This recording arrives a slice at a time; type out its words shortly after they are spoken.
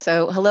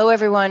So hello,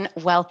 everyone.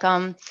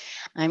 Welcome.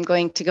 I'm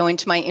going to go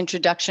into my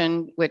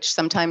introduction, which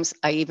sometimes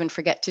I even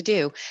forget to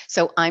do.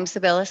 So I'm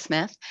Sibylla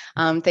Smith.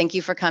 Thank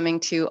you for coming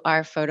to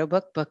our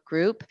Photobook book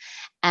group.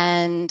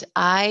 And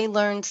I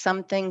learned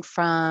something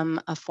from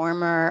a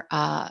former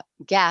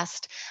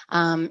guest.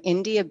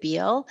 India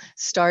Beale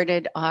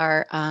started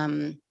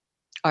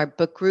our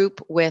book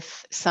group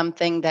with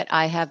something that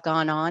I have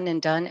gone on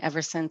and done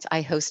ever since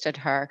I hosted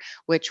her,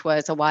 which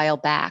was a while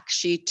back.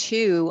 She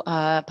too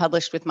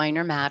published with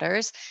Minor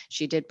Matters.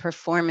 She did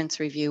performance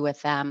review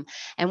with them.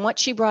 And what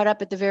she brought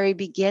up at the very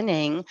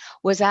beginning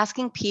was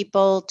asking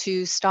people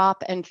to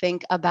stop and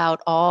think about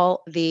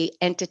all the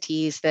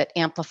entities that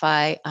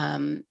amplify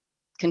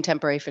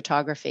contemporary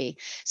photography,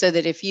 so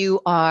that if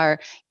you are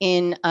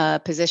in a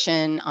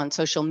position on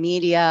social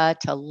media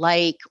to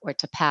like or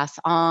to pass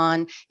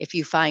on, if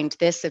you find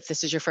this, if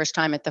this is your first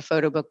time at the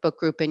Photobook book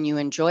group and you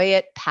enjoy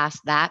it, pass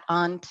that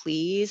on,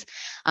 please.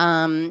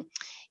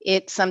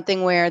 It's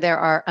something where there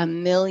are a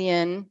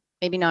million,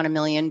 maybe not a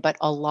million, but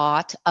a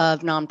lot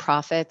of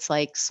nonprofits,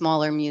 like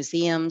smaller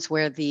museums,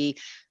 where the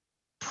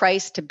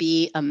price to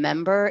be a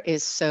member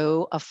is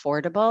so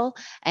affordable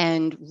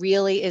and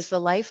really is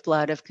the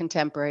lifeblood of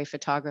contemporary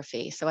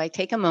photography. So I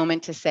take a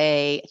moment to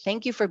say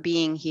thank you for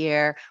being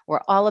here.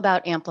 We're all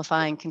about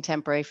amplifying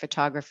contemporary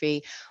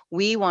photography.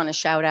 We want to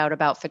shout out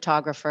about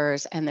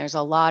photographers, and there's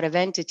a lot of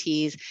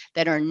entities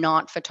that are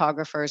not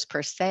photographers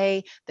per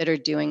se that are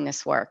doing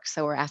this work.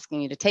 So we're asking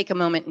you to take a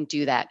moment and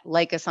do that.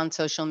 Like us on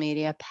social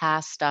media,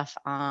 pass stuff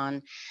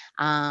on.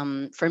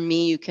 For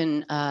me, you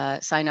can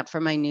sign up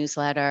for my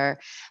newsletter.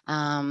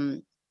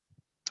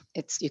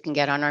 You can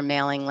get on our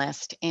mailing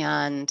list.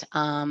 And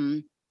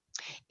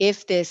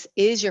if this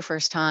is your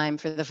first time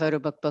for the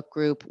Photobook book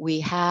group,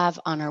 we have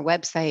on our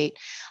website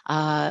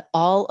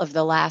all of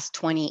the last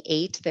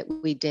 28 that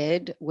we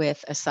did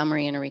with a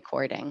summary and a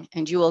recording,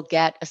 and you will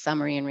get a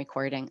summary and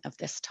recording of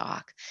this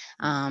talk.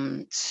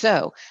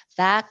 So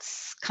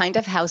that's kind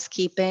of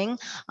housekeeping.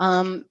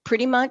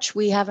 Pretty much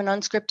we have an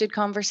unscripted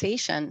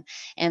conversation,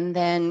 and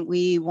then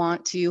we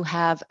want to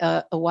have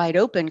a wide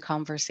open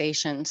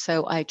conversation.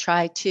 So I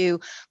try to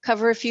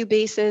cover a few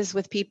bases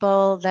with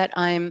people that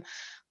I'm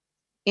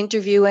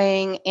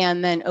interviewing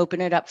and then open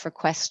it up for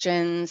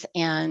questions,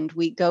 and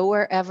we go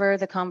wherever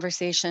the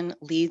conversation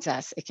leads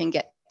us. It can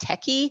get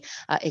techie,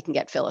 it can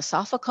get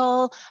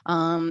philosophical,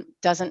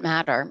 doesn't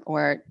matter,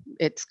 or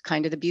it's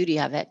kind of the beauty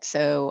of it.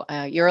 So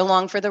you're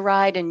along for the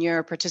ride and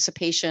your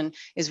participation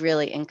is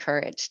really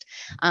encouraged.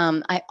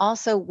 I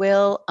also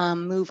will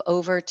move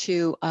over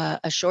to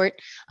a short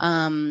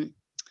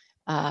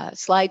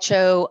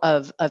slideshow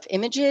of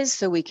images,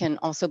 so we can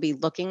also be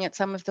looking at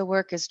some of the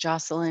work as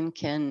Jocelyn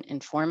can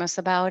inform us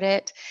about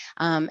it.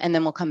 And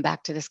then we'll come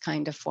back to this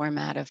kind of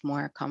format of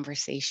more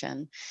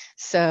conversation.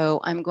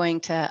 So I'm going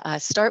to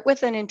start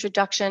with an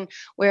introduction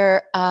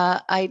where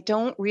I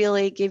don't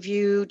really give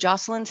you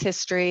Jocelyn's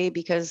history,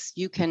 because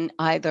you can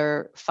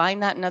either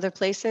find that in other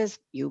places,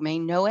 you may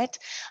know it,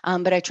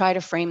 but I try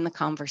to frame the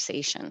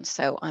conversation.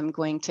 So I'm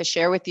going to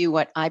share with you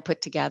what I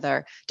put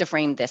together to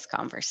frame this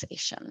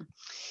conversation.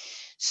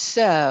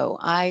 So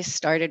I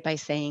started by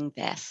saying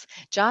this: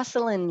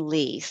 Jocelyn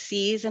Lee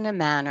sees in a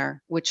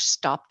manner which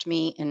stopped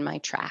me in my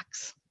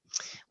tracks.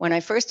 When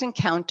I first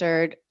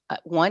encountered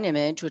one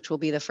image, which will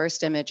be the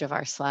first image of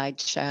our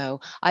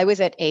slideshow, I was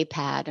at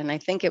APAD, and I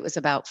think it was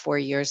about 4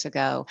 years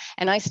ago,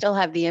 and I still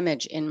have the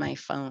image in my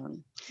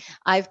phone.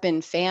 I've been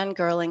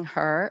fangirling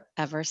her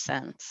ever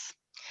since.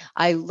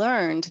 I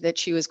learned that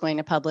she was going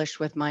to publish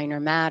with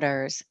Minor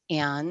Matters,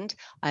 and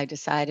I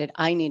decided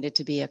I needed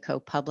to be a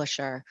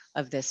co-publisher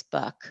of this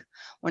book.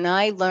 When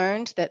I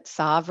learned that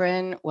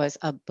Sovereign was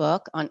a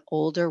book on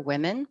older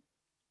women,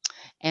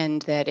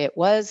 and that it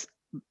was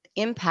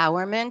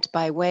empowerment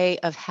by way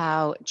of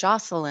how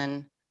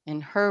Jocelyn,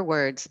 in her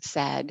words,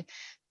 said,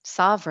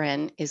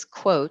 Sovereign is,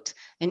 quote,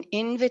 an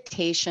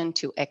invitation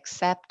to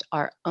accept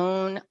our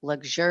own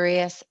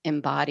luxurious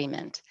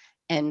embodiment,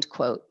 end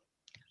quote.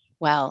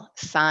 Well,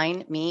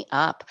 sign me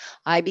up.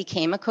 I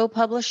became a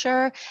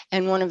co-publisher,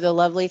 and one of the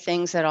lovely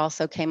things that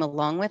also came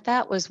along with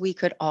that was we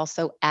could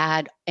also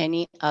add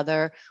any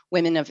other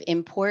women of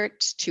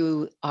import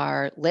to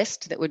our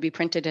list that would be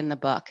printed in the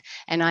book.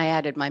 And I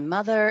added my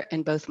mother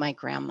and both my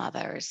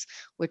grandmothers,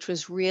 which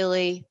was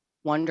really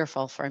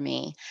wonderful for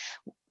me,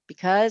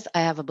 because I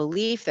have a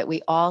belief that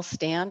we all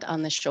stand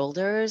on the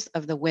shoulders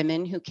of the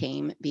women who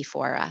came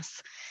before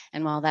us.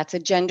 And while that's a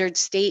gendered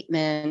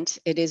statement,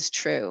 it is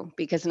true,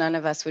 because none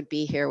of us would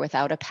be here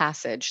without a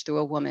passage through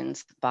a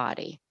woman's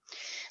body.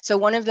 So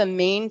one of the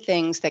main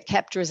things that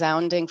kept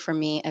resounding for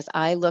me as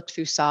I looked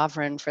through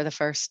Sovereign for the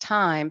first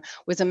time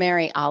was a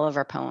Mary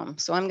Oliver poem.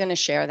 So I'm going to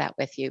share that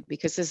with you,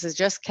 because this has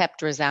just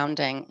kept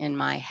resounding in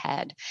my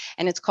head.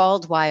 And it's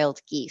called Wild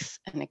Geese,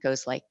 and it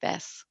goes like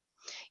this.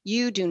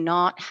 You do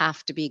not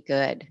have to be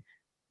good.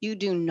 You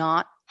do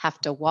not have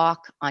to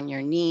walk on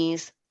your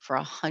knees for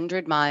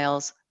 100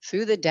 miles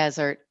through the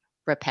desert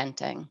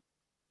repenting.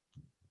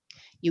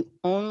 You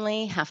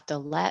only have to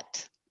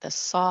let the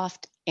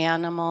soft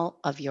animal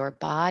of your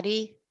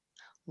body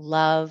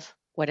love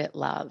what it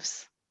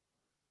loves.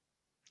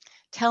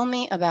 Tell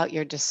me about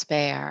your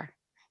despair,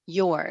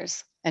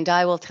 yours, and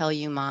I will tell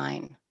you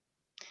mine.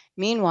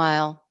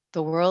 Meanwhile,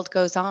 the world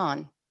goes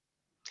on.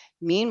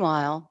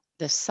 Meanwhile,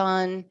 the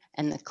sun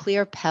and the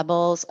clear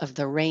pebbles of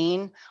the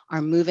rain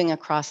are moving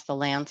across the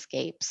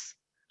landscapes,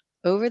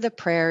 over the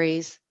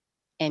prairies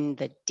and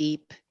the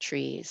deep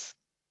trees,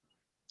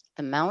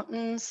 the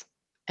mountains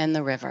and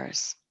the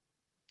rivers.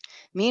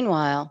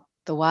 Meanwhile,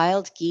 the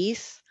wild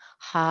geese,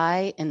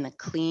 high in the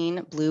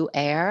clean blue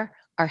air,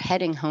 are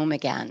heading home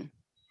again.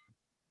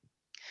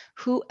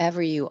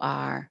 Whoever you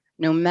are,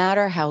 no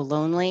matter how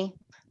lonely,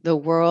 the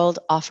world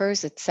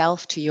offers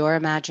itself to your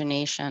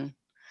imagination,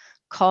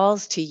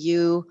 calls to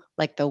you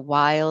like the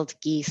wild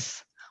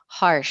geese,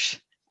 harsh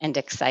and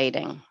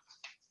exciting.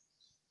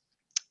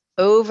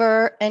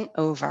 Over and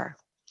over,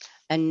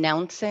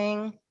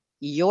 announcing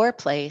your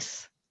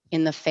place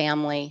in the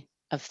family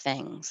of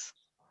things.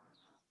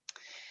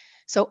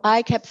 So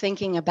I kept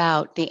thinking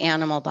about the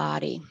animal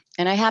body,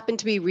 and I happened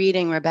to be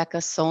reading Rebecca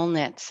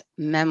Solnit's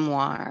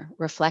memoir,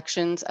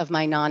 Reflections of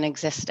My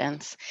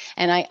Non-Existence,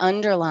 and I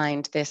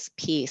underlined this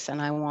piece,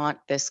 and I want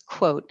this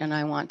quote, and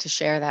I want to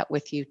share that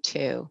with you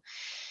too.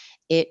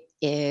 It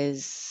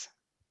is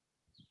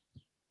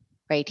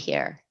right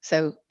here.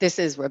 So this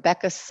is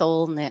Rebecca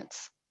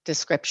Solnit's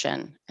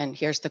description, and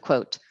here's the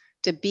quote.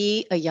 To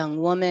be a young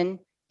woman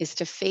is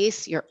to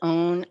face your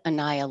own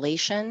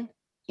annihilation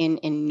in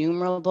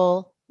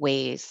innumerable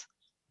ways,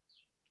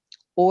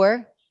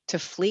 or to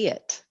flee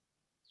it,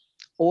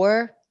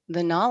 or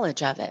the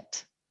knowledge of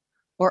it,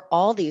 or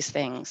all these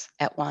things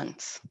at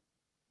once.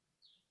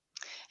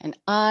 And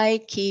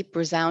I keep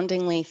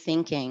resoundingly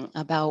thinking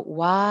about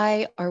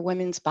why are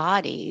women's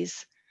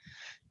bodies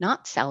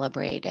not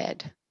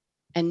celebrated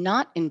and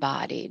not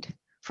embodied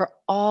for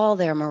all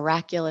their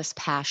miraculous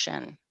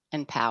passion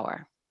and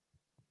power.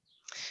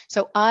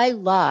 So I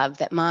love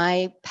that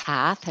my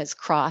path has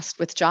crossed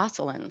with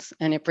Jocelyn's,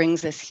 and it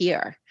brings us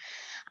here.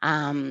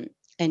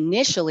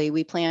 Initially,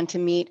 we planned to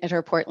meet at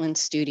her Portland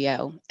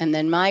studio, and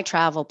then my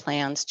travel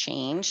plans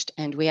changed,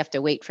 and we have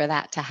to wait for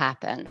that to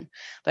happen.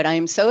 But I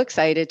am so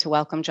excited to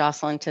welcome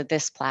Jocelyn to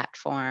this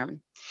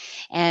platform.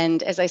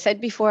 And as I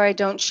said before, I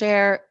don't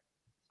share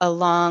a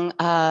long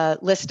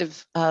list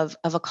of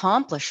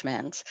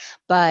accomplishments,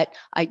 but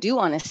I do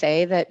want to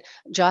say that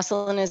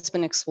Jocelyn has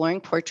been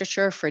exploring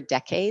portraiture for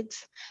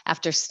decades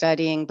after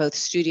studying both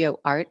studio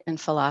art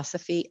and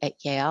philosophy at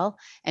Yale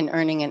and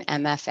earning an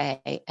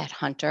MFA at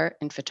Hunter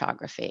in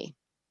photography.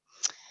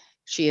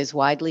 She is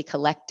widely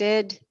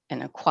collected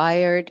and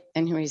acquired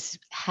and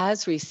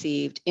has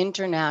received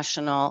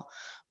international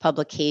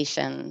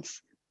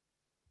publications,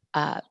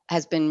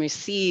 has been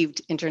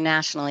received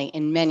internationally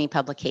in many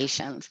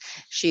publications.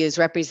 She is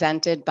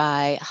represented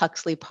by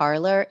Huxley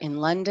Parlour in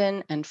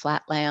London and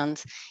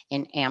Flatlands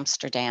in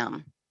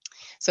Amsterdam.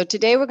 So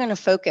today we're going to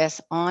focus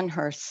on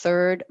her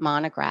third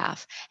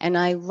monograph. And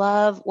I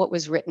love what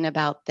was written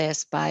about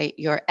this by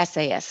your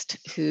essayist,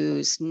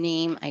 whose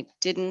name I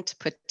didn't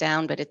put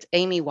down, but it's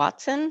Amy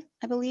Watson,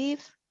 I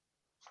believe.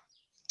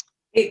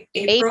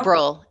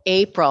 April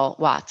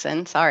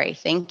Watson, sorry,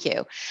 thank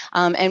you.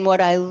 And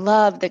what I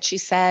love that she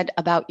said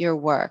about your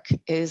work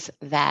is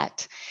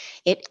that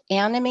it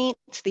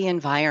animates the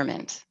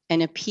environment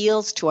and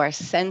appeals to our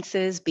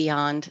senses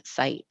beyond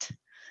sight.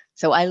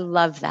 So I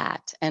love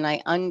that, and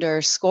I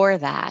underscore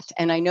that.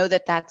 And I know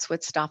that that's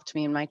what stopped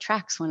me in my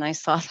tracks when I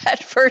saw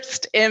that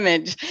first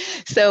image.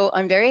 So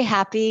I'm very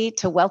happy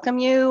to welcome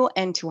you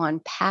and to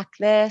unpack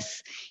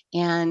this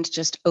and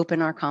just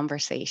open our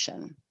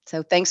conversation.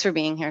 So thanks for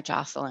being here,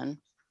 Jocelyn.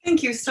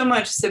 Thank you so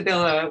much,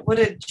 Sibylla. What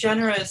a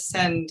generous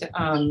and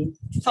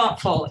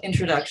thoughtful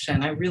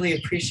introduction. I really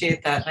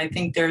appreciate that. I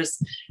think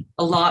there's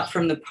a lot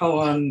from the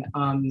poem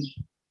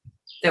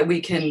that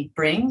we can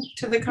bring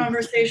to the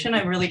conversation.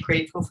 I'm really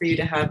grateful for you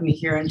to have me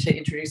here and to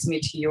introduce me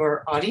to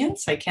your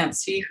audience. I can't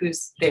see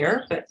who's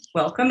there, but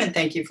welcome and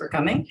thank you for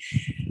coming.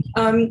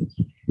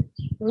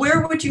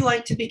 Where would you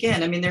like to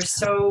begin? I mean, there's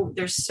so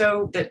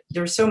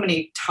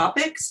many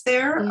topics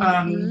there,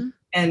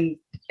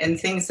 and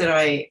things that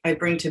I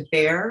bring to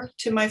bear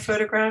to my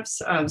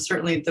photographs.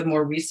 Certainly the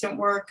more recent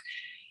work,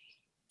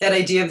 that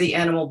idea of the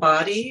animal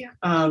body,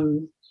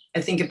 I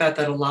think about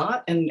that a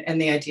lot,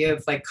 and the idea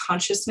of like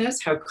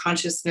consciousness, how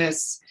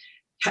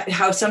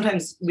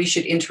sometimes we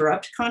should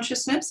interrupt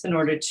consciousness in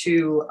order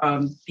to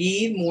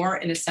be more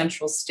in a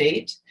central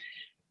state,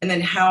 and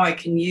then how I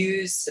can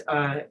use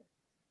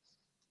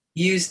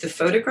the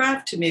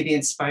photograph to maybe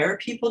inspire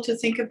people to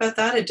think about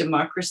that, a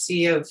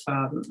democracy of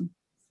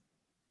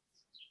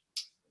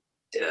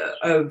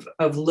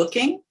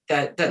looking,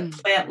 that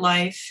plant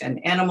life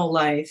and animal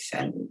life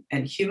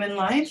and human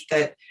life,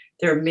 that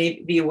there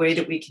may be a way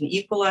that we can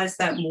equalize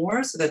that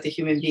more so that the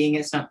human being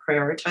is not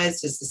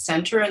prioritized as the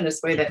center in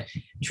this way that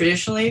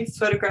traditionally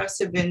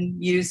photographs have been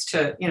used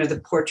to,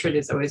 the portrait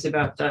is always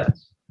about the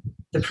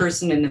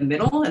person in the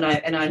middle. And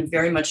I'm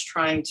very much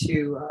trying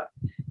to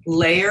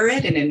layer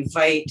it and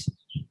invite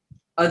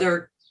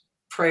other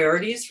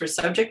priorities for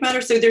subject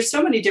matter. So there's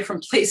so many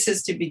different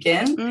places to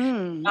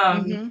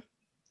begin.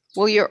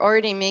 Well, you're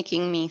already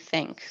making me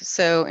think.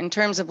 So, in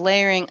terms of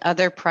layering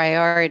other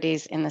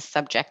priorities in the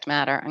subject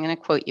matter, I'm going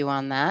to quote you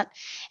on that.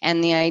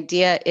 And the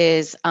idea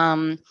is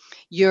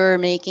you're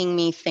making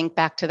me think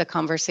back to the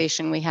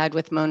conversation we had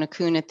with Mona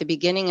Kuhn at the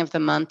beginning of the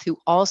month, who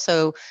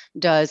also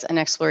does an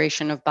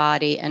exploration of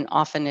body, and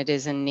often it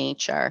is in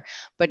nature.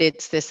 But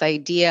it's this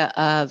idea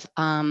of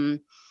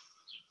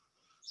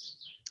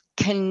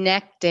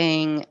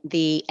connecting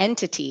the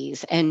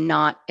entities and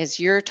not, as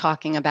you're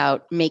talking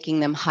about, making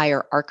them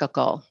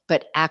hierarchical,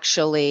 but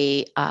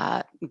actually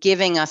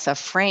giving us a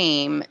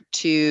frame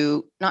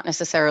to not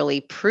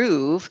necessarily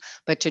prove,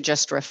 but to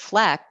just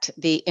reflect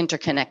the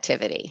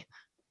interconnectivity.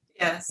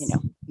 Yes.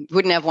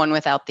 Wouldn't have one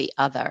without the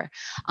other.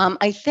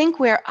 I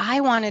think where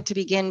I wanted to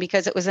begin,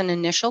 because it was an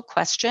initial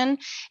question,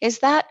 is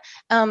that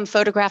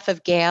photograph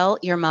of Gail,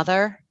 your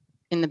mother,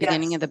 in the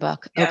beginning Yes. of the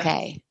book. Yeah.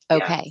 Okay.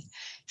 Yeah.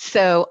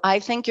 So I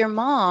think your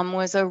mom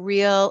was a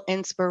real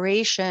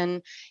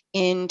inspiration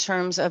in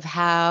terms of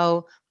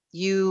how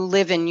you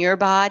live in your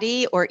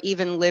body or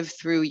even live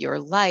through your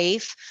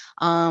life.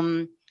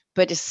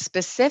 But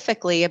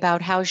specifically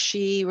about how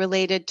she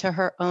related to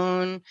her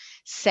own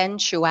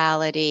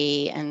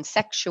sensuality and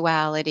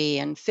sexuality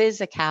and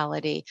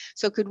physicality.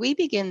 So could we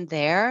begin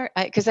there?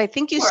 Because I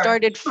think you Sure.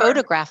 started Sure.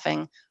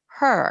 photographing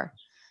her.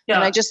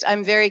 And Yeah.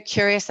 I'm very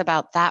curious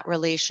about that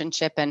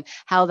relationship and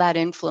how that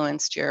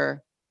influenced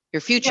your Yeah.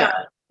 future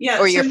Yeah.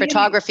 or So your maybe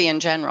photography in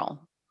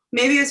general.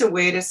 as a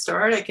way to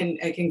start, I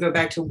can go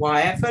back to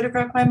why I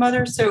photographed my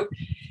mother. So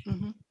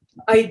Mm-hmm.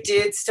 I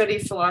did study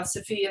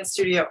philosophy and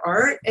studio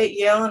art at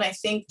Yale, and I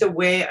think the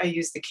way I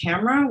used the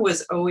camera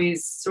was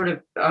always sort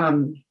of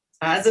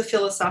as a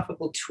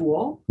philosophical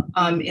tool,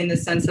 in the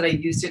sense that I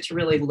used it to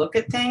really look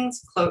at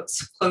things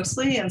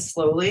closely and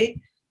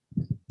slowly.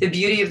 The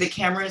beauty of the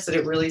camera is that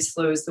it really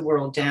slows the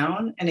world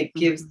down, and it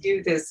gives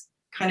you this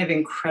kind of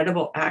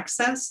incredible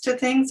access to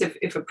things.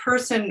 If a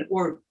person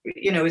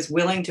is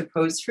willing to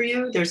pose for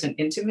you, there's an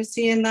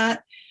intimacy in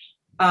that.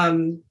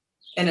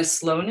 And a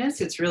slowness.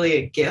 It's really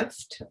a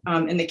gift.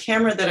 And the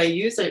camera that I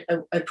use,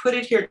 I put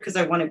it here because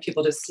I wanted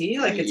people to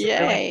see. Like, it's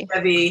a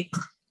really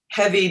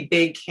heavy,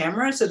 big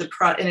camera. So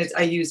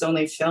I use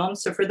only film.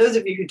 So for those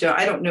of you who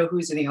I don't know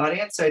who's in the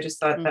audience. So I just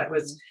thought that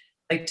was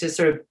like to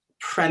sort of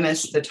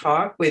premise the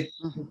talk with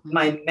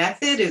my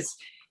method is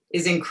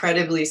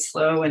incredibly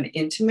slow and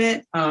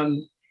intimate.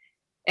 And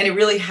it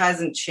really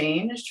hasn't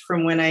changed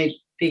from when I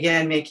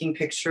began making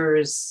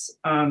pictures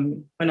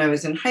when I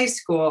was in high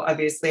school.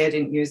 Obviously, I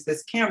didn't use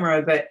this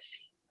camera, but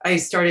I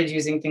started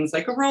using things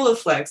like a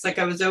Rolleiflex. Like,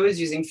 I was always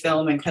using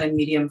film and kind of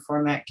medium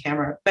format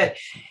camera. But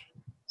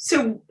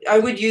so I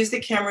would use the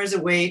camera as a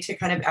way to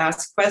kind of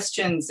ask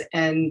questions.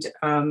 And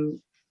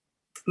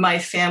my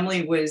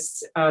family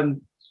was,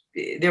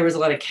 there was a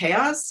lot of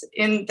chaos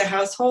in the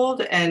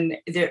household, and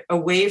a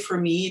way for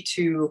me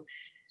to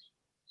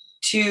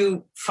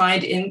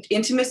find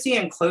intimacy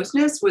and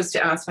closeness was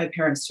to ask my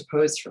parents to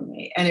pose for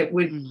me. And it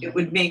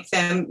would make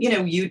them,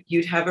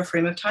 you'd have a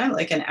frame of time,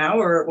 like an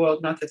hour. Well,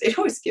 not that they'd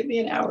always give me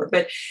an hour,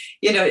 but,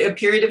 a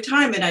period of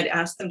time. And I'd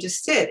ask them to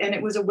sit. And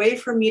it was a way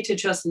for me to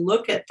just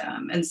look at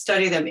them and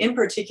study them. In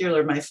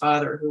particular, my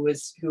father, who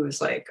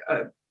was like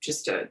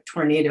just a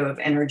tornado of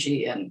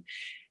energy and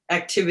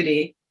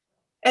activity.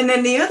 And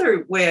then the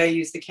other way I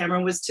used the camera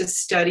was to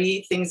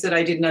study things that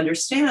I didn't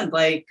understand,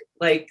 like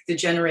the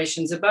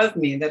generations above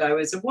me, that I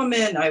was a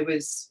woman, I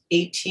was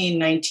 18,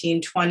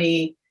 19,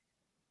 20,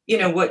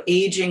 what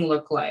aging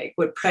looked like,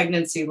 what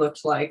pregnancy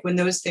looked like, when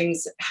those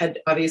things had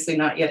obviously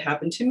not yet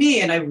happened to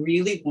me. And I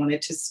really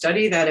wanted to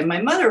study that. And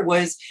my mother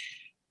was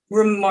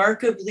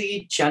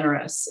remarkably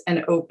generous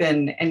and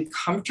open and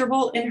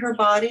comfortable in her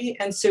body.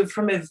 And so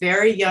from a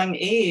very young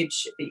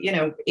age,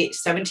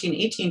 17,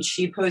 18,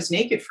 she posed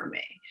naked for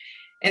me.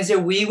 And so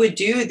we would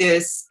do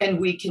this, and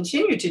we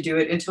continued to do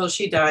it until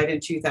she died in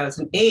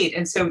 2008.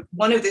 And so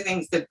one of the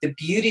things that the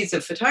beauties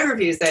of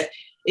photography is that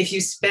if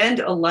you spend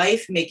a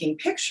life making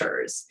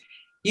pictures,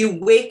 you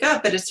wake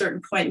up at a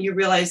certain point and you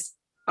realize,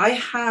 I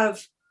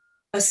have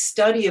a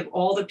study of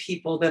all the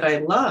people that I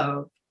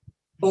love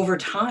over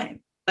time,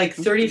 like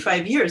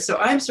 35 years. So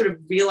I'm sort of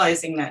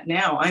realizing that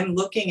now. I'm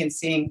looking and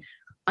seeing,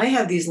 I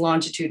have these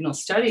longitudinal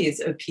studies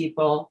of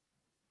people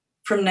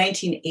from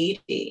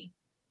 1980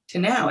 to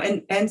now,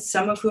 and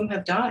some of whom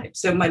have died.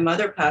 So my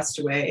mother passed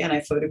away, and I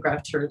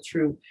photographed her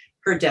through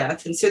her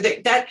death. And so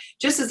that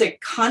just as a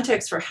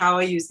context for how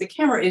I use the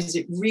camera, is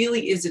it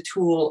really is a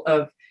tool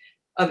of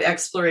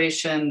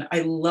exploration.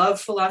 I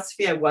love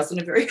philosophy. I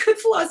wasn't a very good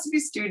philosophy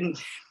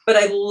student, but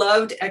I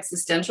loved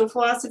existential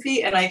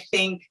philosophy. And I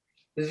think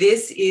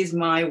this is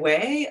my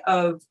way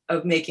of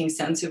making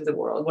sense of the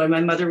world. When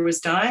my mother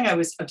was dying, I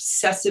was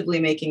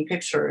obsessively making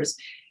pictures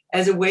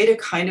as a way to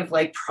kind of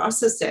like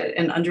process it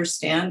and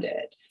understand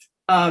it.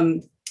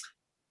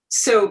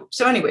 So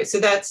anyway, so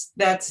that's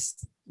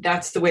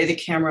the way the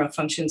camera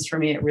functions for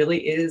me. It really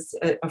is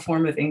a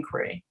form of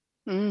inquiry.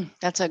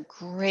 That's a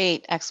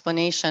great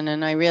explanation,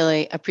 and I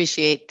really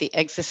appreciate the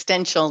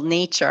existential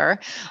nature.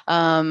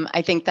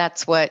 I think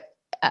that's what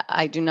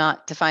I do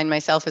not define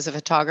myself as a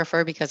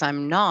photographer because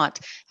I'm not.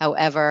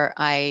 However,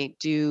 I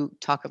do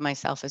talk of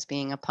myself as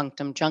being a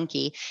punctum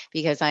junkie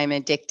because I'm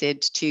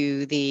addicted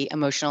to the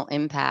emotional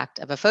impact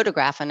of a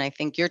photograph. And I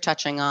think you're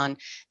touching on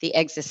the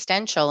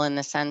existential in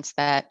the sense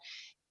that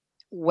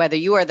whether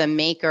you are the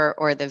maker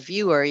or the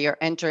viewer, you're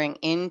entering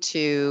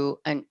into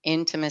an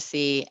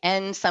intimacy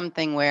and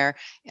something where,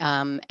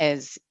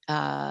 as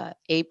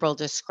April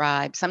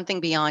described,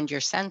 something beyond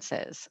your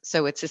senses.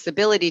 So it's this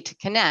ability to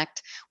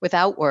connect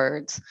without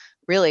words,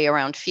 really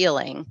around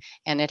feeling.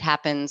 And it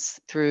happens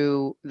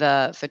through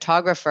the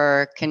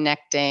photographer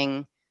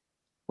connecting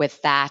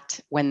with that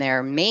when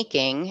they're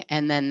making,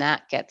 and then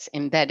that gets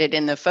embedded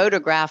in the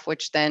photograph,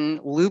 which then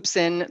loops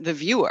in the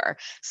viewer.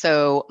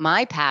 So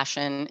my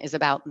passion is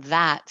about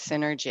that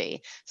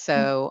synergy.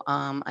 So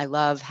I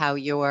love how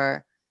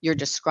you're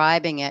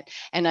describing it.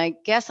 And I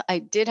guess I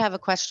did have a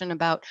question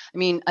about, I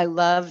mean, I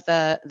love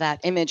that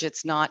image.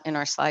 It's not in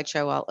our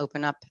slideshow. I'll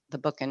open up the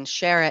book and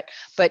share it.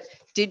 But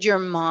did your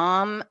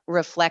mom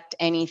reflect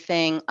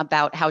anything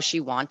about how she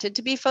wanted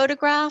to be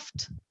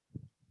photographed?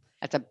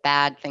 That's a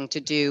bad thing to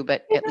do,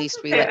 but at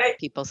least we let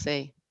people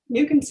see.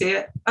 You can see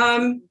it.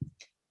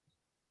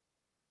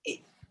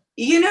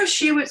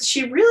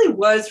 She really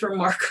was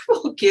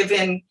remarkable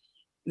given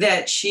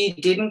that she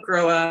didn't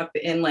grow up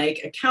in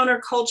like a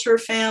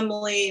counterculture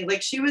family.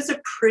 Like she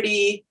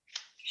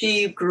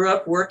grew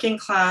up working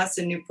class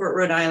in Newport,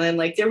 Rhode Island.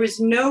 Like there was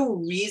no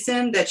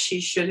reason that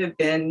she should have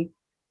been,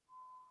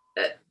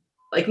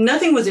 like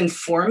nothing was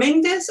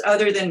informing this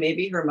other than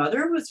maybe her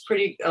mother was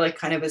pretty like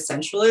kind of a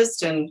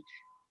sensualist and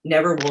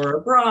never wore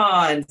a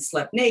bra and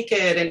slept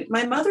naked. And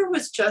my mother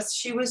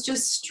she was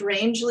just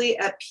strangely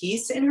at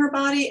peace in her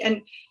body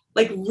and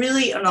like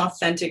really an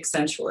authentic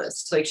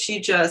sensualist. Like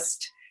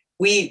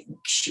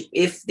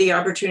if the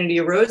opportunity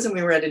arose and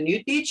we were at a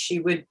nude beach, she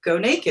would go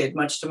naked,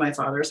 much to my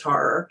father's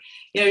horror.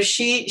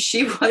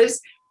 She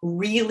was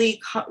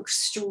really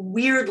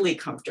weirdly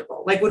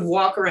comfortable, like would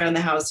walk around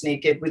the house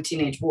naked with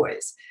teenage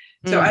boys.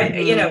 So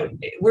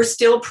we're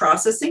still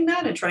processing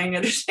that and trying to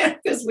understand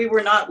because we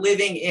were not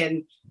living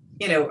in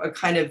a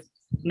kind of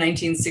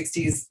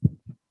 1960s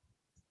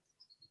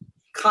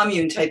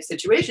commune type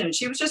situation.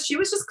 She was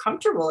just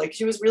comfortable. Like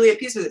she was really at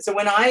peace with it. So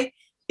when I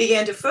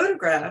began to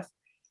photograph,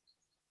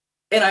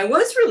 and I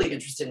was really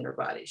interested in her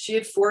body. She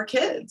had 4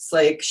 kids.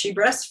 Like she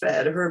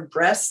breastfed. Her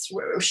breasts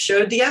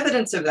showed the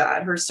evidence of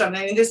that. Her stomach.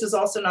 I mean, this is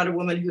also not a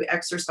woman who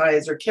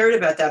exercised or cared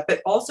about that,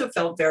 but also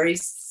felt very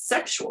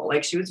sexual.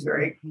 Like she was a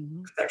very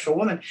sexual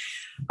woman.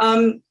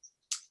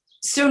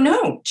 So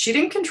no, she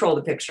didn't control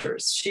the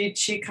pictures.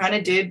 She kind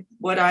of did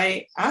what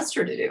I asked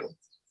her to do,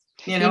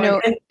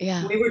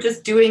 and we were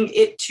just doing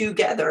it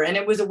together, and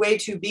it was a way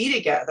to be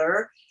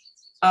together.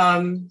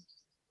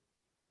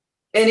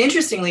 And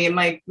interestingly, in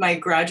my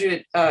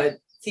graduate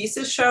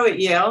thesis show at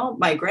Yale,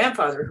 my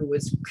grandfather, who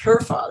was her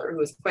father, who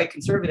was quite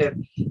conservative,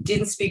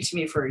 didn't speak to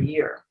me for a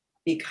year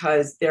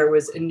because there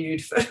was a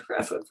nude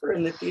photograph of her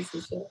in the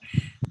thesis show.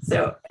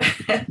 So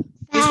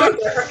he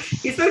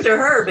spoke to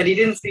her, but he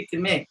didn't speak to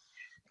me.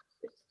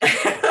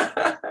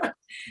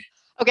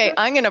 Okay,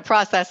 I'm going to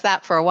process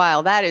that for a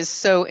while. That is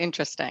so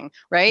interesting,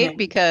 right? Yeah.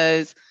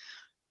 Because,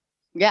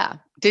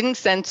 didn't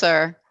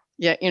censor.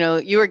 Yeah,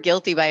 you were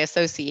guilty by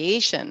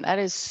association. That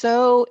is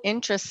so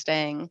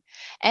interesting.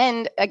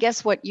 And I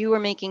guess what you were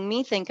making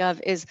me think of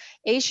is,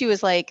 she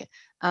was like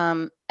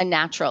a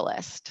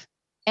naturalist.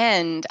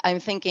 And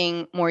I'm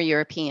thinking more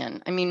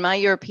European. I mean, my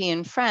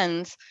European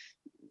friends,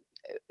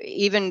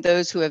 even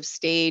those who have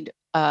stayed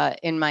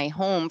in my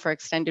home for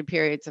extended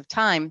periods of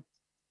time,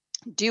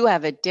 do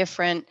have a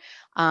different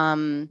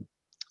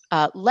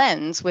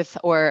lens with,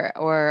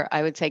 or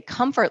I would say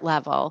comfort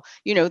level,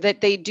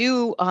 that they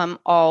do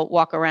all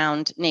walk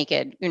around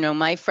naked.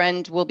 My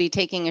friend will be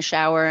taking a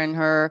shower and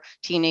her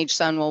teenage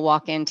son will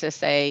walk in to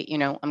say,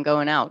 I'm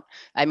going out.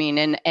 I mean,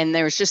 and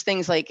there's just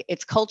things like,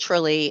 it's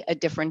culturally a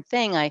different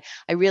thing. I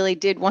really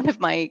did, one of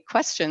my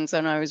questions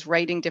when I was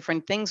writing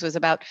different things was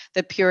about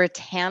the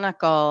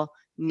puritanical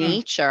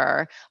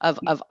nature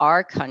of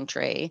our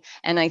country.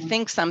 And I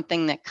think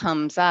something that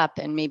comes up,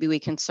 and maybe we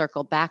can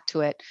circle back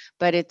to it,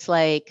 but it's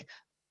like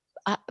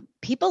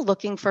people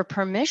looking for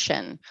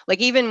permission. Like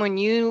even when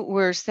you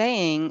were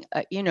saying,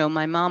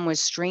 my mom was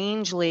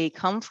strangely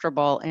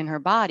comfortable in her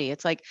body.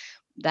 It's like,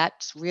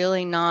 that's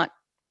really not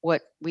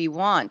what we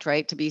want,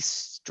 right? To be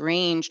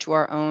strange to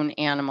our own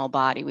animal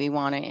body. We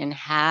want to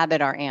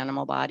inhabit our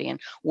animal body. And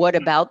what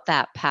about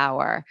that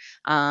power?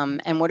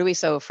 And what are we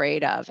so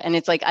afraid of? And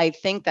it's like, I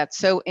think that's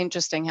so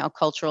interesting how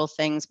cultural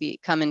things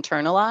become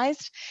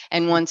internalized.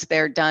 And once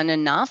they're done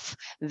enough,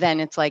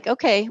 then it's like,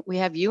 okay, we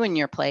have you in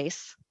your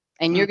place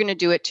and you're going to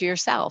do it to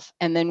yourself.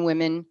 And then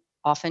women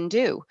often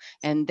do.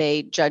 And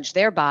they judge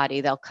their body.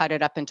 They'll cut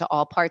it up into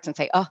all parts and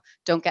say, oh,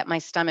 don't get my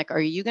stomach.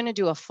 Are you going to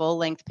do a full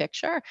length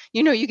picture?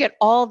 You get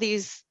all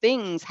these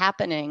things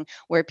happening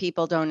where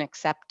people don't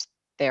accept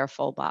their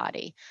full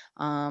body.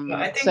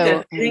 I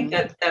think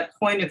that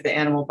point of the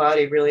animal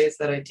body really is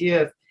that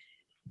idea of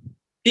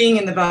being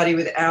in the body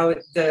without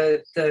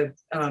the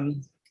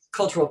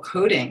cultural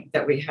coding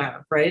that we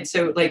have, right?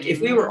 So like if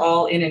we were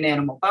all in an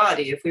animal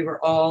body, if we were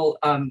all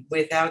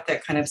without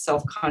that kind of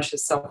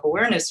self-conscious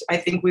self-awareness, I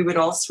think we would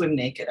all swim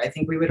naked. I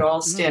think we would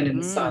all stand in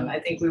the sun. I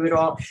think we would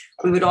all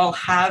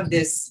have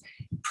this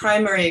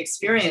primary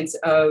experience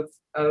of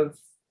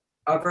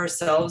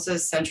ourselves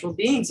as central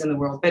beings in the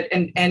world. But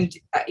and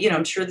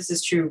I'm sure this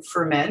is true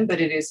for men,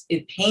 but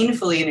it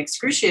painfully and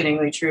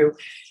excruciatingly true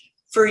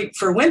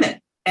for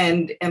women.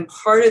 And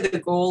part of the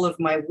goal of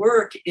my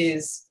work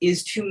is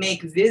to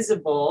make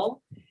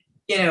visible,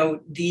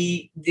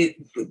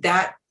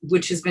 that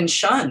which has been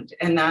shunned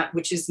and that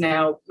which is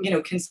now,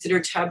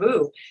 considered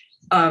taboo.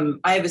 I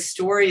have a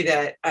story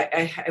that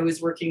I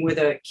was working with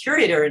a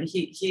curator, and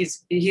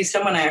he's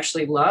someone I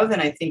actually love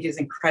and I think is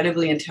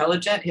incredibly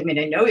intelligent. I mean,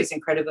 I know he's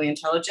incredibly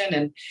intelligent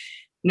and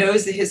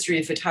knows the history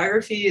of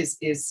photography, is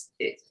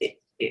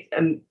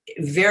a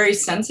very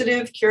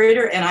sensitive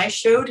curator. And I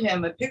showed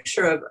him a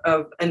picture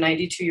of a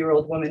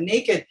 92-year-old woman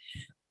naked,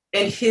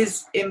 and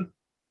his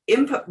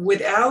input,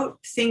 without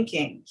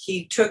thinking,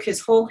 he took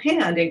his whole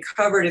hand and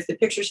covered, if the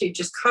picture sheet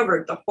just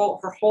covered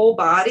her whole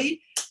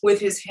body with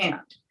his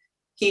hand.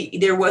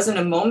 There wasn't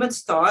a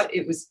moment's thought.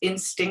 It was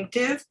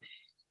instinctive.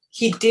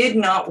 He did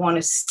not want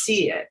to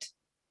see it.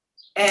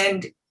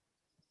 And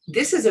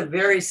this is a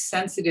very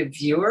sensitive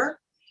viewer.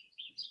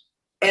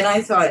 And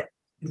I thought,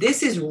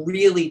 this is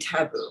really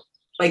taboo.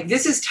 Like,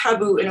 this is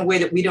taboo in a way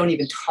that we don't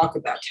even talk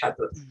about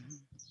taboo.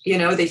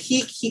 That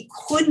he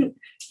couldn't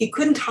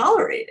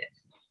tolerate it.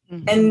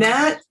 Mm-hmm. And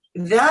that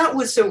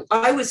was, so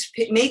I was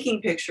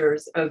making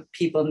pictures of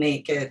people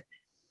naked.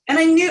 And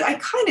I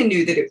kind of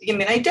knew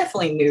that I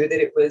definitely knew that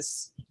it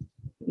was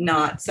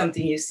not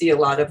something you see a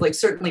lot of, like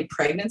certainly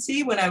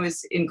pregnancy. When I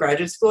was in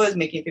graduate school, I was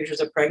making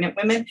pictures of pregnant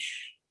women.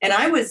 And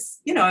I was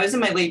in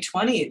my late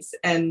 20s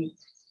and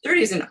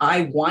 30s, and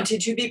I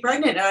wanted to be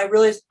pregnant. And I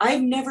realized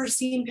I've never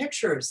seen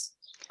pictures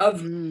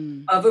of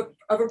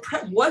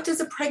what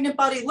does a pregnant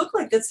body look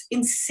like? That's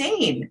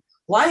insane.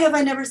 Why have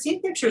I never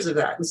seen pictures of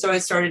that? And so I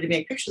started to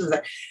make pictures of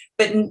that.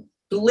 But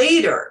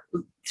later,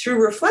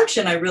 through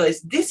reflection, I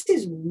realized this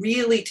is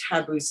really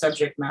taboo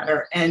subject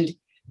matter. And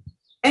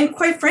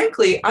quite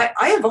frankly, I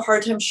have a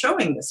hard time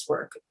showing this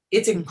work.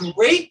 It's a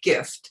great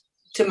gift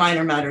to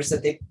Minor Matters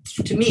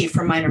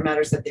for Minor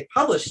Matters that they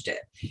published it.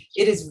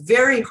 It is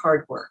very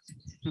hard work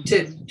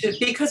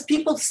because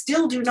people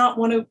still do not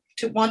want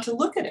to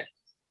look at it.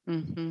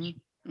 Mm-hmm.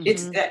 Mm-hmm.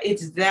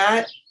 It's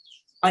that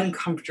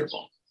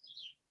uncomfortable.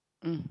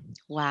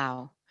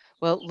 Wow.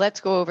 Well,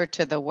 let's go over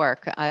to the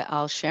work.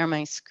 I'll share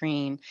my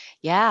screen.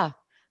 Yeah.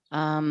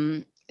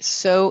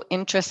 So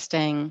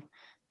interesting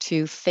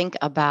to think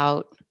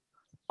about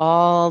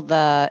all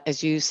the,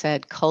 as you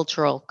said,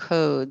 cultural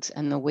codes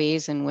and the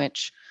ways in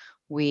which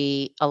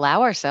we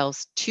allow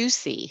ourselves to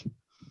see.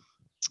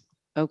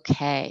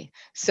 Okay.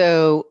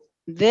 So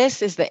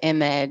this is the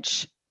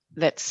image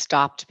that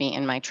stopped me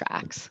in my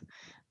tracks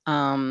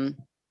and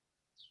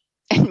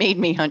made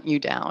me hunt you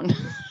down.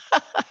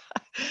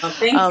 Well,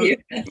 thank you.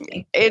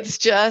 It's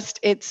just,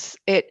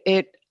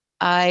 and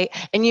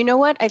you know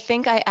what? I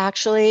think I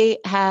actually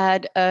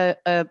had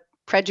a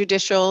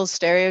prejudicial,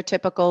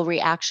 stereotypical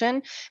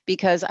reaction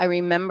because I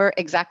remember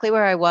exactly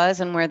where I was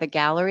and where the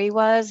gallery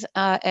was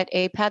at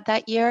APAD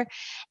that year.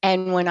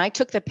 And when I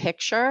took the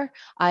picture,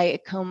 I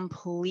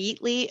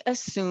completely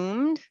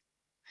assumed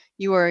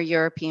you were a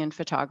European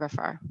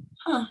photographer.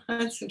 Huh,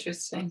 that's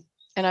interesting.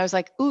 And I was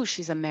like, ooh,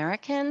 she's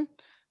American?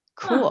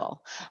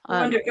 Cool.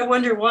 I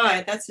wonder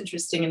why. That's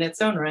interesting in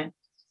its own right.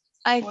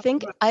 I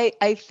think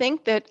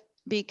that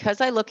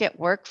because I look at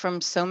work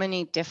from so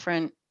many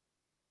different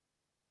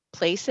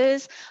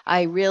places,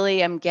 I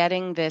really am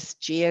getting this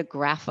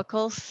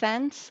geographical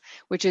sense,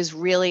 which is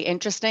really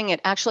interesting. It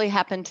actually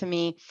happened to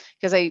me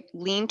because I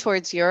lean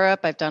towards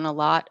Europe. I've done a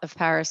lot of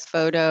Paris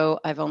photo.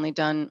 I've only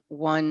done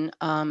one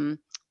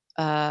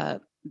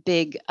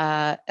big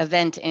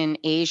event in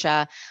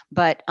Asia,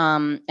 but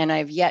and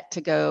I've yet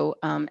to go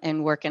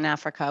and work in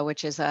Africa,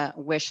 which is a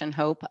wish and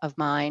hope of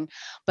mine.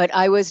 But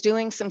I was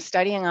doing some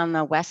studying on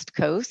the West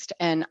Coast,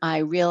 and I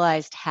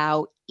realized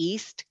how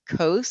East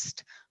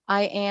Coast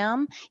I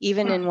am,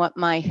 even in what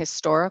my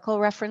historical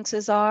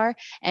references are,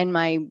 and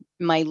my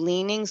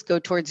leanings go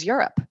towards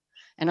Europe.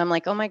 And I'm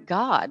like, oh my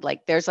God,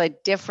 like there's a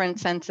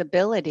different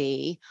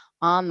sensibility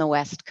on the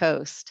West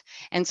Coast.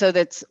 And so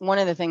that's one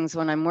of the things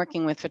when I'm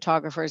working with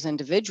photographers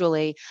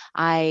individually,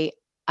 I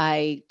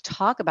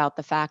talk about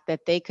the fact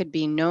that they could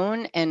be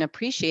known and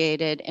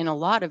appreciated in a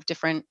lot of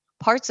different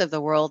parts of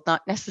the world,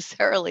 not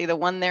necessarily the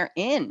one they're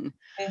in.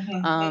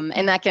 Mm-hmm.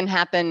 And that can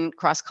happen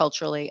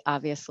cross-culturally,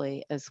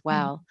 obviously, as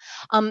well.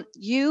 Mm-hmm.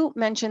 You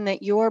mentioned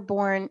that you're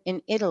born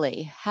in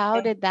Italy. How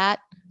did that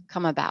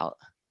come about?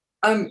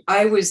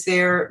 I was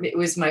there. It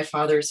was my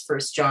father's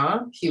first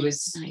job. He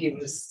was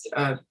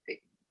a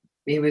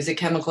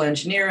chemical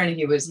engineer, and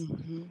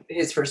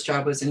his first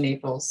job was in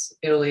Naples,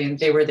 Italy, and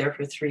they were there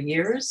for 3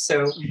 years.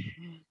 So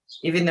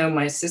even though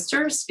my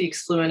sister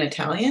speaks fluent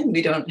Italian,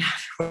 we're not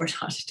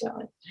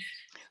Italian.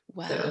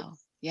 Wow. So.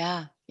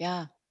 Yeah.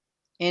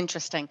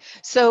 Interesting.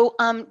 So,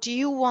 do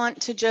you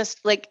want to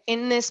just like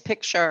in this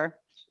picture?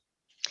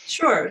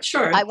 Sure.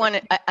 I'm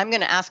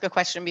going to ask a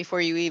question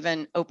before you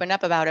even open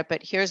up about it,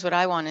 but here's what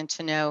I wanted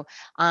to know.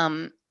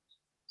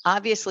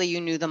 Obviously,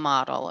 you knew the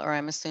model, or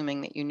I'm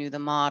assuming that you knew the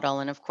model.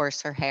 And of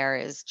course, her hair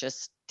is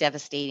just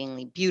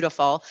devastatingly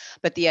beautiful.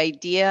 But the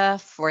idea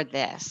for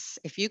this,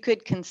 if you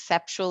could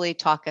conceptually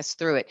talk us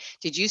through it,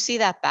 did you see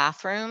that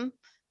bathroom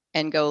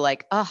and go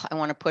like, oh, I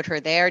want to put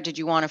her there? Did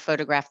you want to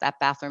photograph that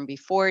bathroom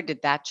before?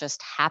 Did that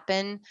just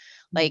happen?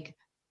 Like,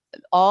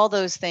 all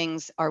those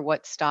things are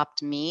what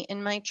stopped me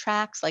in my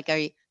tracks. Like,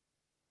 I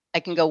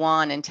can go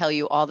on and tell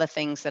you all the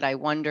things that I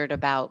wondered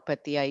about,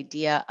 but the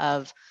idea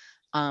of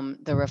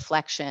the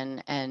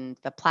reflection and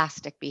the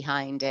plastic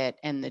behind it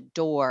and the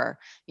door,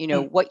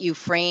 what you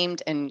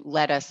framed and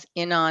let us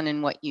in on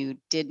and what you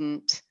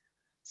didn't.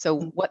 So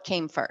what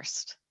came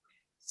first?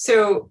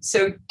 So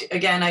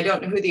again, I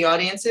don't know who the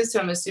audience is,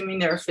 so I'm assuming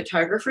there are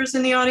photographers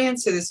in the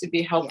audience. So this would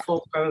be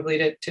helpful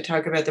probably to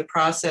talk about the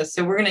process.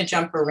 So we're going to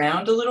jump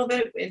around a little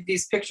bit in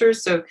these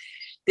pictures. So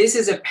this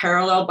is a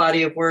parallel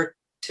body of work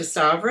to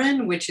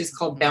Sovereign, which is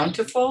called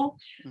Bountiful.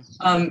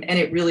 And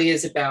it really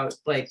is about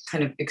like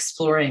kind of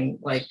exploring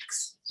like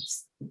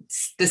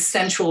the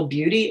central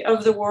beauty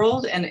of the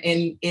world, and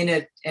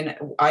and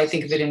I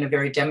think of it in a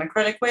very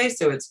democratic way.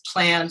 So it's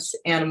plants,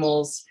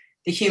 animals,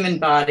 the human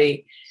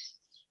body.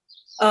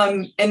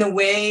 And the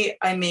way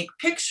I make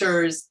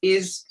pictures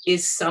is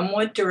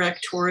somewhat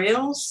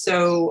directorial.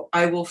 So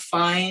I will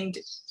find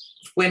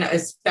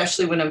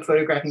especially when I'm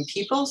photographing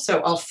people,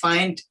 so I'll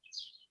find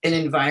an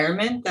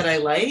environment that I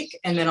like,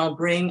 and then I'll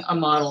bring a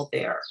model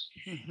there.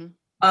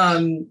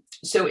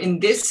 So in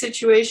this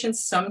situation,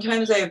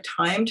 sometimes I have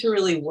time to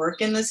really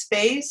work in the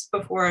space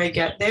before I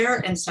get there,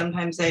 and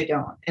sometimes I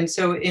don't. And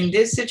so in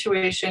this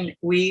situation,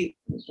 we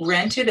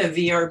rented a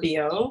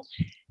VRBO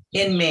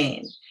in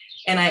Maine.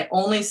 And I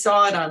only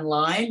saw it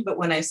online, but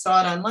when I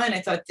saw it online,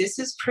 I thought this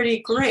is pretty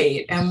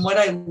great. And what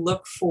I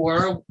look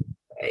for,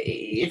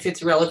 if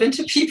it's relevant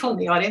to people in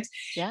the audience,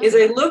 is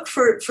I look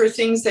for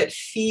things that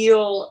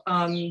feel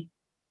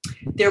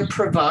they're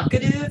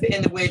provocative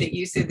in the way that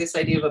you said, this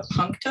idea of a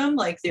punctum,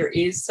 like there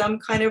is some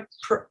kind of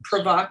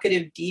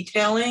provocative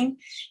detailing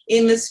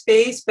in the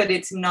space, but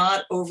it's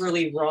not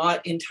overly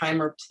wrought in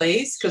time or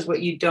place, because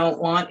what you don't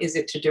want is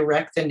it to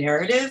direct the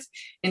narrative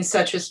in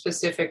such a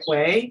specific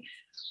way.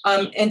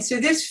 And so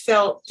this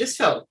felt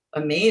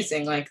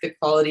amazing, like the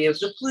quality of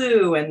the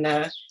blue and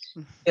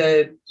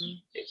the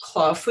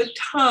clawfoot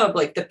tub,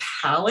 like the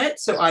palette.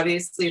 So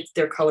obviously it's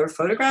their color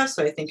photographs.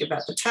 So I think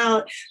about the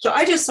palette. So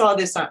I just saw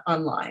this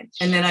online,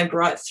 and then I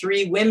brought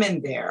 3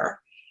 women there.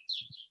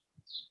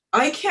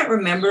 I can't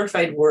remember if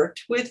I'd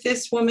worked with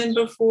this woman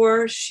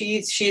before.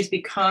 She's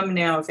become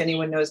now, if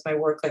anyone knows my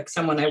work, like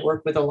someone I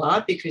work with a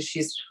lot, because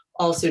she's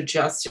also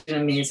just an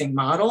amazing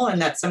model.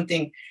 And that's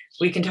something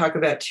we can talk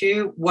about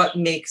too. What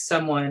makes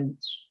someone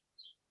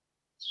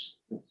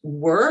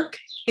work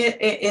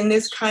in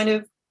this kind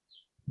of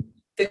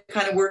the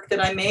kind of work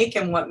that I make,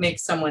 and what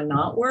makes someone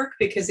not work,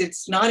 because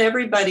it's not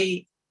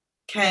everybody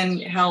can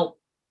help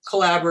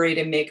collaborate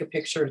and make a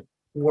picture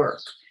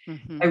work.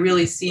 I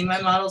really see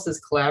my models as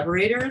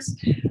collaborators.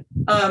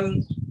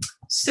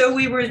 So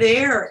we were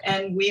there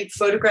and we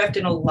photographed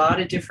in a lot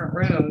of different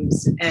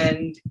rooms,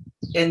 and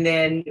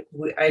then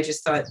I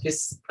just thought,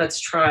 let's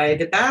try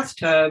the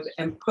bathtub,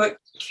 and put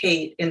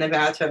Kate in the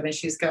bathtub, and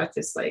she's got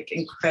this like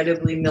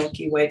incredibly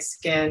milky white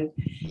skin.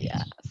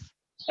 Yeah.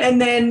 And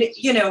then,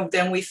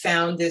 then we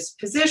found this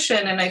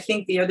position. And I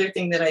think the other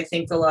thing that I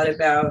think a lot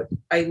about,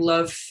 I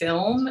love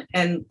film,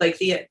 and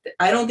like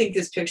I don't think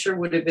this picture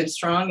would have been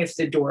strong if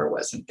the door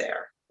wasn't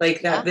there.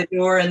 Like that, the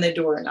door and the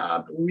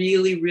doorknob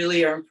really,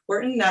 really are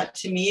important. That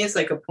to me is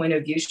like a point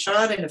of view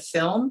shot in a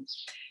film,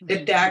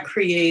 that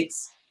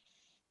creates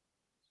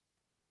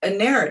a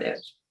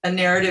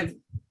narrative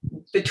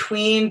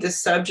between the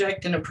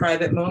subject in a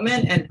private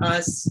moment and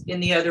us in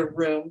the other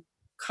room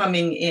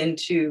coming in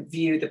to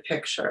view the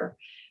picture.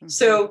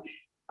 So,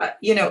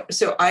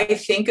 so I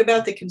think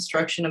about the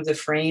construction of the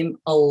frame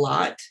a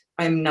lot.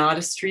 I'm not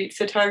a street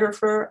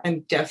photographer. I'm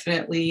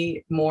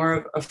definitely more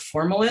of a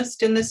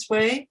formalist in this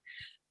way.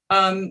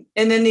 And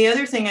then the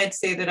other thing I'd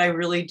say that I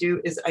really do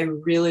is I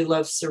really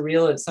love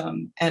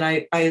surrealism, and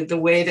I the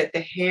way that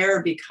the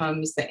hair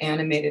becomes the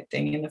animated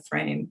thing in the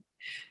frame.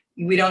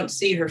 We don't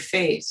see her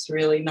face,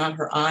 really, not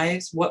her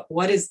eyes.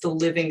 What is the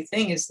living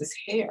thing is this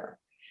hair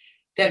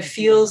that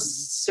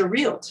feels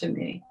surreal to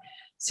me.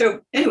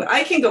 So anyway,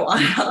 I can go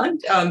on.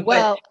 Those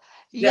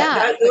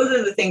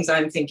are the things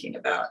I'm thinking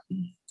about.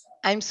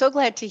 I'm so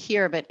glad to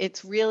hear, but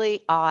it's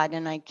really odd,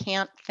 and I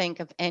can't think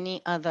of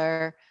any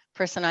other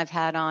person I've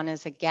had on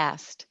as a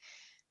guest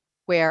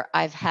where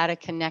I've had a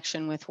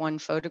connection with one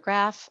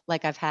photograph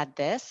like I've had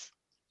this.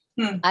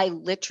 I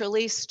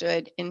literally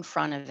stood in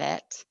front of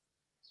it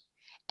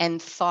and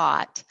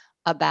thought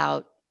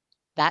about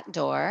that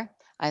door.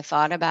 I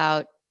thought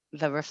about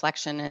the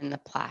reflection in the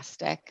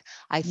plastic.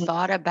 I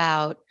thought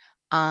about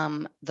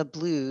the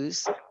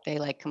blues. They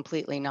like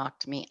completely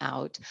knocked me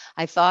out.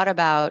 I thought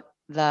about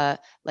the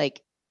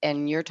like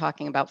and you're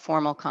talking about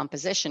formal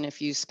composition,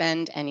 if you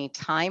spend any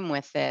time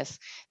with this,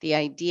 the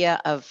idea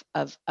of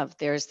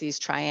there's these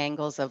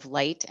triangles of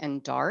light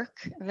and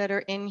dark that are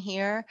in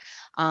here.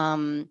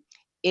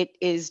 It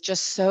is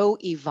just so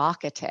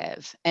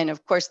evocative. And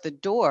of course, the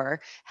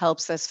door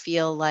helps us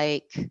feel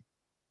like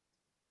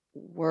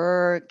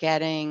we're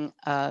getting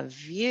a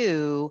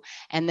view.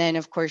 And then,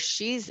 of course,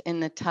 she's in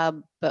the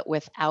tub, but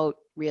without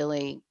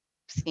really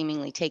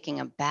seemingly taking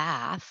a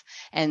bath,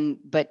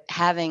 but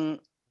having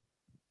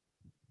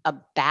a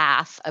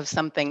bath of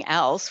something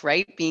else,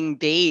 right? Being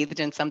bathed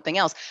in something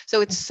else.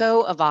 So it's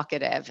so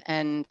evocative.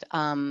 And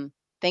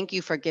thank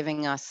you for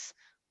giving us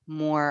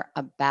more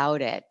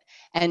about it.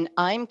 And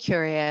I'm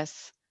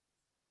curious,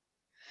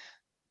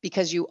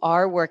 because you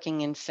are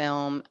working in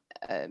film,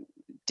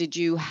 did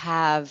you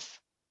have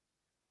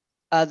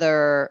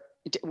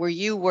were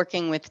you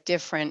working with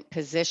different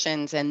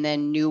positions and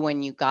then knew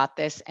when you got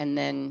this and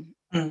then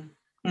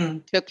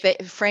took the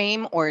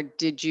frame, or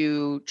did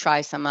you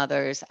try some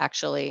others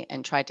actually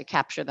and tried to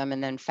capture them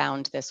and then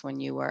found this when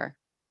you were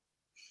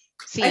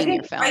seeing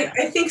your film?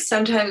 I think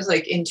sometimes,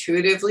 like,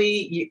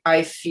 intuitively,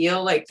 I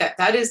feel like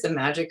that is the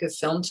magic of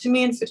film to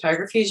me. And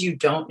photography is, you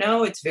don't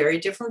know, it's very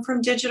different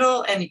from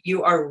digital, and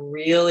you are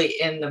really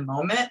in the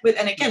moment with,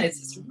 and again, it's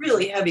this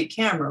really heavy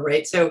camera,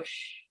 right? So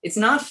it's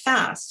not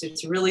fast,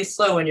 it's really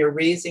slow, and you're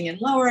raising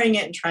and lowering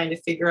it and trying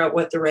to figure out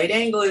what the right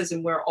angle is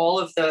and where all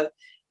of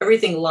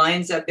everything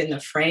lines up in the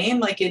frame.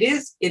 Like, it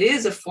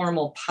is a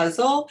formal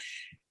puzzle,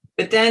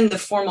 but then the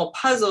formal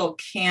puzzle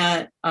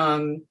can't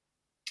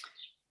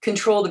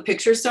control the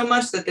picture so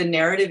much that the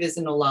narrative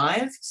isn't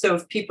alive. So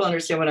if people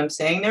understand what I'm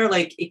saying there,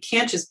 like, it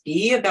can't just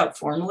be about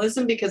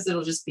formalism, because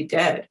it'll just be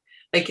dead.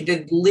 Like,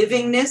 the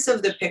livingness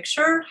of the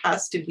picture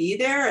has to be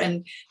there,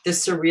 and the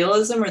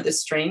surrealism or the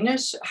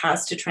strangeness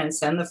has to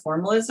transcend the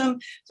formalism.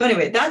 So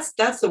anyway, that's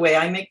the way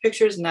I make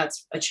pictures, and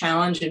that's a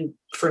challenge, and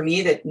for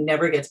me, that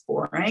never gets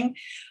boring.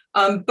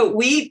 But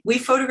we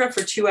photographed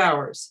for 2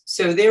 hours.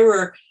 So there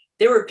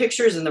were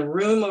pictures in the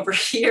room over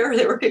here.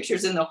 There were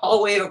pictures in the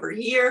hallway over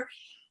here.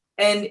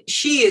 And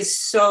she is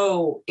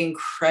so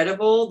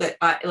incredible that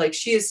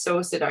she is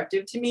so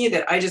seductive to me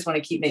that I just want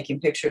to keep making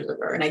pictures of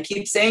her. And I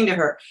keep saying to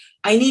her,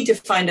 I need to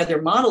find other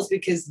models,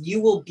 because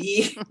you will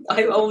be,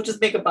 I will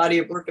just make a body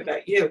of work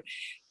about you.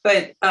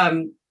 But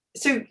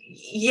so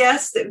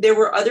yes, there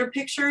were other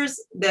pictures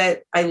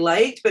that I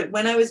liked, but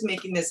when I was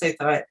making this, I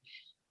thought,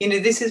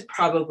 this is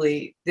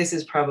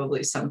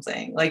probably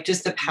something, like,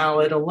 just the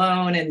palette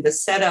alone and the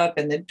setup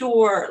and the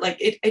door, like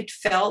it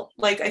felt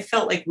like, I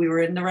felt like we were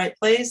in the right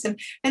place. And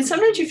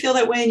sometimes you feel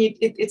that way, and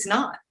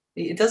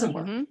it doesn't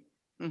work.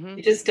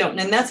 You just don't.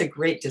 And that's a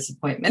great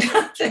disappointment.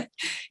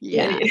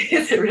 Yeah.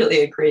 It's really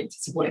a great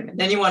disappointment.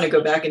 Then you want to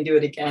go back and do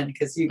it again,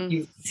 because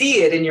you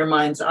see it in your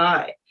mind's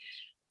eye.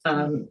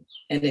 And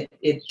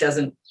it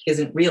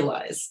isn't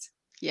realized.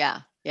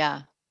 Yeah.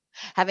 Yeah.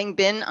 Having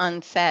been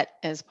on set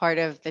as part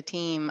of the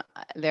team,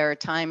 there are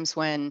times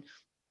when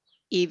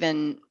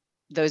even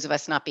those of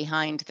us not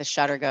behind the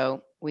shutter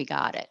go, we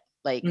got it.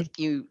 Like,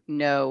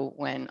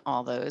 when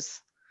all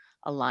those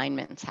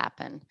alignments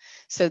happen.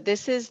 So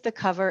this is the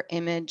cover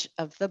image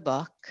of the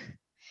book.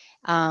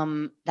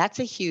 That's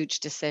a huge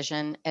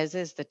decision, as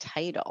is the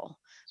title.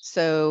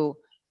 So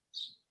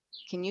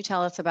can you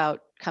tell us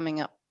about coming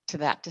up to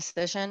that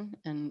decision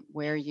and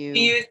where you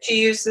to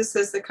use this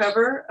as the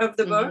cover of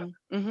the book,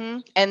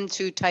 and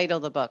to title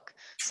the book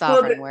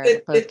Sovereign, where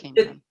it both came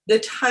from? The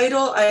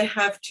title, I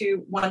have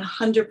to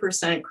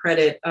 100%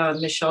 credit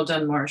Michelle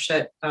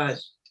Dunmarsh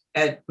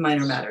at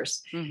Minor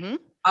Matters.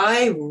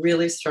 I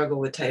really struggle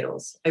with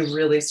titles. I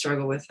really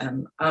struggle with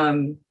them.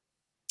 I'm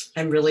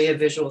really a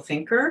visual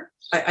thinker.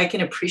 I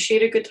can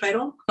appreciate a good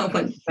title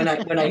when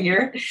I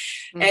hear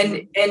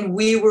it. And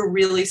we were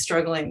really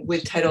struggling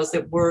with titles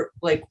that were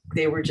like,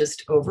 they were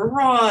just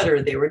overwrought,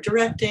 or they were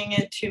directing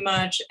it too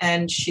much.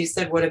 And she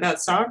said, what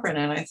about Sovereign?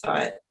 And I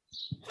thought,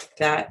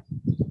 that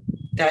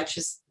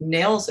just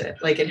nails it.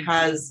 Like, it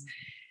has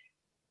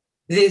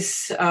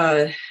this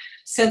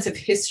sense of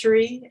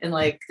history and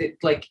like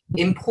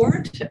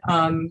import.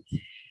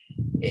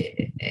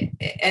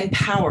 And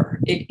power.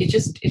 It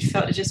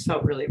just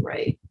felt really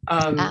right.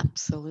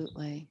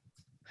 Absolutely.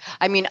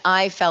 I mean,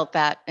 I felt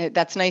that.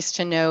 That's nice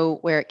to know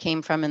where it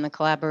came from in the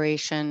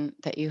collaboration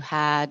that you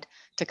had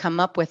to come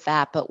up with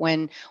that. But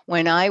when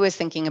I was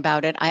thinking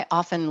about it, I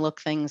often look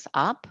things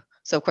up.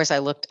 So of course I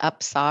looked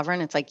up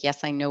sovereign. It's like,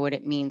 yes, I know what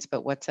it means,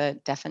 but what's a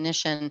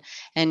definition?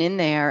 And in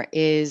there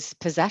is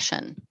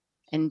possession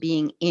and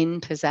being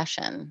in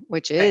possession,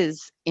 which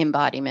is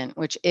embodiment,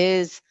 which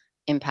is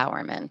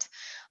empowerment.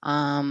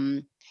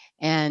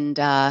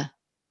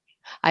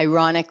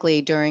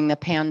 Ironically, during the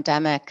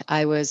pandemic,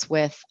 I was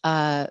with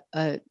a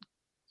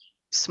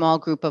small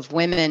group of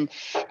women,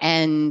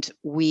 and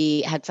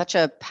we had such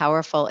a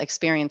powerful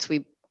experience.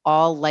 We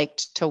all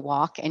liked to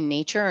walk in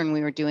nature, and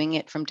we were doing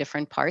it from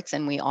different parts,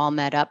 and we all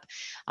met up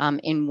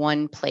in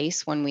one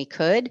place when we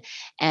could.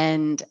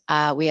 And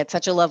we had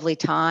such a lovely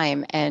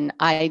time. And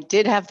I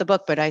did have the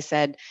book, but I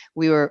said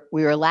we were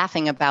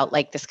laughing about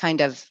like this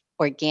kind of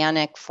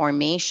organic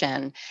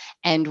formation.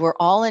 And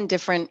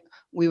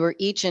we were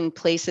each in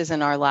places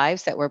in our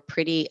lives that were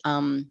pretty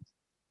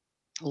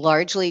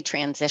largely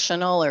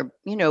transitional, or,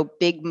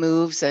 big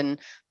moves. And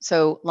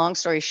so, long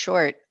story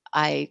short,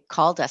 I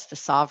called us the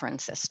Sovereign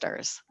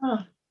Sisters,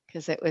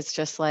 because it was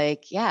just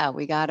like, yeah,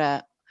 we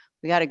gotta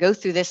go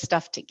through this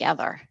stuff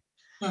together.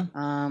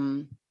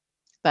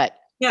 But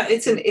yeah,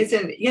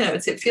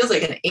 it feels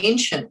like an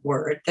ancient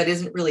word that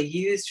isn't really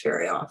used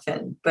very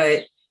often,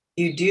 but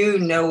you do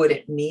know what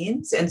it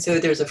means. And so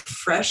there's a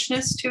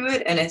freshness to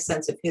it and a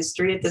sense of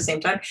history at the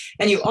same time.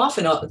 And you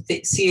often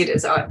see it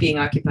as being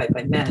occupied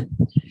by men.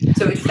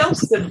 So it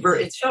felt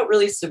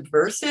really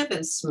subversive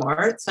and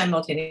smart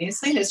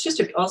simultaneously. And it's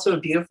just also a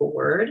beautiful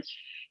word.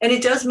 And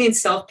it does mean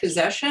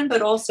self-possession,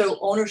 but also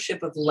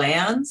ownership of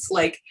lands.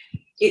 Like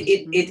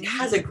it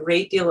has a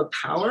great deal of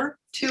power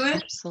to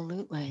it.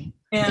 Absolutely.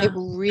 Yeah. It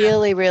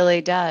really,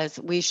 really does.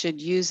 We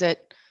should use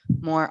it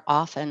more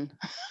often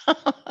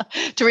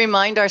to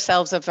remind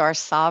ourselves of our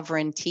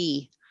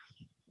sovereignty.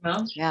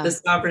 Well, yeah. The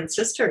Sovereign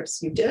Sisters,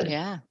 you did.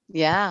 Yeah.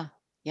 Yeah.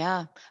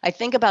 Yeah. I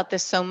think about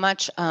this so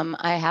much.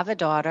 I have a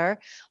daughter.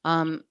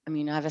 I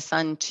have a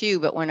son too,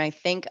 but when I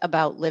think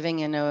about living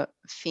in a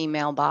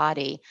female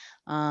body,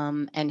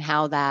 and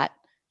how that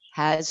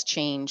has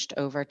changed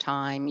over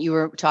time. You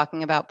were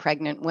talking about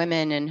pregnant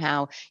women and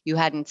how you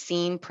hadn't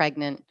seen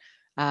pregnant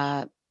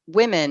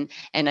women.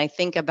 And I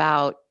think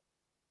about,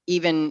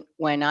 even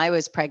when I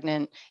was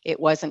pregnant, it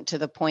wasn't to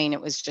the point,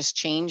 it was just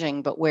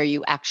changing, but where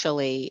you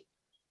actually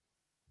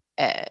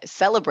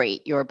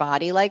celebrate your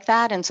body like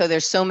that. And so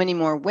there's so many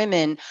more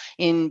women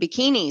in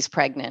bikinis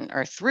pregnant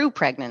or through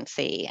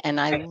pregnancy. And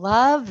I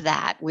love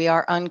that we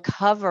are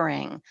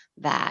uncovering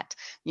that,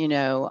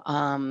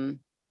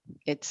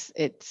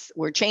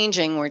 we're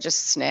changing. We're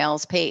just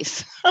snail's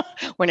pace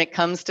when it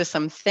comes to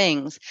some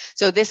things.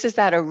 So this is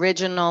that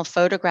original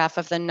photograph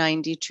of the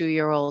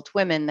 92-year-old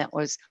woman that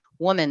was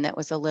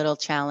a little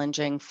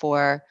challenging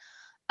for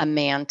a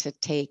man to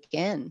take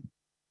in.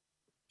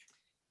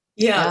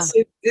 Yeah,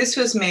 so this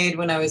was made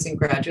when I was in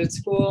graduate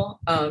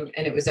school, and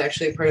it was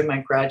actually part of my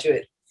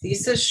graduate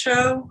thesis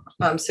show.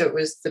 So it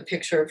was the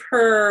picture of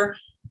her,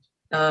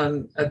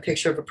 a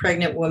picture of a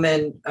pregnant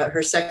woman,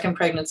 her second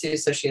pregnancy,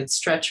 so she had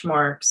stretch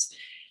marks,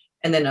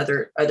 and then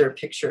other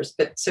pictures.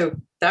 But so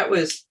that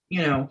was,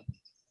 that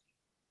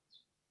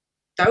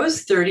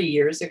was 30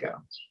 years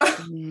ago.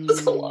 It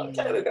was a long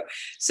time ago.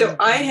 So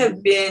I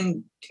have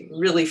been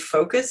really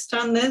focused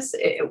on this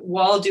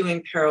while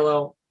doing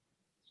parallel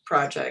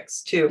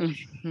projects too.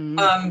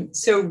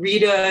 So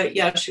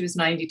Rita, she was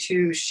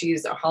 92.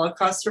 She's a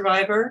Holocaust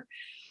survivor.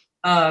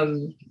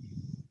 And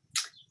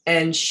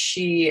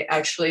she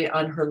actually,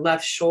 on her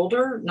left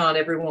shoulder, not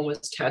everyone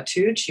was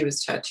tattooed. She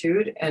was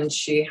tattooed, and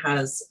she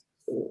was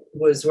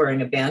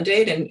wearing a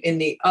Band-Aid. And in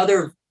the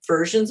other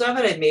versions of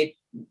it, I made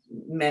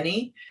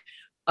many.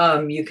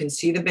 You can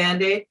see the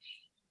Band-Aid.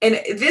 And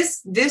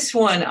this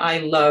one I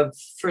love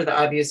for the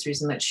obvious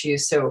reason that she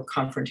is so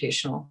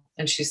confrontational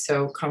and she's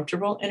so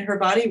comfortable in her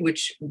body,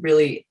 which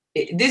really,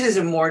 this is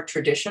a more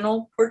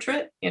traditional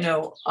portrait, a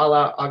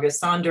la August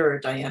Sander or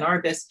Diane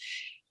Arbus.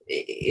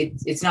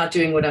 It's not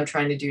doing what I'm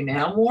trying to do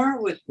now more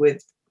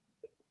with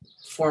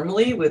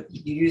formally with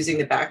using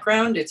the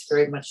background. It's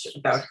very much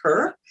about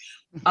her.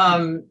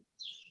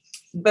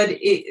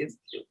 But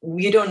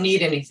you don't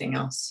need anything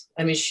else.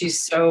 I mean,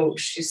 she's so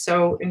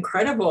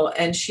incredible,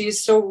 and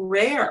she's so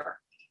rare.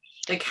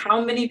 Like,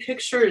 how many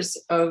pictures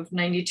of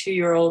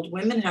 92-year-old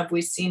women have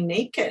we seen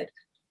naked?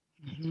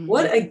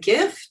 What a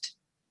gift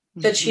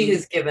that she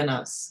has given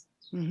us.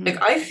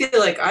 Like, I feel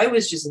like I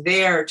was just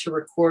there to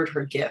record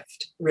her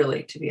gift,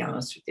 really, to be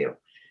honest with you.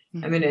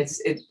 I mean,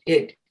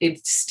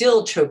 it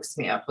still chokes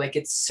me up. Like,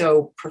 it's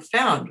so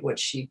profound what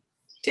she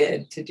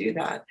did to do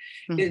that.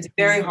 It's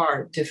very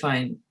hard to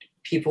find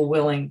people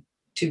willing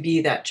to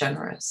be that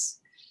generous.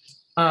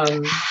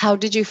 How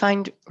did you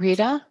find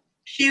Rita?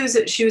 She was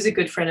a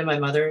good friend of my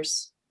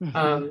mother's.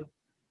 My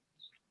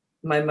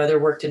mother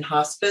worked in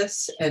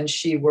hospice, and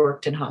she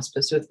worked in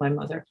hospice with my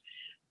mother.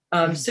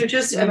 So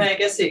just, I mean, I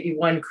guess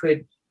one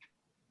could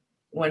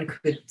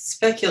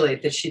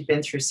speculate that she'd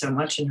been through so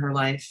much in her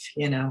life,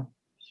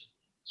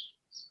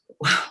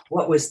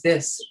 What was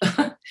this?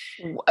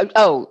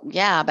 Oh,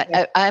 yeah.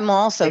 But I'm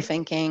also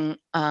thinking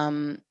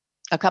a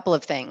couple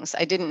of things.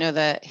 I didn't know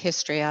the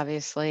history,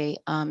 obviously,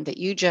 that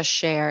you just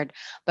shared,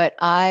 but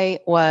I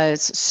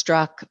was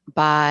struck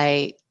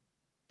by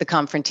the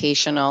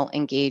confrontational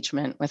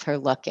engagement with her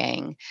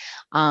looking.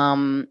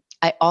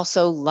 I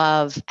also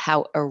love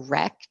how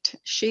erect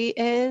she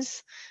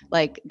is.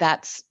 Like,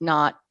 that's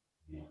not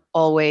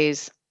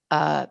always,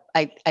 I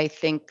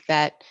think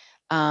that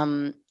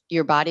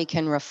your body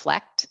can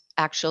reflect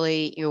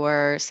actually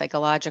your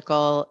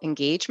psychological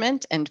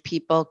engagement, and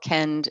people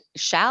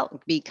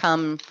shall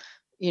become,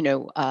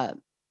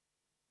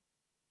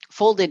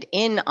 folded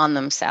in on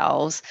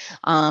themselves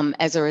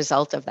as a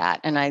result of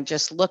that. And I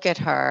just look at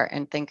her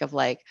and think of,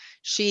 like,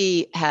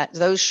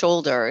 those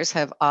shoulders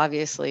have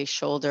obviously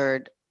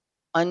shouldered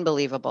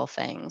unbelievable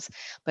things.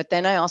 But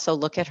then I also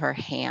look at her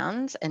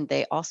hands, and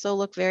they also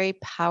look very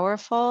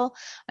powerful.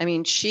 I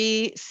mean,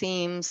 she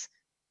seems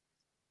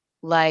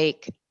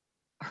like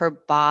her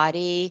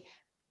body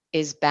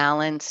is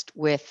balanced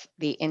with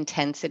the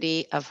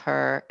intensity of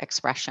her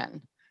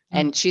expression.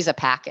 And she's a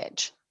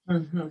package.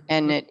 Mm-hmm.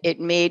 And it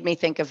made me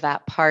think of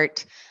that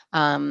part.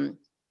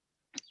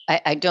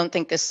 I don't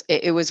think this,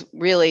 it was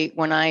really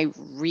when I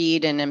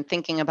read and am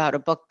thinking about a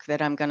book that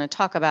I'm going to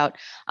talk about,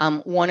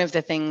 one of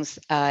the things,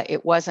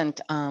 it wasn't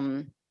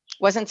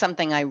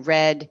something I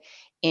read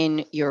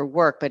in your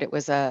work, but it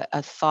was a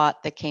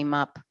thought that came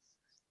up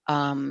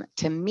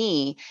to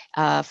me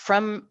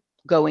from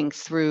going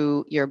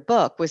through your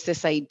book, was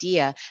this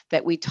idea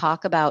that we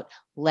talk about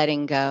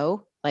letting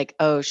go, like,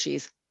 oh,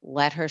 she's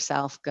let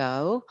herself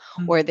go,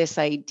 or this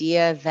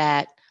idea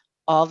that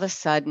all of a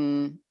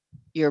sudden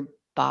your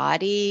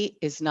body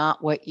is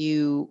not what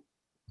you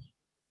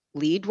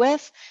lead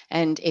with.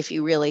 And if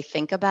you really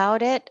think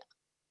about it,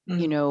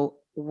 you know,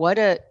 what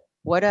a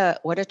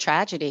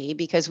tragedy,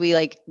 because we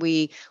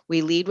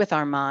lead with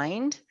our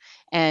mind,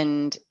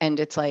 and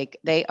it's like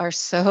they are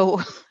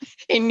so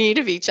in need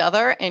of each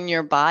other, and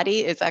your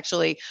body is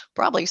actually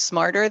probably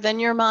smarter than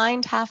your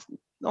mind half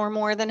or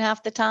more than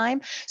half the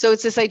time. So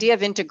it's this idea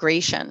of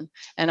integration,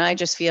 and I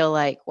just feel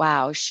like,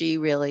 wow, she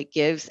really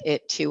gives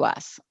it to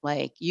us,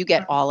 like you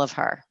get all of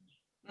her.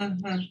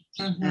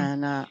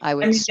 And I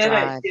would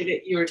strive.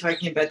 You were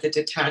talking about the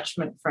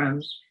detachment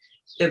from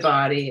the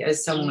body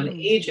as someone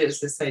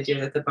ages, this idea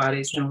that the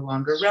body's no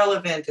longer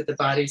relevant, that the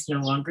body's no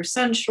longer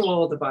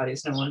sensual, the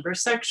body's no longer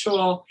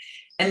sexual,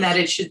 and that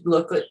it should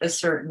look a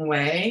certain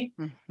way.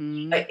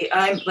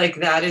 I'm like,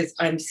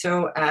 I'm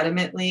so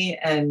adamantly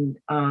and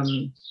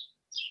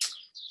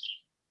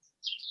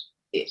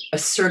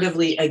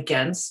assertively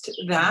against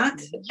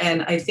that.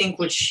 And I think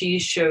what she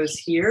shows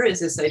here is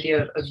this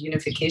idea of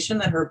unification,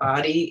 that her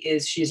body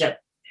is, she's at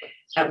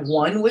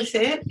one with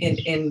it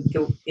in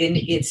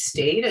its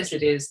state as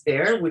it is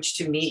there, which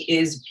to me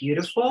is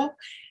beautiful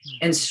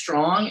and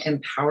strong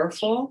and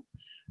powerful.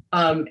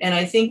 And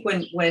I think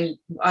when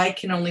I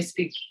can only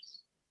speak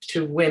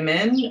to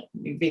women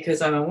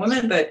because I'm a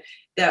woman, but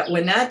that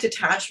when that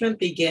detachment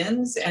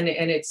begins, and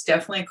it's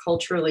definitely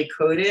culturally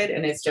coded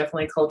and it's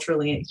definitely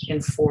culturally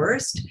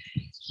enforced,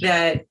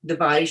 that the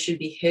body should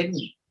be hidden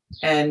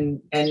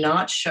and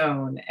not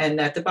shown, and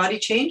that the body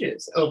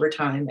changes over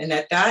time, and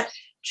that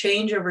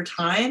change over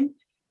time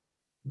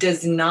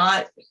does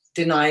not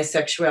deny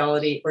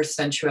sexuality or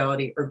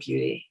sensuality or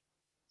beauty.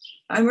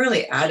 I'm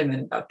really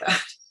adamant about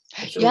that.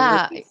 I feel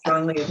really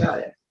strongly about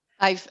it.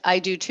 I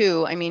do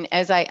too. I mean,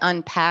 as I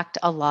unpacked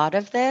a lot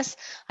of this,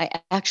 I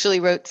actually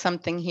wrote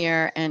something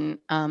here, and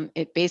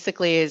it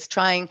basically is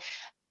trying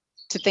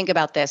to think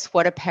about this.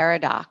 What a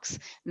paradox.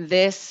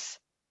 This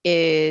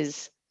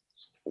is,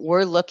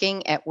 we're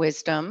looking at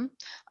wisdom.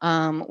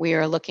 We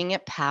are looking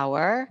at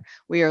power.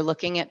 We are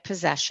looking at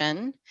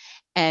possession.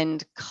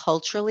 And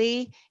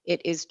culturally,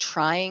 it is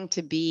trying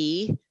to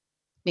be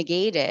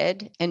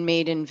negated and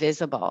made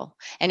invisible.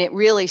 And it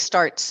really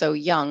starts so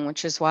young,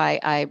 which is why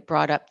I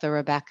brought up the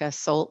Rebecca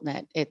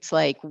Soltnit. It's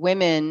like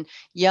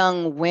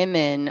young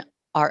women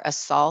are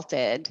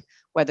assaulted,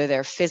 whether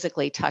they're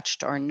physically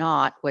touched or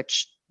not,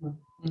 which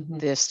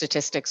the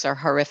statistics are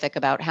horrific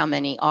about how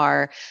many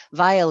are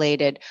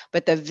violated.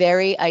 But the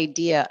very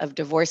idea of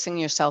divorcing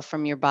yourself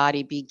from your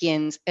body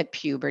begins at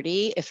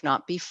puberty, if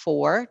not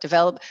before.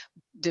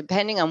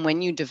 Depending on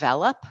when you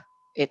develop,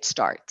 it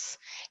starts,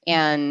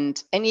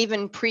 and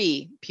even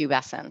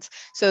pre-pubescence.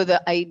 So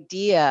the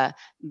idea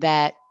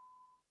that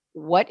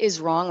what is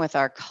wrong with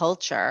our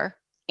culture,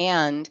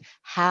 and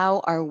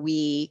how are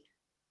we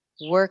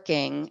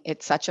working,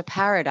 it's such a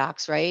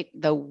paradox, right?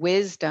 The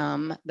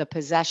wisdom, the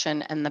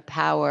possession, and the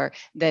power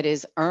that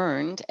is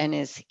earned and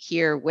is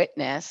here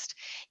witnessed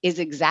is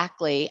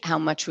exactly how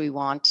much we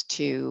want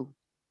to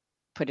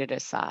put it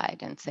aside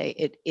and say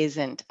it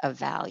isn't of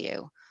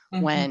value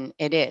when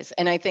it is.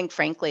 And I think,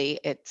 frankly,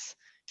 it's,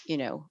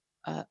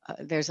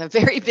 there's a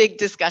very big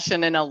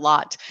discussion and a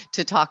lot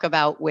to talk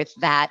about with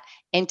that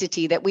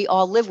entity that we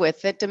all live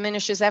with that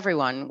diminishes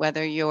everyone,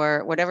 whether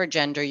you're whatever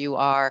gender you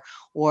are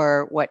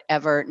or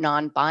whatever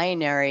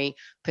non-binary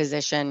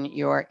position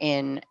you're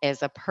in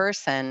as a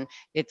person.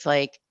 It's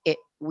like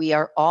we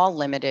are all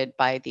limited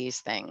by these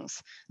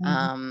things,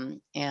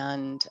 and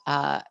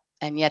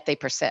yet they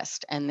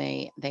persist, and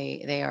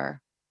they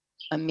are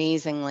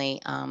amazingly.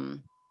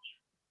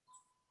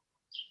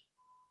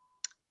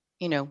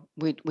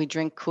 We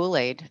drink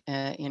Kool-Aid,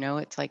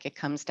 it's like it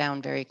comes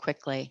down very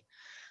quickly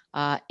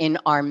in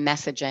our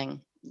messaging.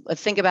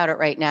 Think about it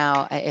right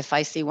now. If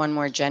I see one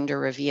more gender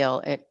reveal,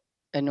 it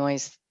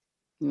annoys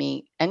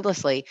me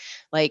endlessly.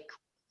 Like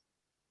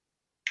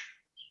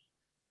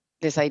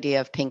this idea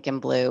of pink and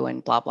blue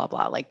and blah, blah,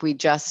 blah. Like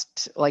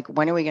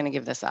when are we going to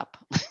give this up?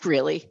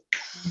 Really?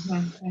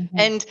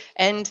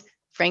 And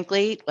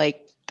frankly,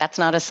 like that's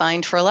not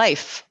assigned for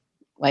life.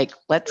 Like,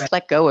 let's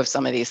let go of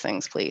some of these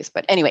things, please.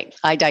 But anyway,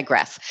 I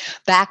digress.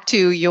 Back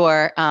to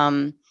your,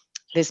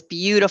 this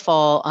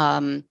beautiful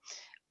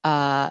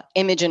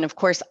image. And of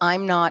course, I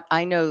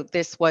know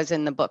this was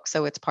in the book,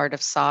 so it's part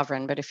of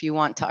Sovereign, but if you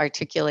want to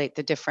articulate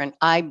the different,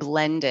 I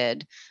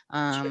blended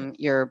Sure.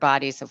 your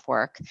bodies of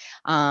work.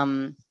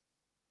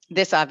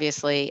 This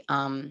obviously,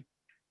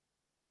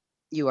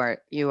 you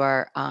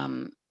are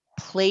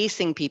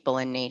placing people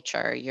in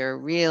nature. You're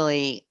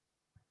really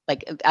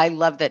like, I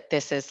love that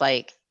this is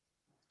like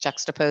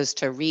juxtaposed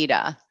to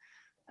Rita,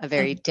 a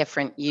very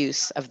different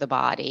use of the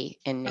body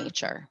in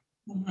nature.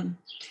 Mm-hmm.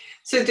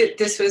 So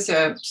this is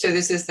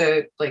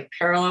the like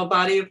parallel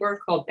body of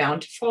work called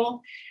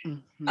Bountiful.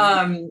 Mm-hmm.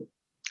 Oh,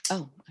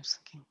 I was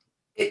looking.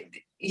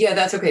 Yeah,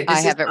 that's okay.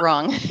 I have it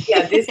wrong.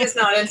 Yeah, this is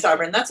not in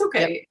Sovereign. That's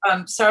okay.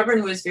 Yep.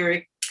 Sovereign was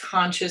very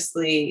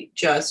consciously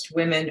just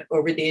women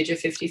over the age of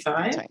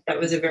 55. Right. That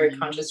was a very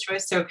conscious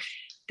choice. So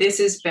this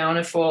is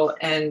Bountiful,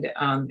 and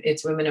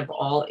it's women of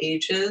all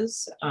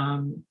ages.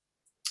 And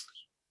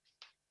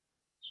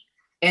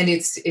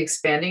it's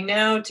expanding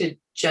now to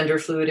gender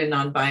fluid and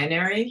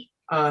non-binary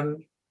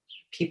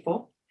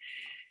people.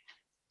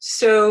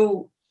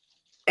 So,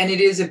 and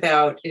it is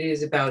about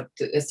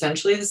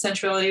essentially the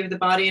sensuality of the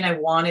body. And I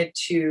wanted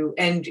to,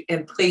 and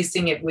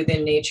placing it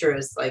within nature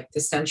as like the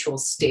sensual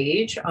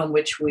stage on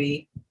which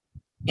we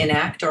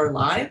enact our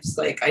lives.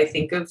 Like, I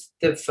think of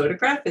the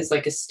photograph as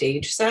like a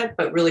stage set,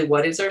 but really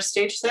what is our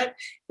stage set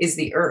is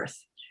the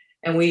earth.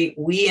 And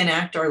we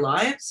enact our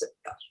lives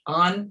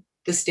on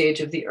the stage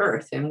of the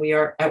earth, and we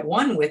are at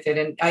one with it.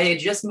 And I had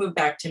just moved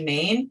back to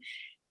Maine,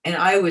 and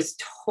I was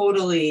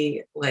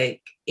totally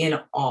like in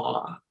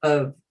awe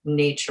of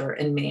nature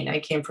in Maine. I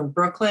came from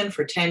Brooklyn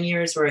for 10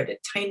 years where I had a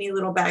tiny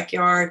little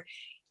backyard,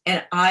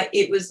 and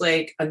it was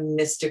like a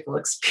mystical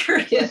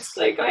experience.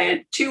 Like, I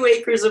had 2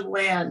 acres of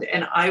land,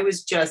 and I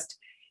was just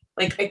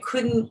like, I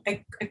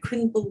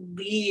couldn't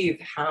believe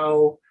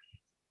how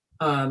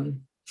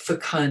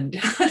fecund,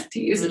 to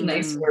use a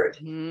nice word,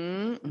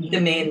 the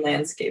Maine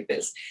landscape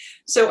is.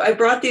 So I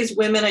brought these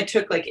women, I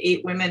took like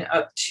 8 women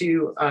up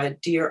to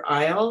Deer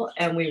Isle,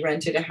 and we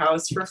rented a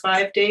house for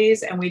 5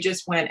 days, and we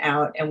just went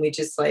out and we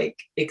just like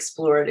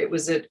explored. It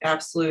was an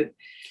absolute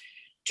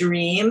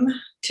dream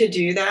to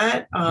do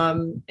that.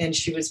 And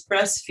she was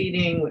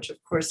breastfeeding, which of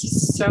course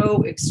is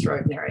so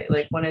extraordinary.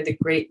 Like, one of the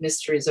great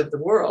mysteries of the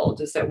world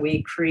is that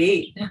we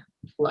create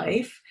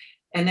life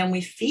and then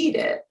we feed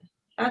it.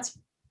 That's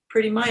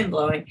pretty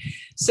mind-blowing.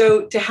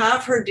 So to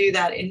have her do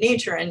that in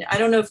nature, and I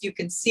don't know if you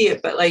can see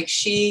it, but like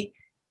she's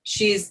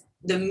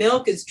the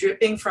milk is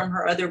dripping from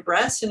her other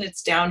breast and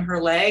it's down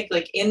her leg.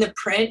 Like, in the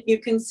print you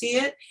can see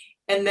it,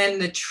 and then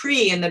the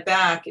tree in the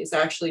back is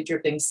actually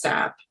dripping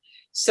sap.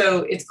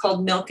 So it's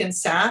called Milk and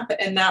Sap,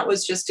 and that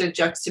was just a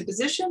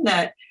juxtaposition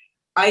that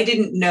I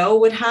didn't know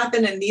would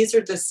happen. And these are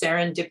the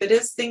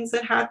serendipitous things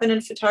that happen in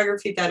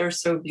photography that are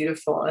so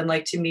beautiful. And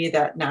like, to me,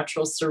 that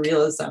natural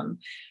surrealism.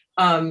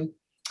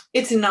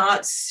 It's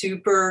not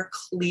super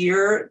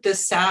clear, the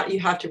sap.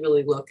 You have to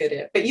really look at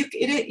it, but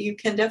you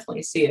can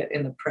definitely see it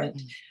in the print.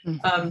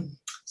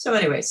 So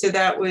anyway, so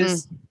that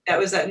was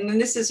that. And then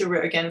this is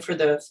again for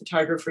the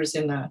photographers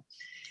in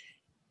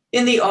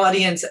the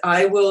audience.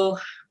 I will,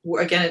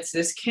 again, it's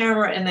this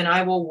camera, and then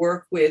I will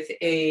work with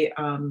a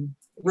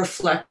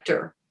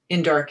reflector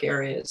in dark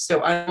areas. So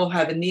I will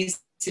have, in these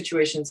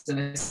situations,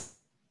 an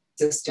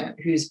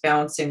assistant who's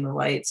bouncing the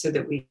light so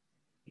that we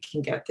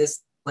can get this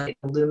light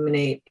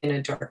illuminate in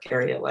a dark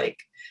area like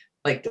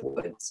the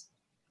woods.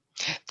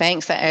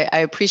 Thanks. I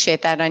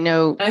appreciate that. I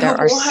know there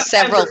are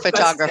several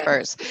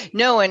photographers.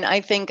 No, and I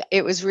think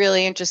it was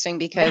really interesting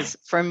because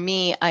for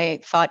me,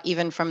 I thought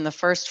even from the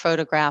first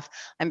photograph,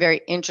 I'm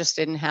very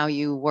interested in how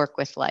you work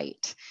with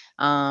light.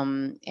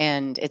 And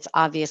it's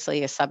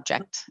obviously a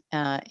subject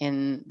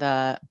in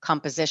the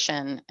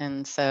composition.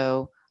 And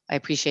so I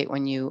appreciate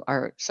when you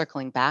are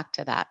circling back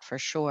to that for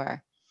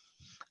sure.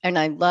 And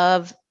I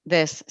love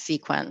this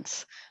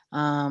sequence.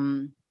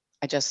 I'm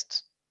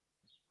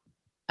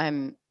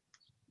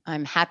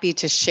happy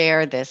to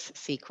share this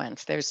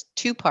sequence. There's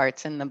 2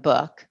 parts in the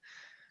book,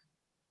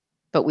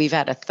 but we've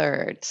had a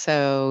third.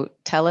 So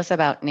tell us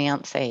about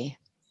Nancy.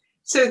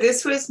 So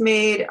this was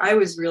made, I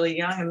was really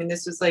young. I mean,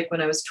 this was like when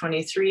I was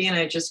 23 and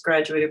I just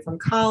graduated from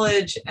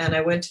college, and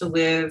I went to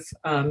live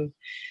on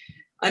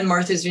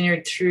Martha's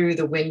Vineyard through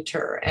the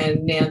winter.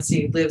 And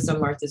Nancy lives on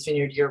Martha's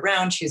Vineyard year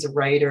round. She's a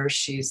writer.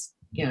 She's,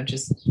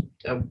 just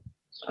an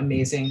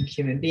amazing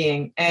human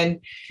being. And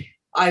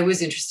I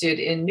was interested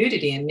in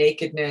nudity and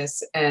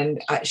nakedness,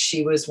 and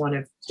she was one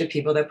of the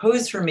people that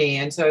posed for me.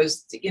 And so I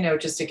was,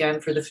 just again,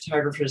 for the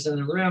photographers in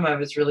the room, I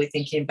was really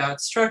thinking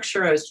about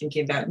structure. I was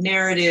thinking about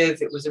narrative.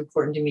 It was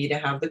important to me to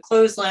have the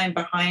clothesline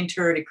behind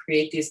her to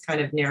create these kind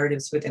of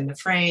narratives within the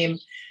frame.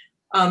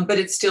 But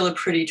it's still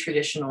quite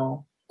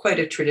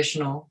a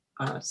traditional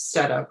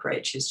setup,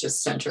 right? She's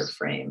just center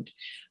framed.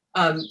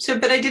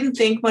 But I didn't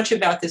think much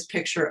about this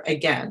picture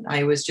again.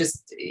 I was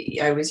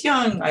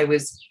young. I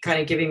was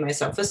kind of giving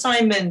myself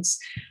assignments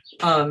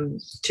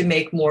to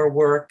make more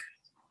work.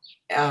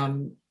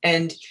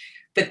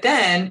 But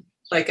then,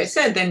 like I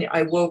said, then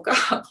I woke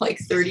up like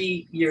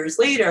 30 years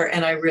later,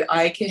 and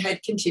I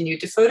had continued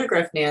to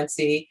photograph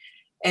Nancy.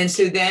 And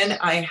so then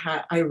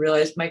I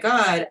realized, my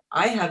God,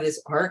 I have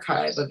this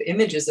archive of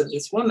images of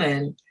this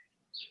woman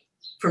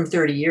from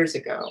 30 years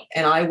ago.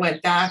 And I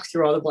went back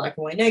through all the black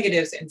and white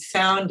negatives and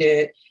found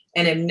it,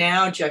 and am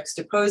now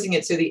juxtaposing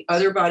it. So the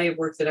other body of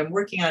work that I'm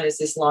working on is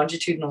this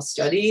longitudinal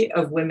study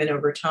of women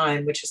over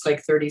time, which is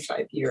like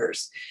 35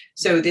 years.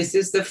 So this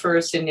is the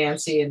first in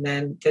Nancy, and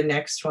then the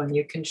next one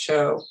you can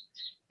show.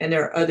 And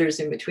there are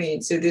others in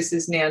between. So this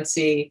is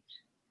Nancy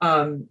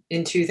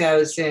in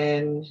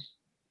 2000,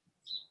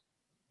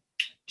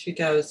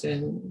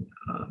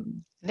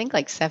 I think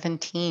like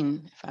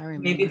 17, if I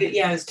remember. maybe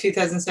it was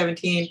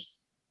 2017.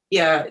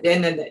 Yeah,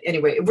 and then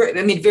anyway,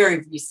 I mean,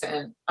 very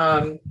recent.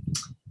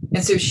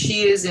 And so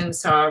she is in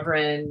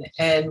Sovereign,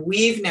 and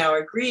we've now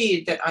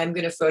agreed that I'm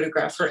going to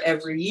photograph her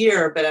every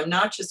year, but I'm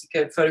not just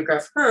going to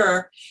photograph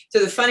her. So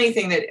the funny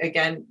thing that,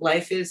 again,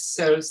 life is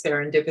so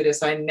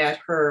serendipitous. I met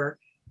her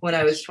when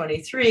I was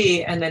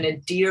 23, and then a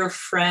dear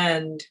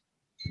friend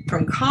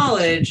from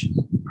college,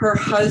 her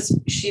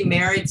husband, she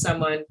married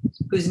someone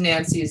who's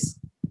Nancy's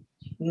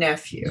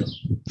nephew.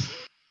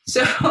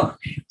 So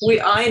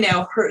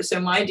so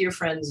my dear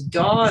friend's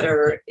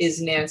daughter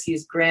is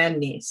Nancy's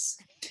grandniece.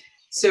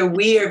 So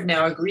we have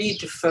now agreed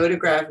to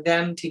photograph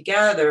them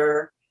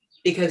together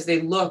because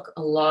they look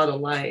a lot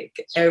alike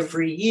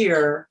every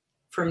year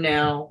from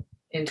now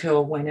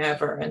until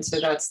whenever. And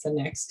so that's the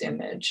next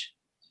image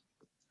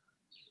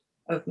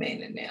of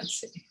Maine and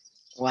Nancy.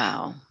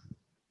 Wow.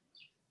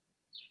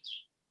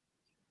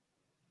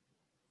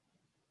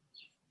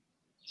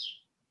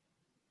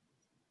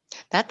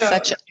 That's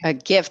such a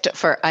gift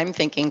I'm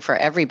thinking for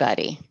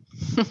everybody.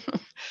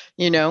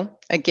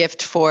 A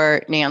gift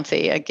for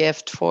Nancy, a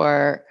gift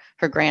for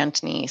her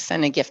grandniece,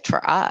 and a gift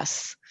for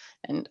us,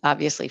 and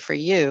obviously for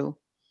you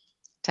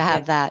to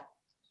have that.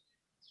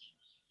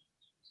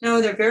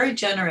 No, they're very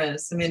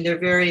generous. I mean, they're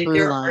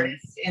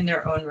artists in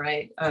their own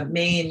right.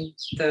 Maine,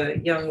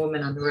 the young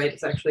woman on the right,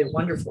 is actually a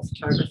wonderful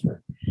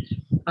photographer.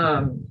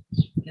 And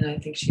I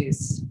think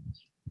she's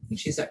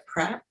at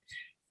Pratt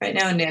right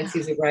now, and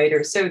Nancy's a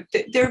writer. So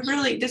they're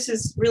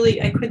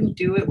really, I couldn't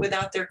do it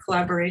without their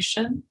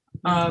collaboration.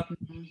 And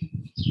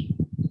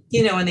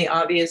the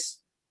obvious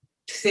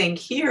thing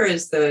here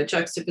is the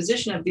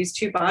juxtaposition of these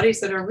two bodies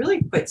that are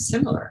really quite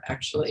similar,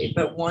 actually,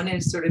 but one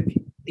is sort of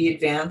the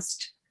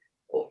advanced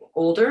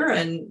older,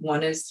 and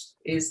one is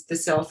the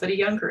self at a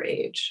younger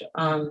age.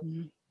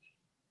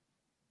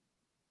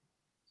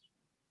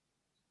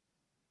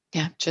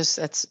 Yeah,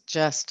 that's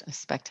just a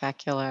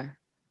spectacular,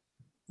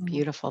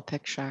 beautiful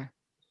picture.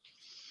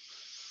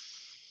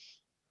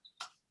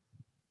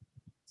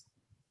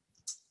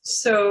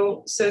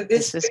 So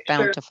this is picture,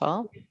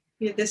 bountiful.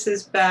 Yeah, this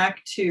is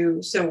back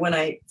to, so when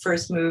I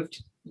first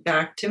moved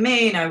back to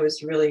Maine, I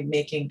was really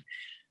making,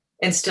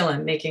 and still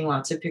am making,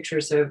 lots of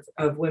pictures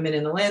of women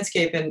in the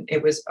landscape. And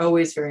it was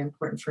always very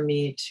important for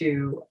me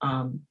to,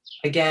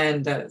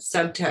 again, the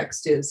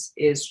subtext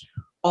is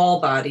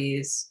all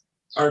bodies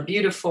are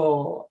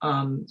beautiful,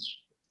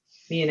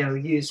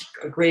 use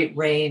a great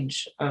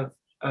range of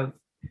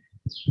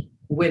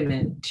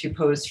women to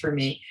pose for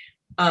me.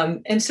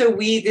 And so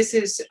this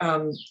is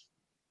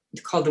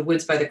called The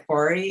Woods by the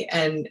Quarry.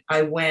 And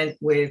I went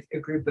with a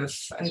group of,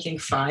 I think,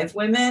 5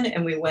 women,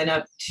 and we went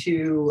up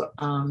to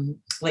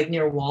like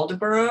near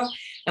Waldoboro,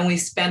 and we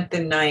spent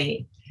the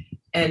night,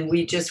 and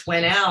we just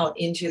went out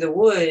into the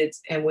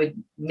woods and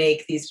would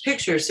make these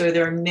pictures. So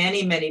there are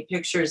many, many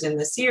pictures in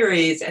the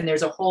series, and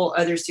there's a whole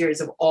other series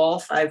of all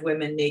 5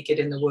 women naked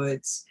in the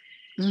woods.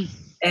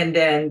 And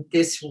then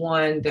this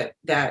one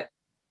that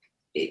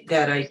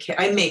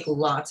I make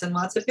lots and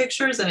lots of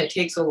pictures, and it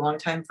takes a long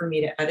time for me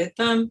to edit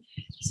them.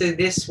 So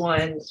this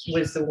one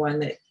was the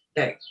one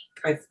that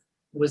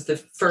was the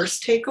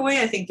first takeaway.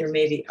 I think there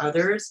may be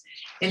others.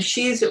 And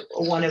she's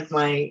one of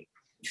my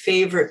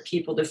favorite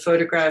people to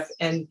photograph.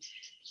 And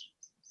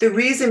the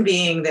reason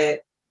being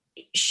that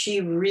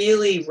she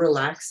really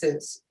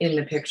relaxes in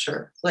the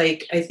picture.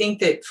 Like, I think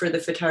that for the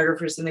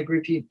photographers in the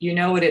group, you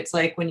know what it's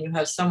like when you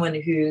have someone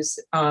who's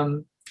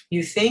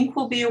you think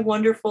will be a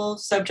wonderful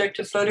subject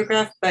to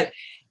photograph, but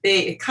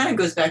it kind of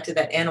goes back to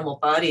that animal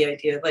body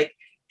idea. Like,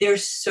 they're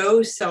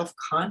so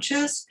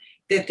self-conscious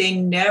that they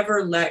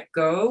never let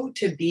go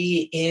to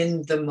be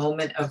in the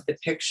moment of the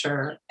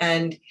picture.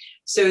 And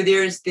so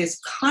there's this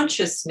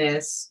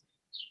consciousness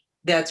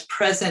that's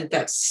present,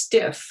 that's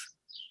stiff,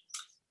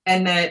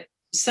 and that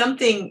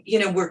something,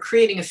 we're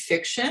creating a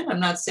fiction. I'm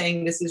not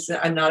saying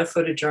I'm not a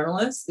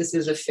photojournalist. This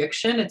is a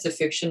fiction. It's a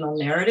fictional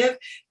narrative.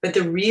 But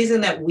the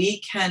reason that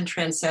we can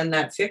transcend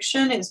that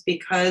fiction is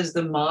because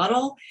the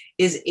model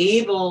is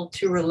able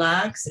to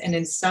relax and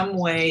in some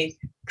way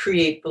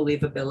create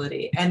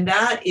believability. And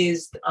that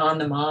is on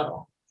the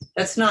model.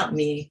 That's not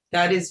me.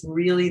 That is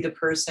really the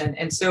person.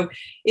 And so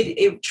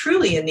it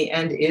truly, in the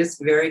end, is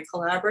very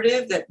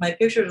collaborative, that my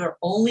pictures are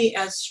only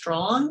as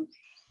strong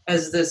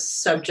as the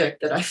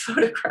subject that I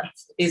photograph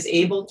is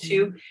able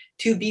to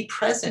be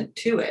present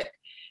to it.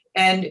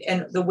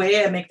 And the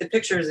way I make the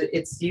pictures,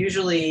 it's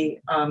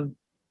usually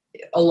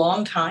a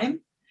long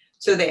time.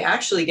 So they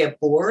actually get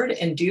bored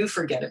and do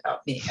forget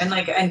about me,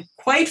 and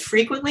quite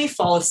frequently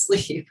fall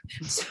asleep.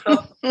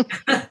 So,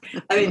 I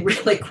mean,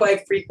 really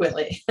quite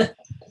frequently.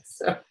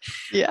 So,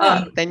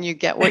 Yeah, then you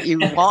get what you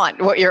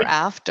want, what you're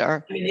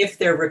after. I mean, if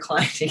they're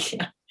reclining,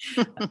 yeah.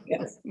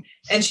 Yes.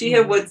 And she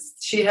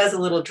has a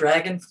little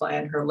dragonfly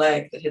on her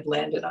leg that had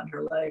landed on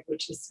her leg,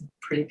 which is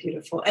pretty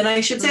beautiful. And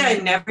I should say I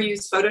never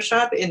use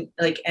Photoshop in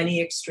like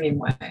any extreme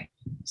way.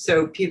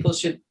 So people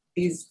should,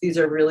 these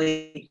are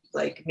really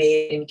like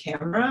made in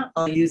camera.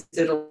 I'll use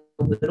it a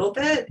little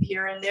bit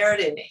here and there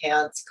to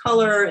enhance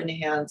color,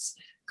 enhance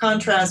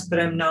contrast, but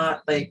I'm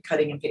not like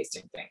cutting and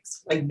pasting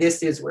things. Like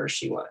this is where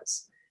she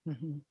was.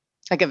 Mm-hmm.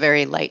 Like a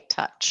very light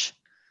touch.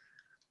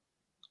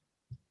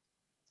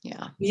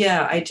 Yeah.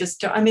 Yeah.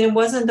 I mean, it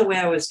wasn't the way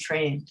I was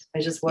trained. I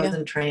just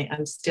wasn't trained.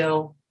 I'm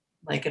still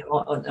like an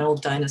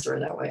old dinosaur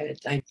that way.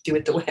 I do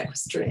it the way I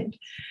was trained.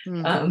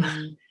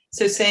 Mm-hmm.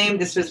 So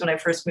this was when I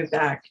first moved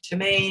back to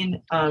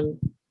Maine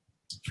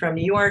from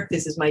New York.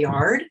 This is my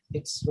yard.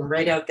 It's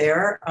right out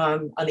there.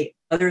 On the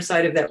other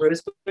side of that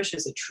rose bush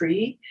is a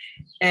tree.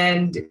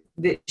 And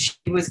she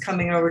was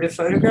coming over to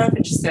photograph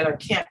and she said, I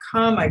can't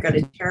come. I got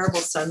a terrible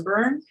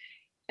sunburn.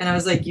 And I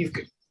was like, you've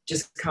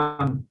just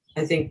come.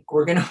 I think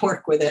we're going to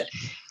work with it.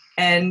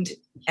 And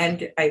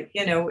I,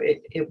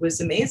 it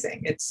was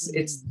amazing.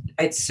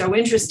 It's so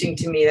interesting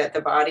to me that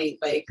the body,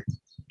 like,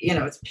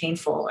 it's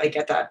painful. I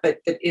get that, but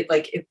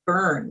it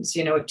burns,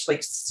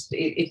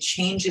 it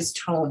changes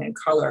tone and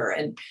color,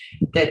 and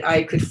that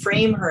I could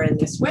frame her in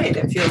this way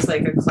that feels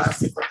like a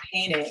classical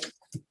painting.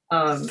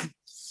 And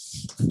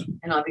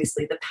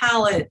obviously the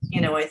palette,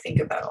 I think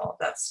about all of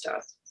that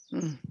stuff.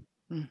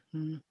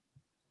 Mm-hmm.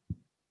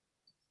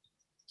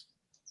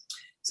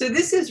 So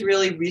this is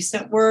really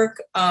recent work.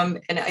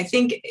 And I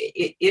think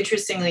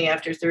interestingly,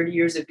 after 30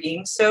 years of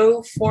being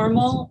so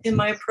formal in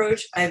my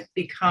approach, I've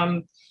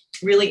become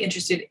really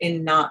interested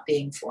in not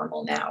being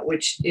formal now,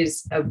 which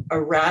is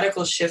a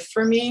radical shift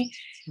for me.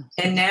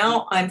 And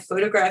now I'm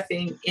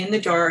photographing in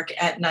the dark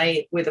at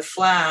night with a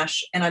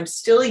flash, and I'm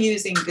still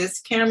using this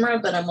camera,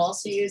 but I'm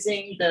also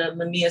using the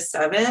Mamiya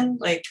 7.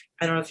 Like,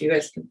 I don't know if you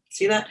guys can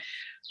see that.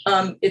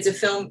 It's a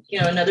film,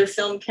 another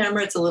film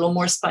camera. It's a little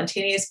more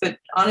spontaneous, but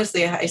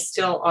honestly, I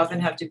still often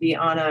have to be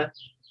on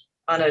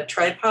a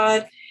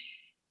tripod.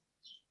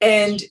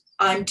 And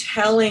I'm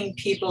telling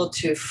people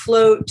to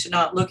float, to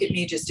not look at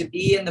me, just to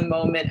be in the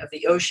moment of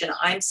the ocean.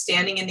 I'm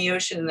standing in the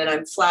ocean, and then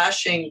I'm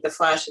flashing the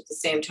flash at the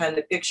same time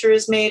the picture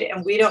is made.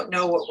 And we don't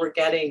know what we're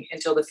getting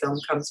until the film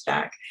comes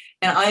back.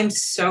 And I'm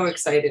so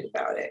excited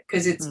about it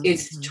because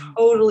it's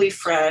totally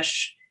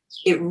fresh.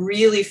 It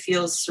really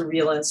feels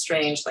surreal and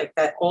strange, like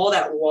that, all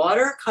that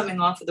water coming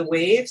off of the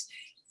waves,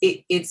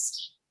 it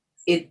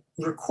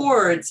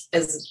records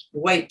as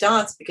white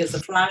dots because the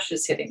flash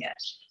is hitting it.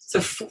 So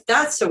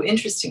that's so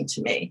interesting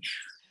to me.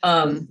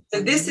 So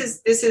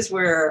this is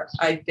where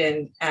I've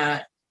been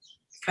at,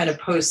 kind of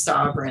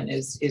post-sovereign,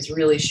 is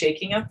really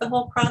shaking up the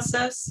whole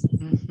process,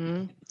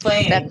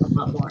 playing a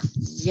lot more.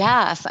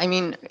 Yes, I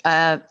mean,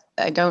 I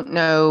don't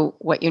know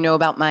what you know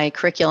about my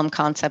curriculum,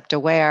 Concept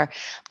Aware,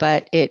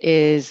 but it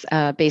is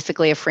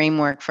basically a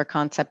framework for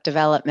concept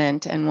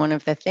development. And one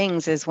of the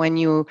things is when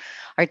you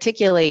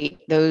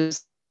articulate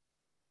those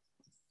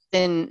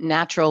in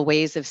natural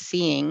ways of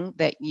seeing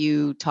that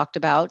you talked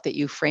about, that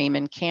you frame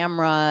in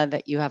camera,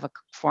 that you have a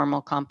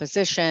formal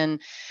composition,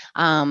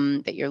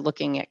 that you're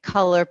looking at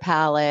color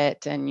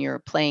palette and you're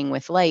playing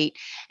with light.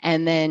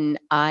 And then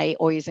I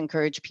always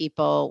encourage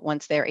people,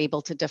 once they're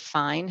able to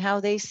define how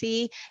they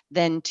see,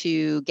 then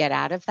to get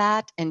out of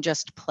that and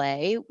just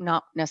play,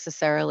 not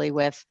necessarily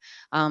with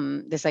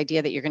this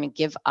idea that you're going to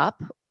give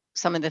up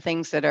some of the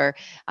things that are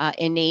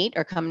innate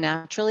or come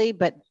naturally,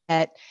 but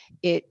that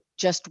it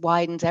just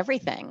widens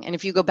everything. And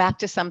if you go back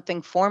to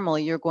something formal,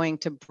 you're going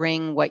to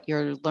bring what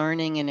you're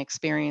learning and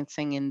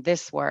experiencing in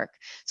this work.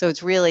 So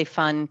it's really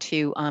fun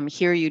to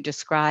hear you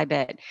describe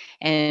it.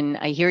 And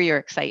I hear your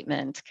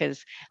excitement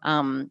because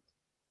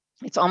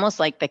it's almost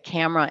like the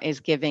camera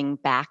is giving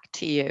back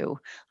to you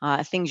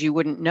things you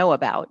wouldn't know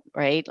about,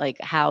 right?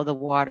 Like how the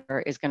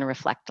water is going to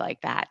reflect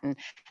like that, and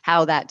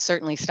how that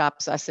certainly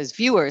stops us as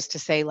viewers to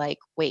say like,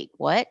 wait,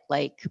 what?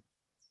 Like,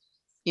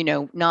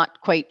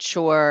 not quite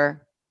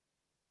sure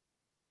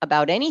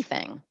about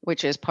anything,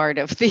 which is part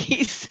of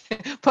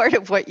part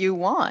of what you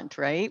want,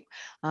 right?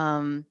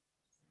 Yeah,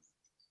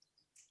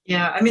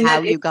 I mean, how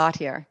you got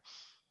here.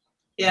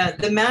 Yeah,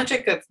 the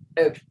magic of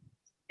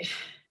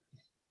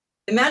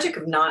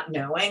not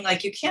knowing,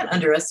 like, you can't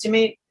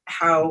underestimate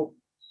how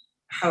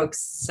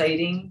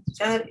exciting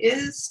that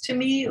is to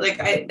me. Like,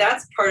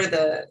 that's part of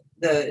the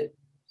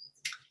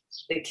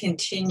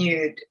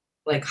continued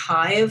like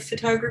high of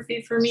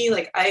photography for me.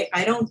 Like,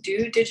 I don't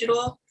do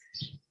digital,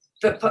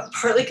 but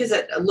partly because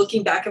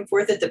looking back and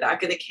forth at the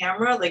back of the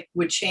camera like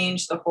would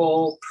change the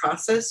whole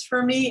process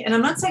for me. And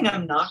I'm not saying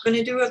I'm not going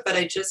to do it, but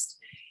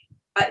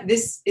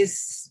this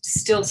is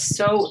still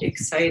so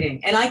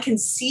exciting. And I can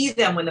see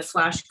them when the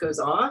flash goes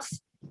off.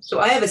 So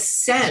I have a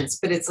sense,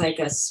 but it's like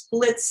a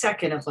split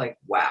second of like,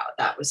 wow,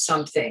 that was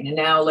something. And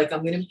now like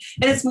I'm going to,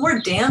 and it's more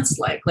dance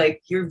like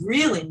you're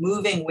really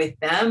moving with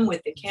them,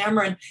 with the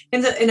camera.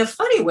 And in a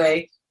funny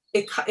way,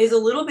 it is a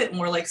little bit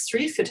more like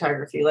street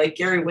photography, like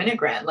Gary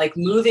Winogrand, like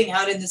moving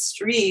out in the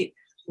street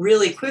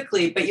really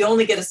quickly, but you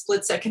only get a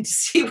split second to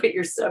see what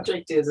your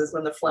subject is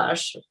when the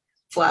flashes.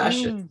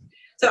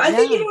 So I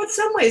think, in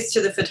some ways,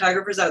 to the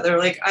photographers out there,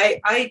 like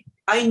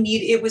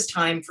it was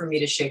time for me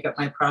to shake up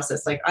my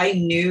process. Like I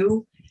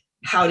knew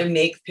how to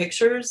make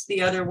pictures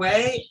the other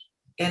way,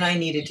 and I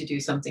needed to do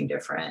something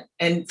different.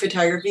 And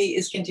photography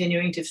is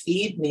continuing to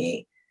feed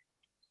me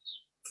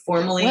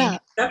formally and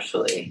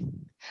conceptually.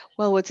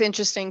 Well, what's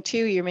interesting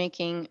too, you're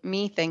making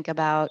me think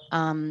about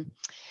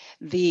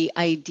the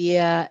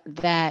idea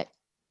that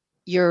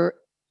you're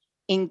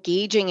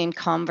engaging in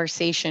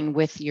conversation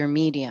with your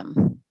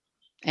medium,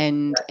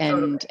 and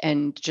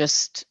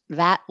just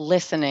that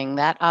listening,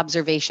 that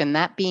observation,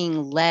 that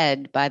being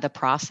led by the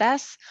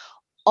process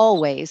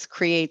always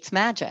creates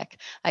magic.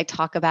 I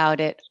talk about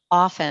it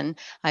often.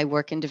 I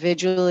work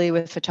individually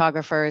with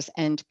photographers,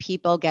 and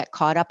people get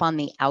caught up on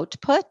the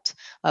output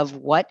of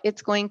what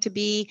it's going to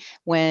be,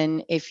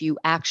 when if you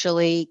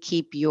actually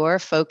keep your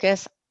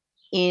focus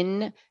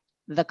in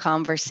the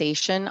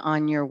conversation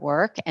on your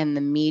work and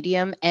the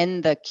medium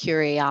and the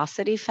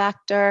curiosity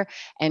factor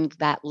and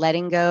that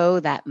letting go,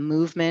 that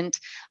movement,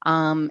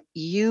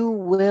 you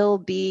will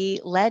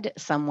be led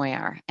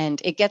somewhere,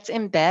 and it gets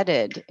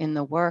embedded in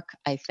the work,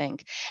 I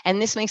think.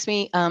 And this makes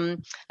me,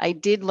 I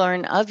did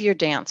learn of your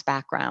dance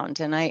background,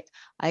 and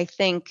I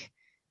think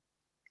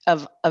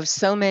of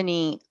so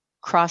many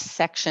cross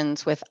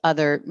sections with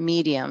other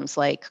mediums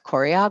like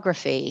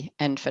choreography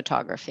and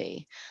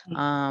photography.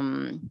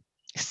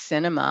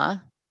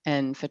 Cinema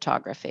and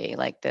photography,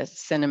 like the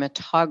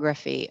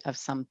cinematography of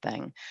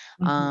something.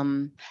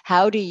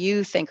 How do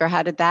you think, or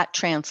how did that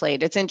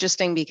translate? It's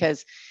interesting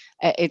because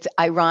it's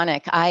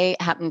ironic. I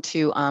happen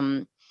to,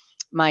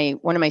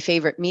 one of my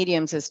favorite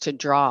mediums is to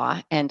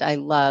draw, and I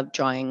love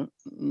drawing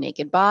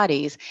naked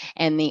bodies.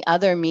 And the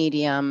other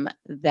medium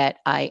that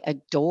I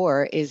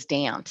adore is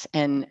dance.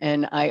 And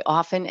I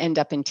often end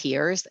up in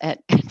tears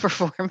at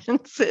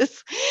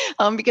performances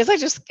because I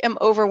just am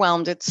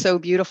overwhelmed. It's so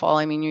beautiful.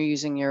 I mean, you're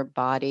using your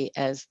body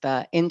as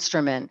the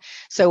instrument.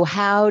 So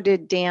how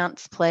did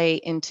dance play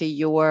into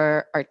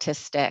your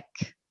artistic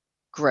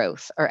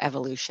growth or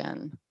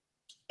evolution?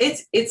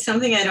 It's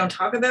something I don't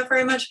talk about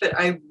very much, but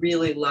I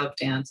really love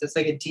dance. It's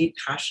like a deep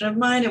passion of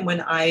mine. And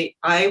when I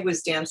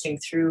was dancing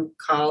through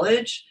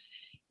college,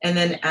 and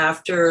then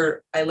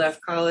after I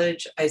left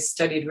college, I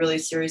studied really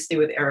seriously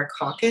with Eric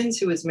Hawkins,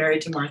 who was married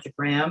to Martha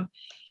Graham.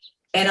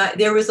 And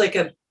there was like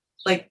a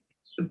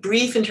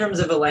brief in terms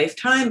of a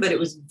lifetime, but it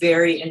was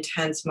very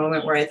intense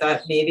moment where I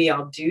thought, maybe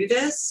I'll do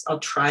this. I'll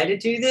try to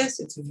do this.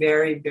 It's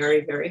very,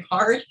 very, very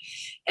hard.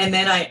 And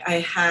then I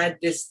had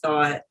this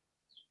thought,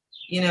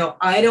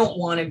 I don't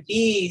want to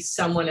be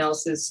someone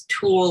else's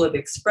tool of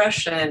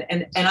expression.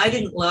 And I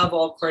didn't love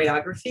all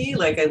choreography.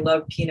 Like I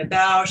loved Pina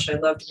Bausch, I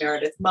loved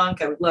Meredith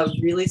Monk, I would love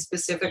really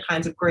specific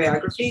kinds of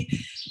choreography.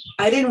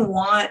 I didn't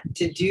want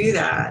to do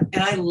that.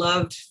 And I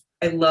loved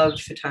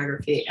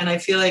photography. And I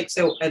feel like,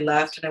 so I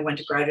left and I went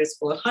to graduate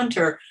school at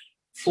Hunter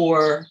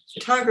for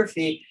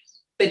photography.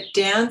 But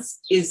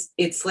dance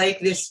it's like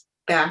this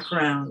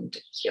background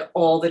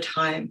all the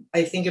time.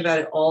 I think about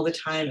it all the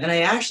time. And I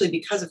actually,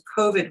 because of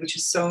COVID, which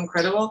is so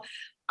incredible,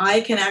 I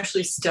can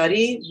actually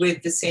study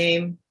with the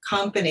same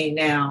company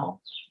now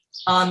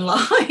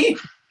online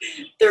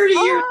 30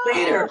 years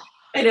later.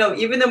 I know,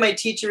 even though my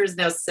teacher is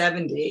now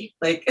 70,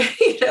 like,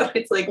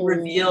 it's like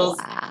reveals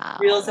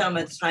how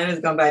much time has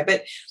gone by.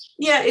 But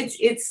yeah,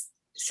 it's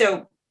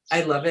so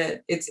I love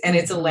it. It's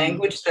a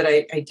language that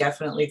I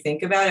definitely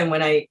think about. And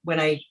when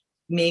I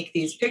make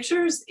these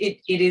pictures, it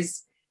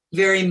is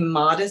very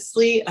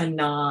modestly a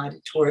nod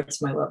towards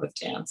my love of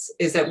dance,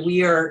 is that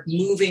we are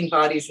moving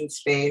bodies in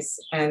space,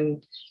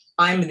 and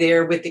I'm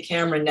there with the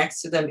camera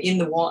next to them in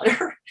the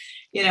water.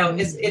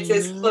 It's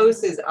as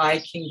close as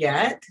I can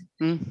get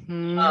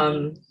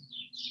to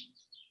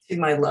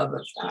my love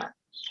of that.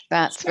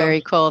 That's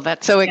very cool.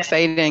 That's so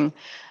exciting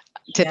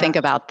to think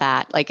about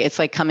that. Like, it's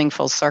like coming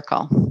full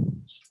circle.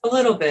 A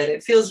little bit.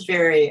 It feels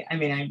very,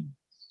 I'm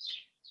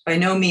by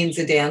no means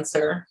a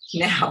dancer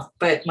now,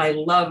 but my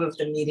love of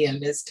the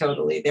medium is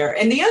totally there.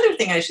 And the other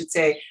thing I should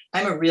say,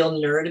 I'm a real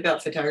nerd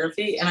about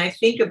photography. And I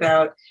think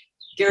about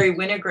Gary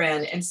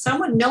Winogrand, and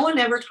no one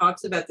ever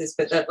talks about this,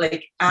 but that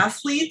like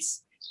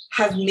athletes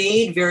have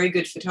made very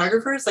good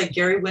photographers, like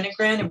Gary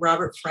Winogrand and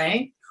Robert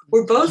Frank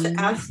were both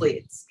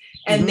athletes.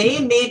 And they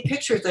made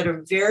pictures that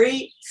are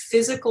very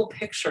physical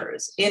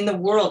pictures in the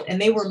world. And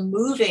they were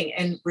moving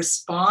and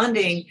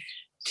responding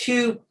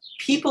to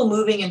people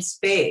moving in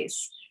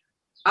space.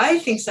 I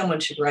think someone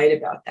should write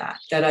about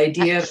that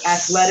idea of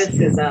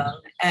athleticism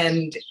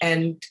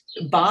and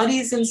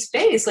bodies in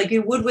space, like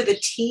you would with a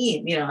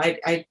team.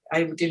 I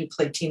didn't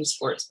play team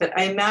sports, but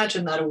I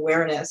imagine that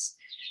awareness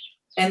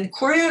and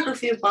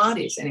choreography of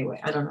bodies.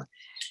 Anyway, I don't know.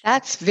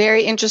 That's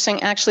very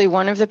interesting. Actually,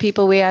 one of the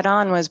people we had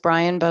on was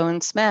Brian Bowen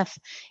Smith,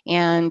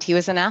 and he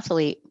was an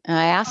athlete. And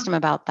I asked him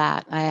about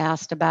that.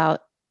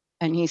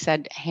 And he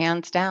said,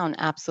 hands down,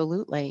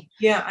 absolutely.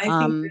 Yeah, I think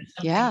there's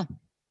something. Yeah.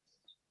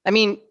 I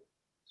mean,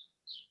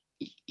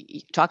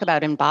 talk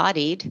about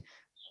embodied.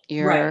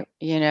 Right.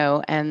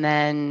 And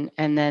then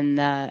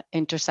the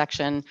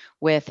intersection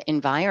with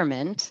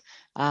environment.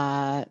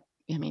 I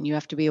mean, you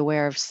have to be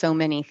aware of so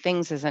many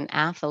things as an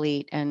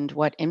athlete and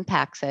what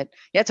impacts it.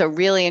 Yeah, it's a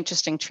really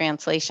interesting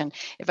translation.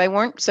 If I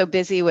weren't so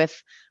busy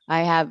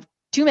I have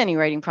too many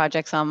writing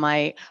projects on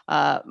my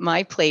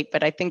my plate,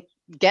 but I think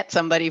get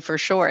somebody for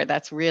sure.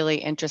 That's really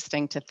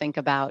interesting to think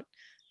about.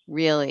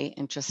 Really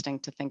interesting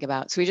to think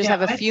about. So we just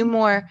have a few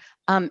more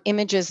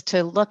images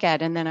to look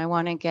at, and then I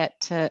want to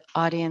get to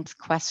audience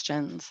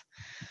questions.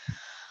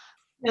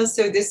 No,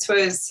 so this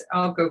was,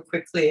 I'll go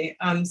quickly.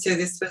 So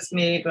this was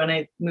made when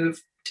I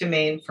moved to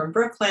Maine from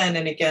Brooklyn.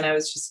 And again, I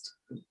was just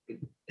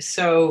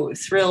so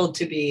thrilled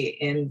to be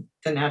in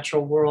the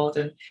natural world.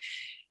 And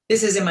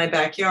this is in my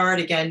backyard.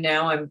 Again,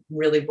 now I'm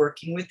really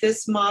working with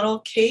this model,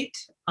 Kate.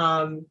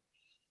 And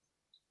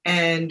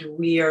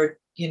we are,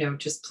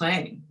 just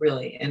playing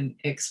really and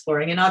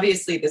exploring. And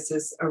obviously this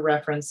is a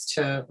reference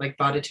to like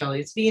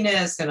Botticelli's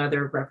Venus and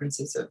other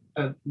references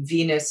of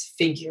Venus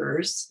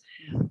figures.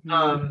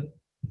 Mm-hmm.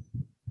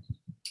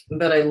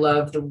 But I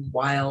love the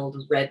wild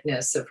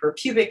redness of her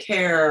pubic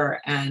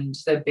hair and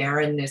the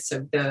barrenness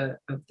of the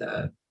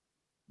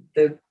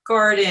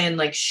garden.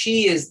 Like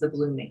she is the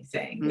blooming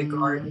thing. The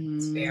garden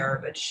is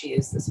bare, but she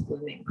is this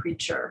blooming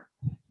creature.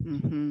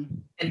 Mm-hmm.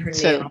 And her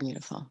so nails.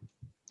 Beautiful.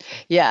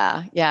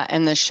 Yeah.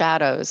 And the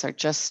shadows are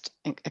just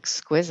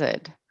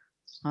exquisite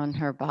on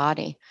her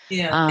body.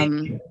 Yeah.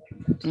 Thank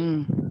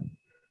you.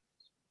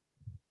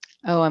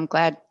 Oh, I'm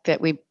glad that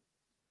we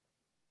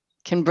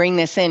can bring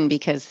this in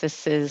because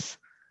this is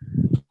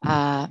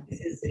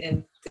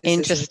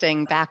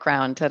interesting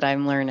background that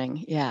I'm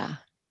learning. Yeah.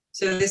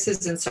 So this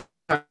is in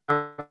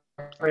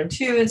Sovereign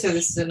too, and so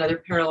this is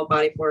another parallel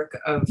body work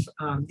of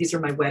these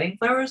are my wedding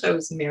flowers. I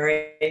was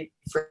married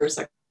for a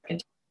second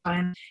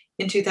time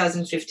in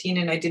 2015,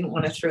 and I didn't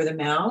want to throw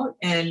them out,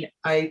 and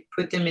I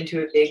put them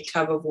into a big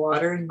tub of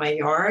water in my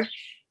yard,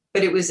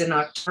 but it was in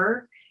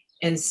October.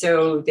 And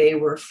so they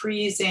were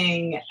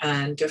freezing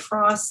and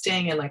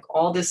defrosting and like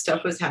all this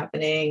stuff was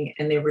happening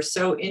and they were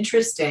so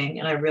interesting.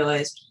 And I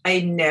realized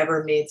I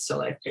never made still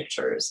life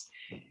pictures.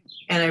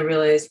 And I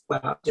realized,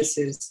 wow, this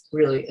is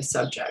really a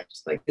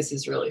subject. Like this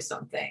is really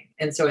something.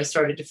 And so I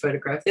started to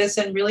photograph this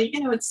and really,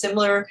 it's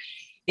similar.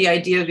 The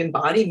idea of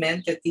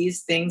embodiment that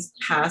these things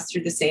pass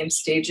through the same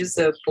stages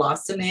of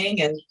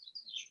blossoming and,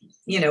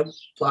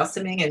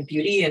 blossoming and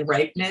beauty and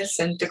ripeness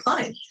and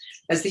decline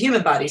as the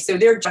human body. So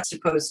they're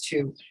juxtaposed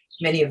to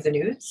many of the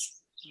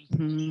nudes.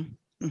 Mm-hmm.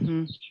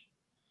 Mm-hmm.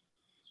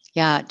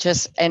 Yeah,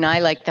 and I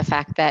like the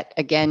fact that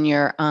again,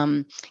 you're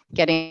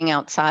getting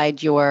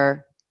outside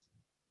your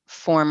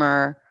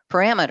former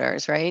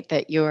parameters, right?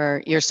 That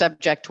your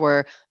subject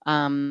were,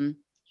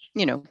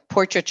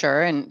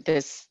 portraiture, and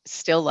this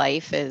still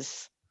life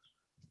is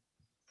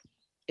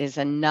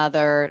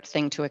another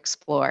thing to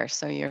explore.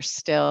 So you're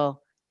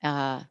still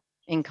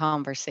in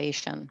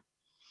conversation.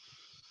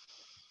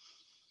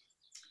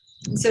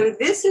 So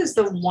this is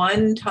the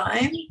one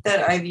time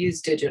that I've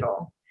used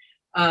digital.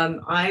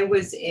 I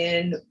was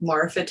in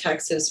Marfa,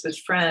 Texas with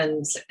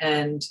friends,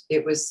 and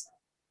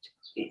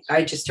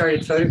I just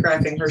started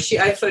photographing her.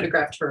 I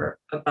photographed her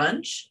a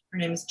bunch. Her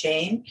name is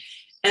Jane.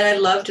 And I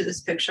loved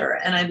this picture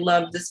and I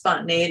loved the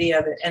spontaneity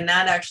of it. And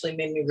that actually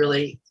made me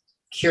really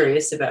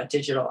curious about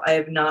digital. I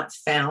have not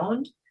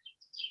found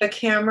a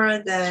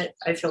camera that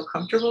I feel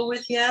comfortable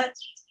with yet,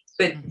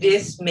 but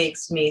this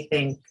makes me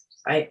think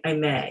I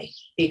may,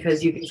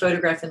 because you can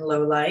photograph in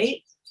low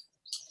light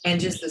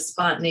and just the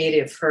spontaneity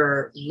of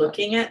her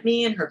looking at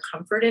me and her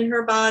comfort in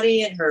her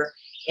body and her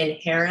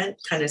inherent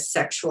kind of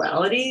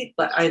sexuality.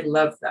 But I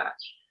love that.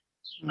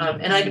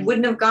 And I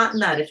wouldn't have gotten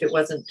that if it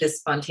wasn't this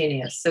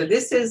spontaneous. So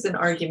this is an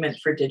argument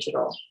for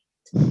digital.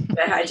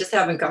 I just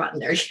haven't gotten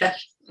there yet.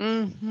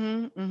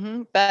 Mm-hmm,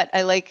 mm-hmm. But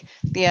I like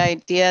the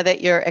idea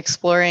that you're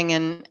exploring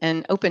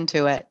and open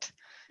to it.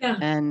 Yeah.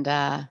 And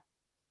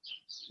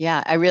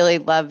I really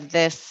love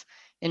this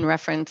in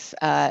reference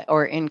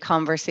or in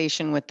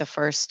conversation with the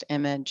first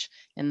image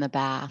in the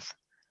bath.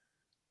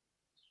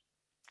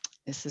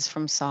 This is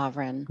from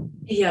Sovereign.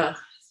 Yeah.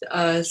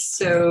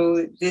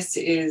 So this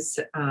is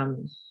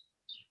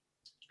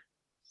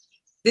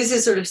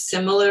sort of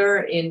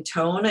similar in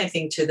tone, I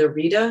think, to the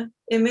Rita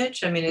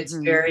image. I mean, it's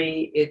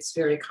very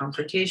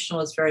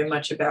confrontational. It's very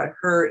much about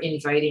her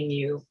inviting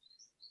you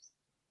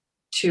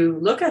to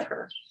look at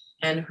her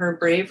and her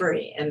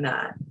bravery in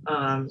that,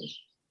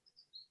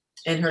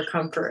 and her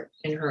comfort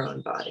in her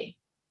own body.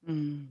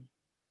 Mm-hmm.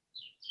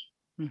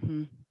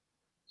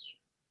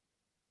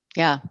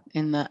 Yeah,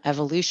 in the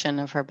evolution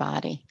of her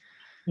body.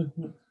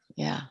 Mm-hmm.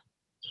 Yeah.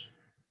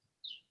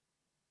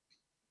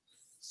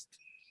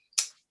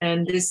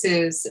 And this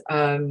is,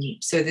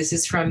 so this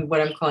is from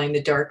what I'm calling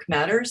the Dark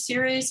Matter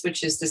series,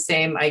 which is the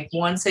same.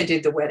 Once I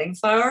did the wedding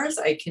flowers,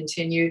 I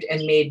continued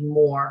and made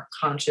more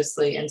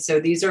consciously. And so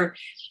these are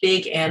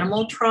big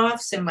animal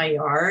troughs in my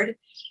yard.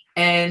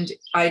 And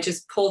I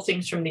just pull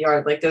things from the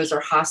yard, like those are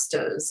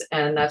hostas,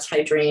 and that's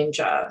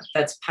hydrangea,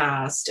 that's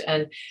past.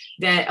 And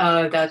then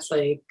that's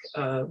like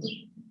a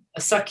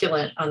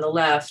succulent on the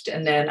left.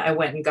 And then I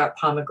went and got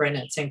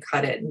pomegranates and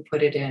cut it and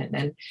put it in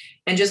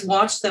and just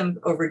watch them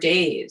over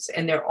days.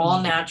 And they're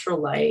all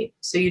natural light.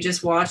 So you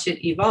just watch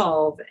it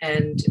evolve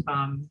and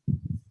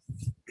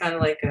kind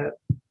of like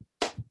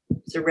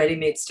it's a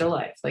ready-made still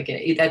life, like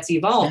that's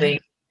evolving.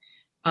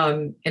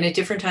 And at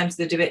different times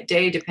of the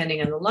day,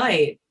 depending on the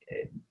light,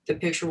 the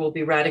picture will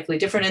be radically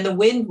different and the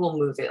wind will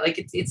move it. Like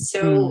it's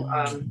so,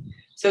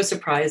 so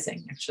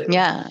surprising, actually.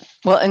 Yeah.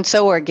 Well, and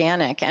so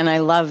organic. And I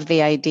love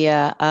the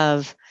idea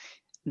of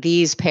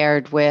these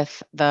paired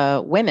with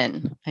the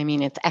women. I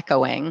mean, it's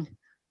echoing,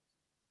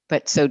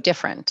 but so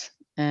different.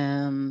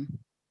 And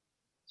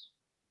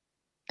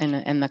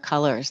the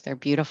colors, they're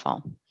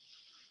beautiful.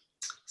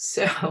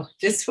 So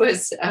this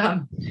was,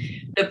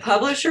 the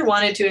publisher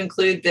wanted to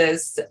include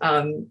this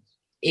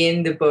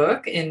in the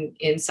book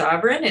in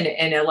Sovereign,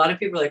 and a lot of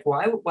people are like,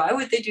 why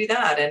would they do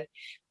that, and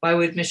why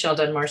would Michelle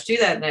Dunmarsh do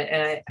that?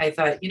 And I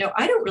thought,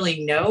 I don't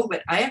really know,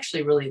 but I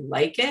actually really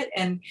like it.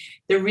 And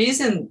the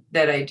reason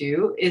that I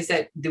do is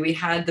that we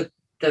had the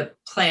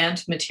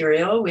plant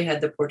material, we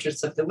had the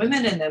portraits of the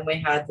women, and then we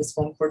had this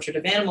one portrait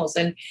of animals.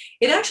 And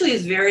it actually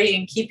is very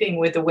in keeping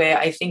with the way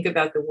I think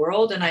about the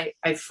world. And I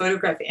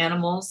photograph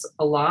animals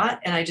a lot,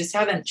 and I just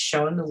haven't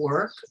shown the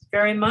work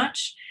very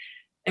much.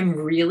 I'm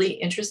really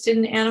interested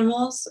in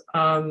animals.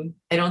 I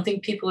don't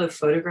think people have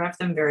photographed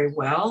them very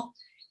well.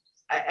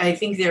 I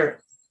think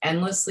they're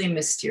endlessly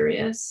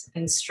mysterious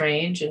and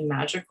strange and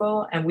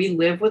magical. And we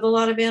live with a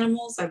lot of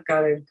animals. I've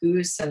got a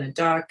goose and a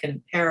duck and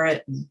a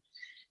parrot and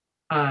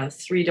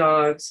 3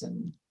 dogs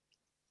and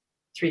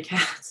 3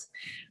 cats.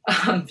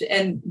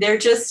 And they're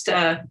just,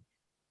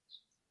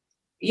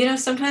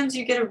 sometimes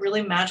you get a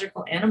really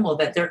magical animal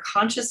that their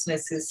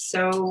consciousness is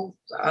so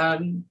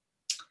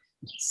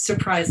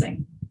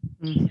surprising.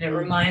 And it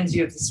reminds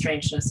you of the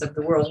strangeness of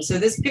the world. And so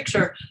this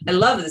picture, I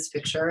love this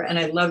picture, and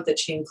I love that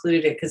she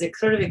included it because it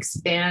sort of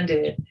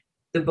expanded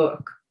the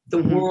book,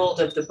 the world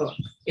of the book.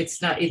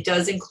 It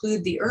does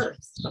include the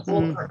earth, the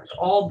whole earth,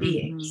 all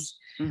beings.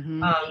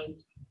 And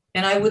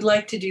I would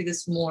like to do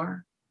this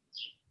more.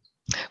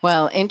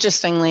 Well,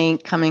 interestingly,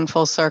 coming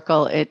full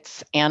circle,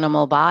 it's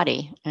animal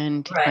body,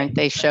 and aren't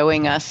they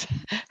showing us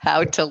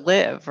how to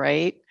live,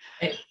 right?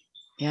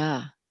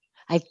 Yeah.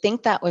 I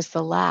think that was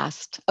the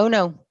last. Oh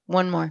no,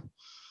 one more.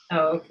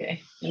 Oh,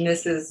 okay. And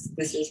this is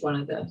one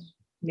of the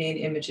main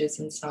images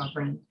in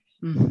Sovereign.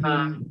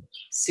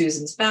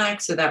 Susan's back.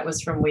 So that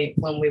was from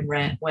when we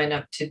went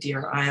up to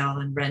Deer Isle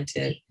and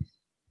rented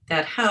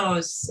that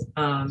house.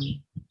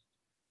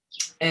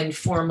 And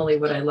formally,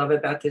 what I love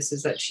about this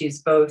is that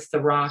she's both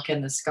the rock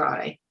and the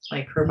sky.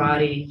 Like her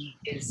body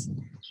is,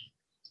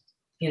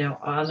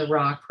 on the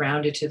rock,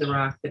 grounded to the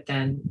rock, but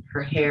then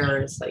her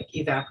hair is like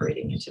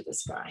evaporating into the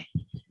sky.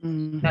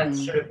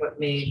 That's sort of what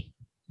made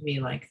me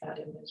like that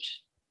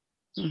image.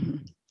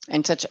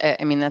 And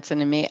that's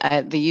an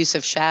amazing, the use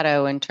of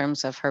shadow in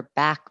terms of her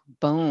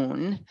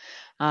backbone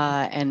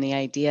and the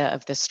idea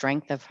of the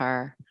strength of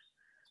her.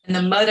 And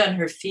the mud on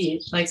her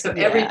feet.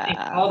 Everything,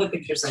 all the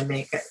pictures I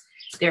make,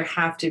 there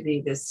have to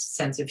be this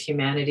sense of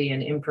humanity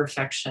and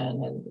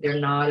imperfection. And they're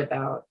not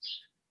about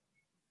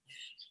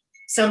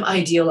some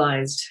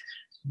idealized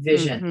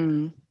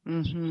vision.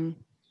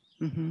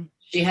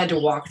 She had to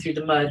walk through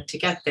the mud to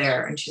get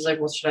there. And she's like,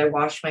 well, should I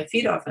wash my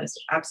feet off? And I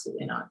said,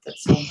 absolutely not.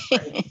 That's so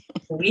important.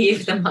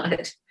 Leave the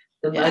mud.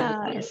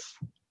 Mud.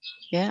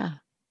 Yeah.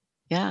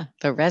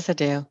 The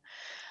residue.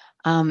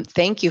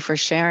 Thank you for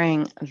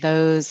sharing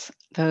those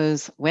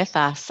with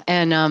us.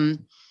 And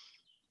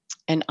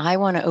I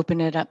want to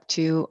open it up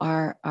to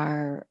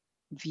our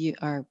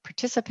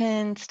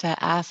participants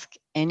to ask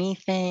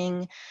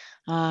anything,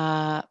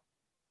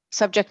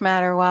 subject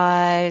matter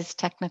wise,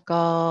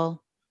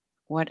 technical,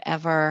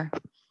 whatever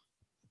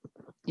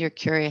you're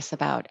curious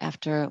about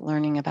after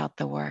learning about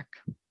the work.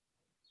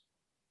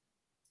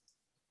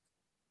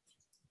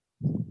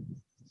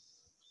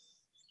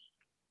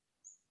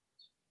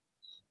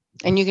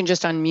 And you can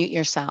just unmute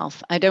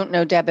yourself. I don't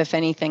know, Deb, if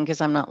anything, because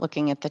I'm not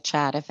looking at the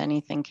chat, if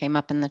anything came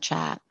up in the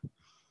chat.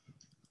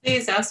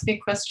 Please ask me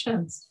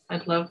questions.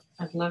 I'd love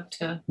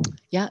to.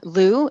 Yeah,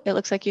 Lou, it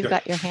looks like you've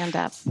got your hand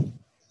up.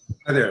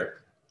 Hi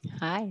there.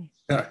 Hi.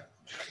 Yeah.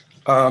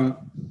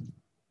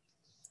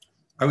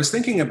 I was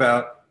thinking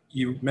about,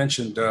 you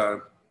mentioned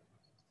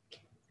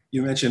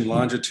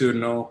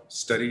longitudinal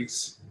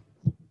studies.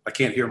 I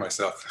can't hear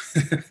myself.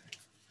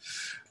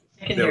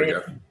 There we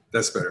go.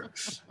 That's better.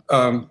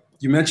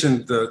 You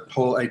mentioned the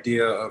whole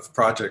idea of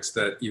projects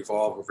that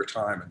evolve over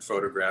time and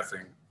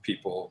photographing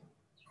people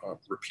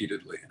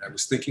repeatedly. And I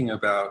was thinking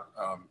about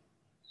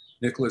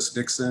Nicholas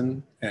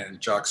Nixon and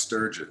Jock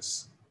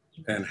Sturgis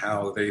and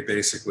how they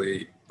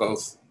basically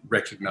both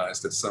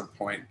recognized at some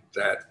point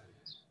that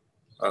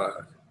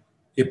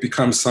it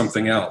becomes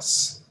something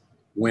else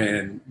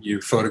when you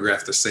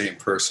photograph the same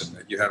person,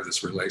 that you have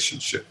this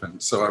relationship.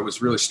 And so I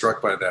was really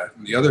struck by that.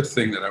 And the other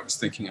thing that I was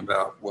thinking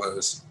about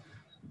was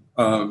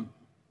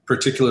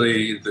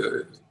particularly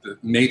the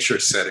nature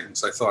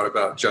settings. I thought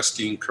about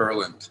Justine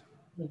Kurland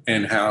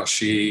and how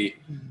she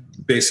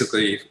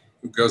basically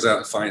goes out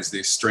and finds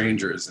these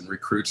strangers and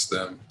recruits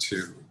them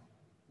to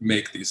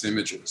make these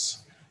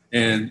images.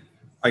 And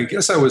I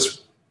guess I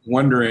was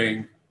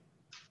wondering,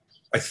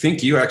 I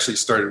think you actually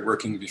started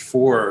working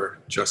before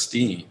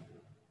Justine,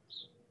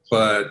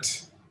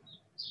 but,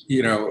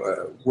 you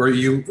know, were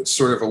you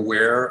sort of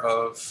aware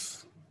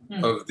of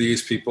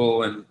these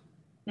people, and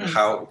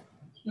how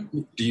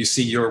do you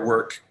see your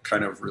work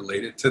kind of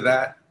related to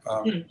that?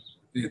 Are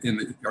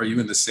you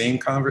in the same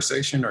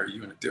conversation, or are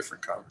you in a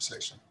different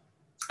conversation?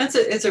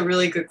 It's a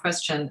really good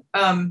question.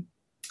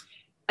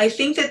 I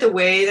think that the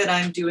way that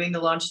I'm doing the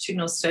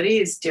longitudinal study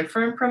is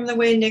different from the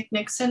way Nick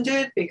Nixon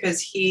did,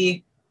 because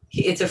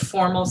it's a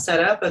formal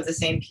setup of the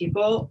same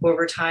people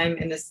over time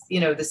in this, you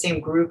know, the same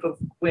group of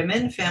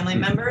women, family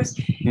members.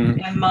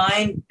 And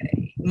mine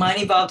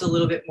evolved a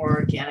little bit more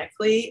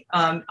organically.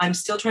 I'm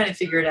still trying to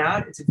figure it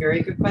out. It's a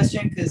very good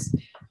question, because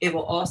it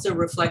will also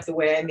reflect the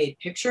way I made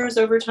pictures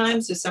over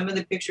time. So some of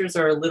the pictures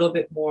are a little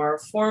bit more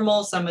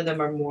formal. Some of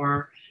them are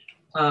more,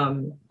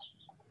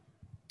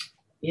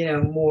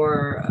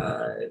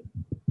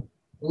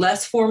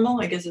 less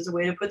formal, I guess is a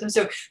way to put them.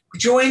 So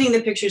joining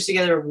the pictures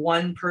together of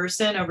one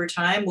person over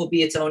time will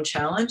be its own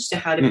challenge to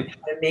how to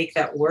make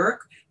that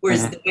work.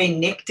 Whereas the way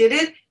Nick did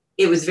it,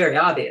 it was very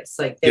obvious.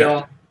 Like they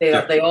all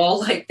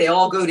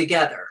go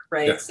together,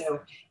 right? Yeah.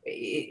 So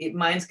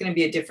mine's going to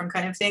be a different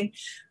kind of thing.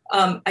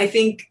 I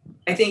think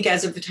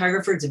as a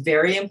photographer, it's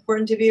very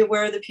important to be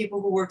aware of the people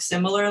who work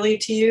similarly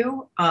to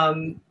you.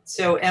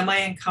 So am I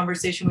in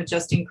conversation with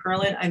Justine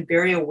Kurland? I'm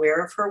very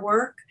aware of her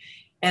work,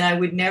 and I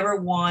would never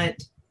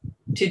want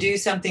to do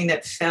something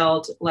that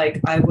felt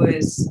like I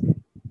was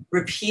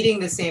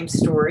repeating the same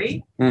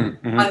story. I'm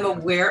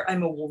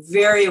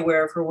very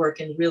aware of her work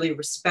and really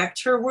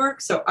respect her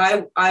work. So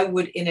I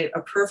would, in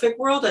a perfect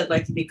world, I'd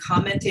like to be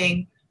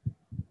commenting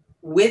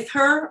with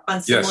her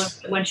on similar,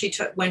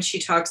 when she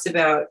talks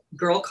about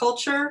girl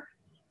culture.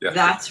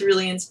 That's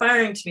really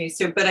inspiring to me.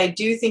 So, but I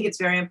do think it's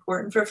very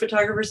important for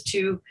photographers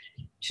to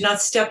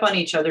not step on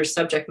each other's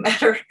subject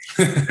matter.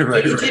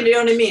 Right. You know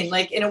what I mean?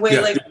 Like in a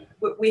way, like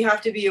we have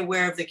to be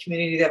aware of the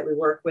community that we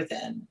work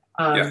within,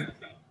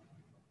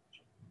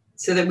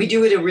 so that we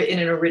do it in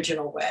an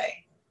original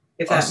way.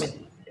 If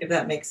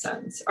that makes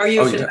sense. Are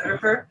you a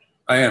photographer?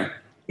 I am.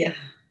 Yeah.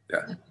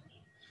 Yeah.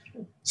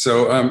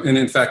 So, and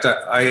in fact,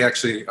 I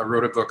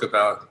wrote a book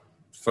about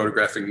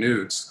photographing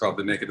nudes called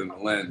The Naked and the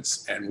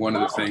Lens. And one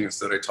of the things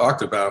that I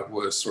talked about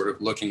was sort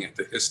of looking at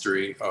the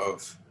history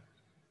of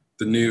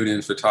the nude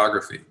in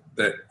photography,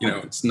 that, you know,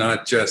 it's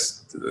not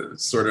just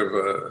sort of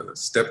a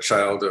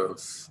stepchild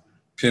of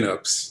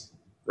pinups,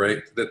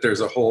 right? That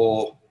there's a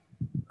whole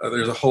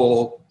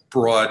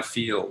broad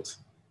field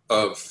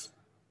of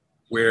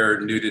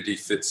where nudity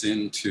fits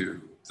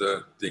into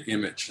the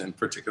image, and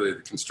particularly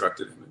the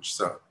constructed image.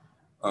 So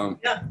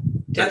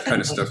that kind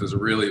of stuff is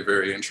really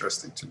very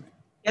interesting to me.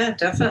 Yeah,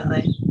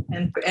 definitely.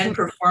 And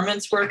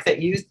performance work that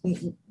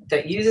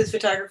uses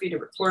photography to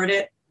record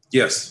it.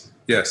 Yes.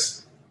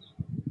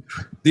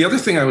 The other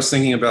thing I was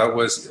thinking about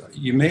was,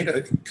 you made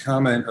a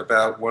comment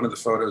about one of the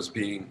photos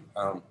being,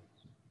 I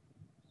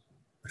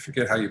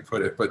forget how you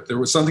put it, but there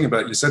was something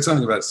about, you said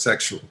something about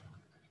sexual,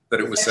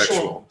 that it was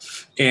sexual.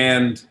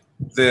 And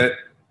that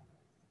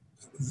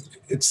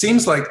it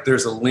seems like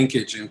there's a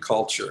linkage in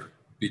culture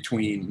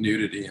between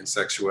nudity and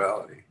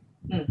sexuality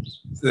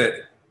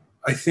that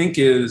I think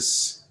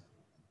it's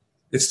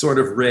sort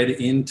of read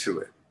into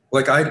it.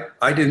 Like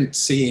I didn't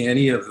see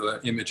any of the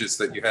images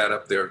that you had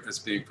up there as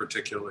being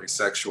particularly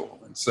sexual.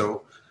 And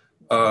so,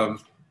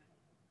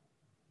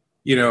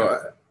 you know,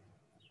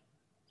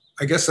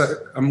 I guess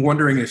I'm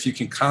wondering if you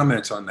can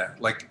comment on that.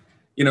 Like,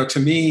 you know, to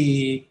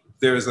me,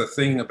 there's a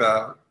thing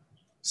about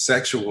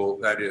sexual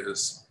that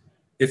is,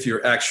 if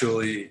you're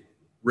actually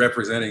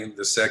representing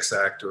the sex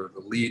act or the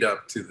lead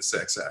up to the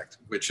sex act,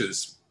 which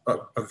is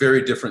a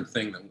very different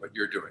thing than what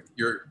you're doing.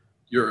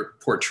 You're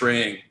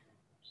portraying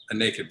a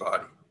naked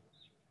body.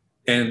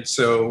 And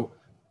so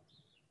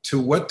to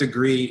what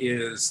degree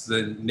is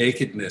the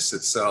nakedness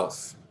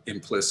itself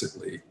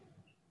implicitly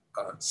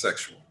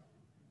sexual?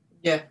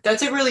 Yeah,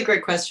 that's a really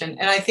great question.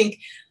 And I think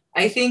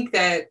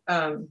that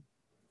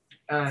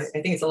I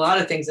think it's a lot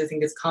of things. I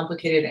think it's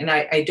complicated, and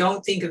I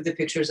don't think of the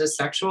pictures as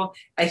sexual.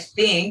 I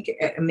think,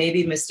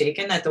 maybe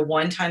mistaken, that the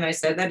one time I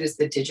said that is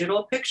the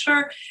digital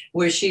picture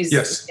where she's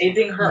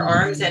raising her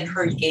arms, and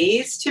her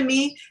gaze to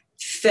me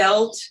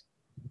felt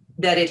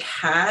that it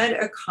had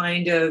a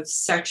kind of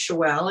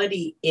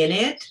sexuality in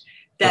it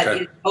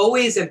that is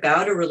always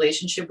about a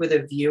relationship with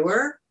a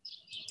viewer.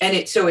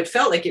 And so it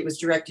felt like it was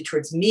directed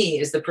towards me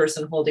as the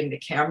person holding the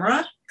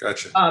camera.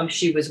 Gotcha.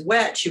 She was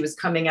wet. She was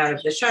coming out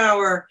of the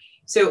shower.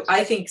 So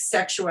I think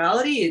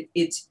sexuality,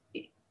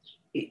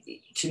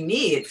 to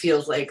me, it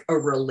feels like a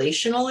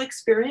relational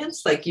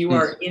experience, like you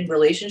are in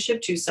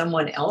relationship to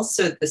someone else.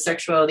 So the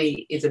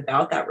sexuality is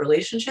about that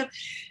relationship.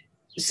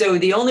 So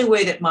the only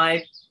way that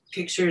my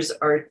pictures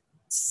are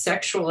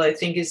sexual, I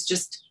think, is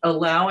just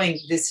allowing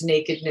this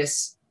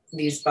nakedness,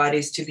 these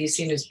bodies, to be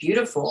seen as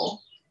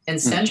beautiful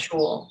and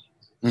sensual,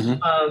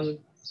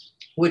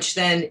 which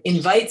then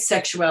invites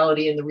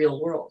sexuality in the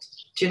real world.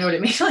 Do you know what I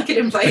mean? Like it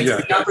invites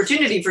the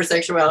opportunity for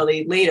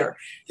sexuality later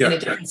in a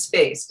different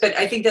space. But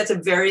I think that's a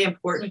very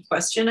important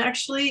question,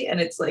 actually. And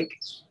it's like,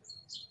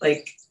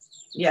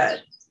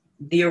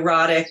 the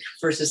erotic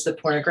versus the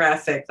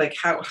pornographic, like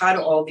how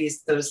do all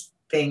those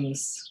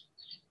things,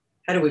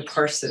 how do we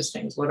parse those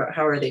things?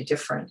 How are they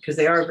different? Because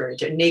they are very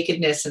different.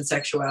 Nakedness and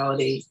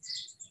sexuality.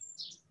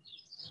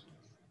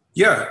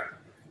 Yeah.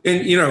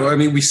 And, I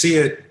mean, we see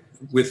it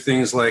with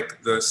things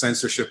like the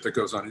censorship that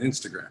goes on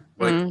Instagram.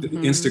 Like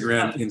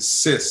Instagram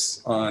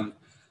insists on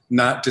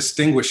not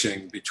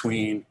distinguishing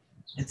between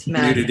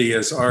nudity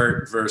as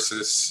art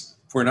versus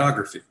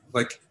pornography.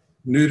 Like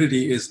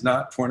nudity is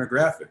not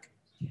pornographic.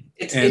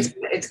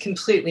 It's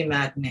completely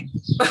maddening.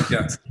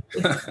 Yeah.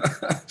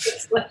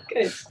 It's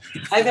like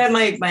I've had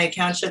my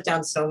account shut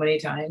down so many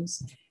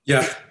times.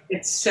 Yeah.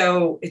 It's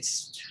so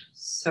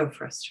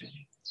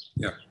frustrating.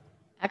 Yeah.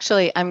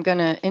 Actually, I'm going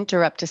to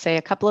interrupt to say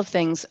a couple of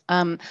things.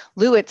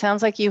 Lou, it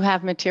sounds like you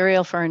have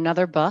material for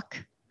another book.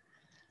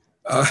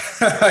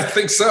 I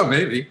think so,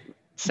 maybe.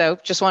 So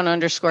just want to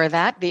underscore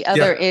that. The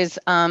other is,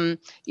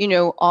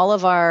 all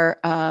of our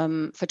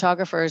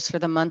photographers for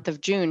the month of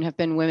June have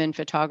been women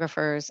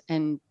photographers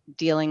and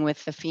dealing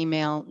with the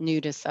female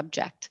nudist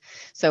subject.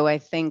 So I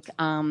think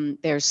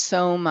there's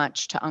so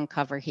much to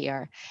uncover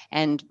here.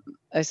 And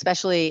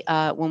especially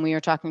when we were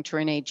talking to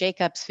Renee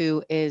Jacobs,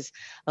 who is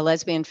a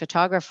lesbian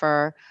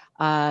photographer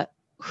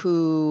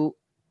who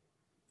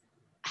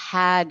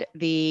had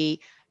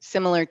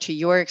similar to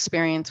your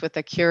experience with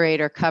a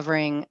curator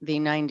covering the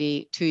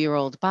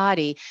 92-year-old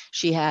body,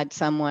 she had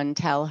someone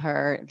tell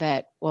her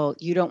that, well,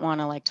 you don't want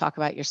to talk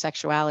about your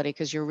sexuality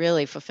because you're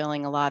really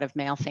fulfilling a lot of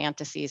male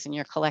fantasies and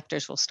your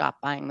collectors will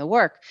stop buying the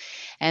work.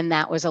 And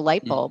that was a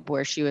light bulb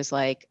where she was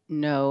like,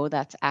 no,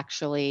 that's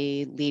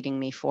actually leading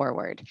me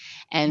forward.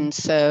 And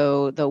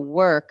so the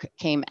work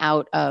came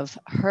out of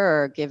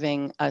her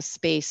giving a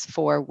space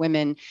for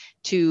women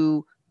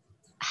to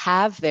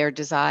have their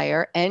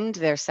desire and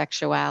their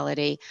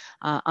sexuality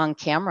on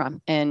camera.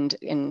 And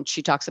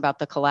she talks about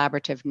the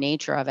collaborative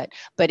nature of it,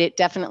 but it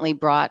definitely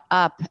brought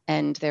up,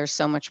 and there's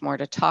so much more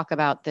to talk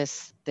about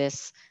this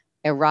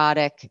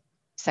erotic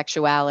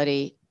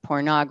sexuality,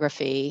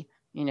 pornography,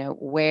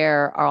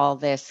 where all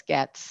this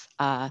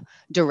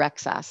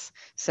directs us.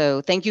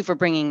 So thank you for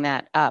bringing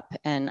that up.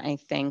 And I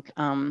think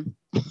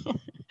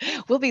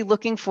we'll be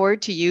looking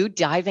forward to you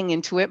diving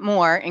into it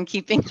more and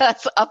keeping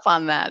us up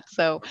on that.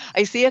 So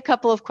I see a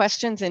couple of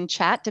questions in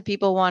chat. Do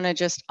people want to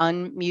just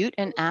unmute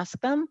and ask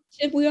them?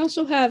 We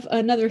also have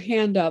another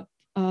hand up.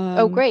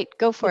 Oh, great.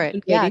 Go for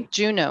it. Yeah,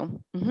 Juno.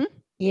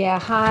 Yeah,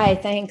 hi,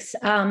 thanks.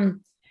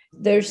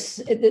 There's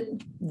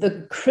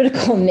the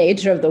critical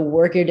nature of the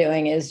work you're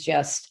doing is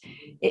just,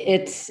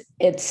 it's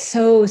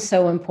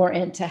so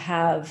important to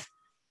have.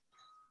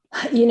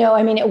 What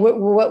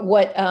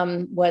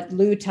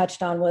Lou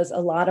touched on was a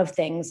lot of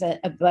things,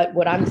 but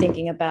what I'm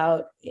thinking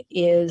about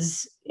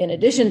is, in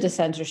addition to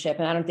censorship,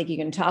 and I don't think you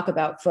can talk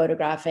about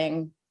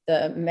photographing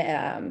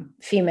the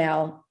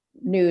female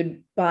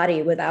nude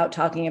body without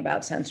talking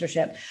about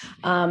censorship.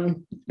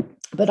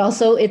 But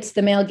also it's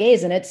the male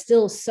gaze, and it's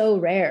still so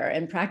rare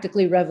and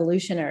practically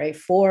revolutionary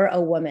for a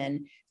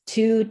woman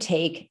to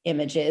take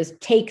images,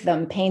 take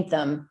them, paint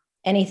them,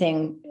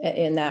 anything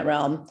in that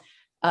realm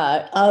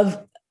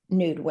of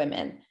nude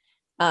women.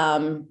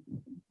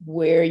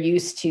 We're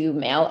used to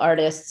male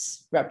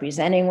artists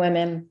representing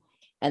women,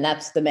 and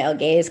that's the male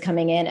gaze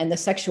coming in, and the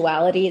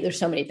sexuality. There's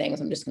so many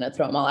things. I'm just going to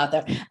throw them all out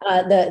there.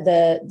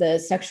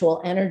 The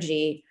sexual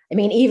energy. I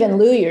mean, even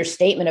Lou, your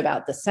statement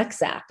about the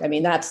sex act. I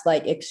mean, that's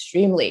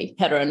extremely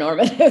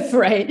heteronormative,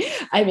 right?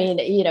 I mean,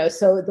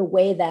 so the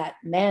way that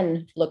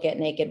men look at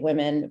naked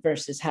women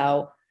versus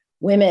how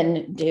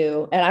women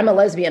do, and I'm a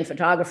lesbian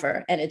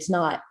photographer, and it's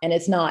not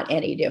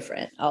any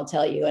different, I'll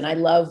tell you. And I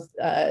love,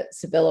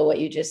 Sibylla, what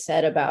you just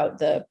said about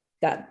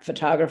that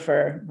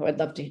photographer, who I'd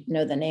love to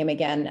know the name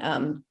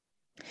again,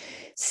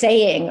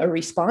 saying or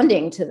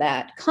responding to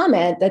that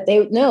comment that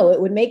they know it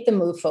would make them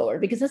move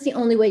forward, because that's the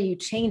only way you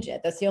change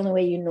it. That's the only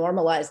way you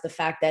normalize the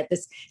fact that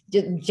this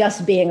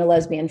just being a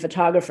lesbian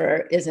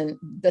photographer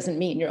doesn't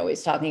mean you're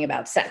always talking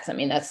about sex. I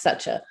mean, that's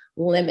such a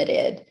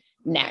limited,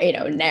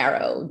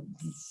 narrow,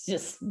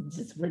 just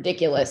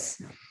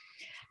ridiculous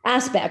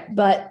aspect.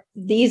 But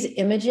these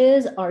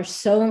images are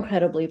so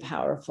incredibly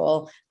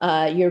powerful.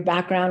 Your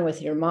background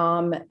with your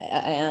mom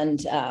and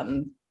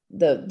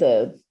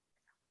the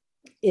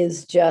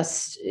is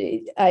just,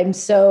 I'm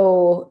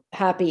so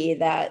happy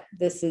that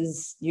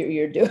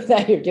you're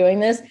doing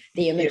this.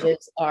 The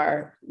images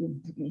are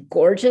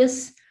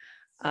gorgeous.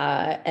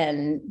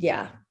 And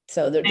yeah,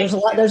 so there's a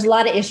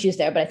lot of issues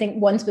there, but I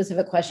think one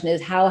specific question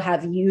is, how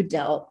have you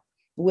dealt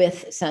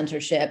with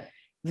censorship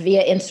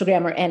via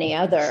Instagram or any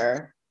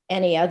other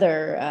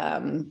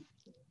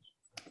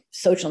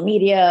social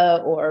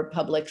media or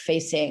public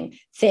facing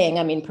thing.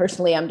 I mean,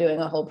 personally, I'm doing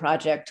a whole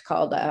project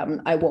called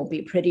I Won't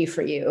Be Pretty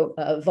for You,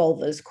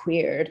 Vulvas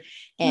Queered.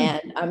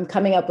 And I'm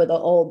coming up with a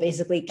whole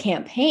basically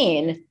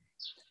campaign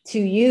to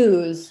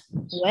use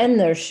when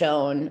they're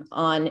shown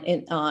on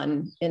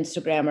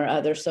Instagram or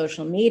other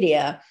social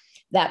media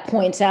that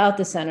points out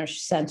the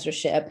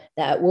censorship,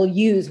 that will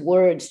use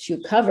words to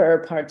cover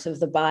parts of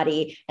the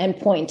body and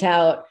point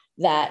out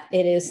that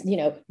it is,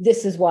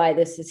 this is why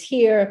this is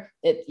here,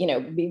 it,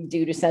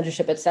 due to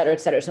censorship, et cetera,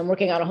 et cetera. So I'm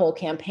working on a whole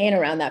campaign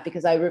around that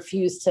because I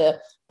refuse to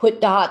put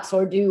dots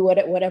or do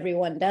what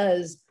everyone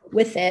does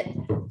with it,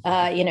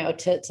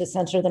 to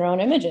censor their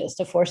own images,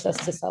 to force us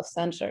to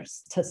self-censor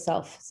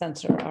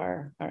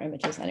our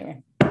images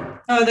anyway.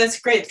 Oh, that's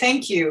great.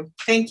 Thank you.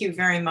 Thank you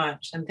very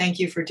much. And thank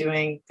you for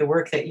doing the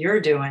work that you're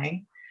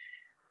doing.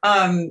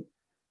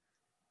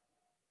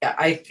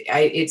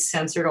 It's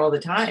censored all the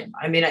time.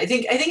 I mean, I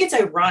think it's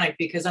ironic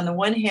because on the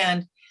one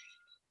hand,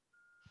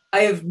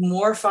 I have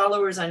more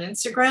followers on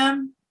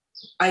Instagram,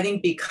 I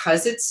think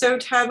because it's so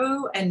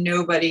taboo and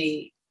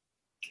nobody,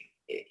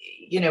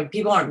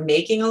 people aren't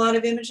making a lot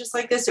of images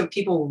like this. So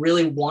people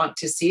really want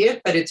to see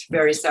it, but it's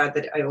very sad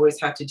that I always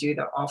have to do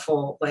the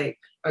awful, like,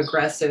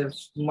 aggressive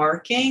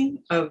marking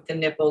of the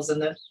nipples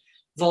and the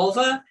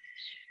vulva.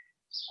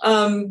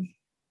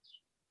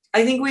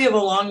 I think we have a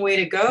long way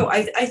to go.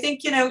 I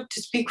think,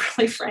 to speak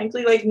really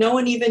frankly, like, no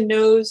one even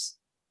knows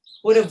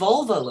what a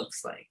vulva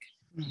looks like.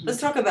 Mm-hmm.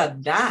 Let's talk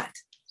about that.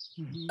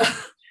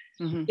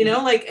 Mm-hmm.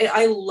 Mm-hmm. Like,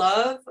 I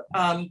love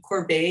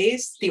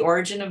Courbet's The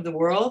Origin of the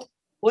World.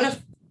 What a,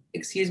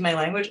 excuse my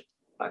language,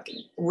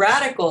 fucking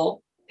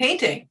radical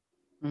painting.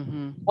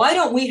 Mm-hmm. Why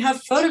don't we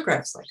have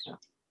photographs like that?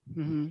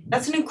 Mm-hmm.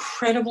 That's an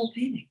incredible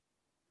painting,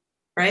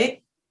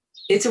 right?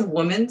 It's a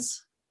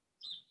woman's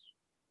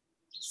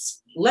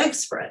leg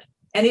spread.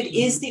 And it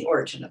is the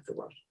origin of the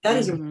world. That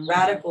is a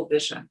radical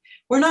vision.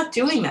 We're not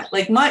doing that.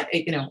 Like,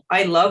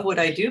 I love what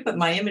I do, but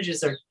my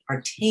images are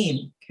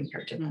tame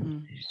compared to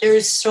that. There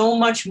is so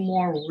much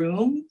more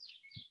room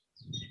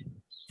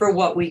for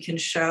what we can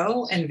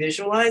show and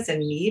visualize and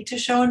need to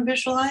show and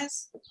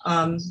visualize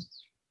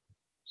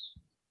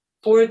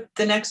for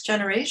the next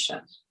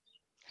generation.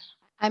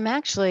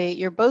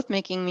 You're both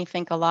making me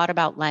think a lot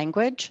about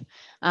language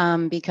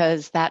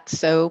because that's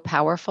so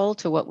powerful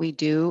to what we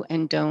do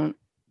and don't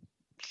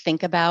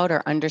think about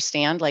or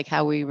understand, like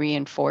how we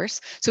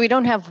reinforce. So we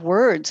don't have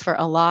words for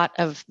a lot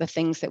of the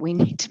things that we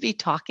need to be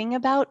talking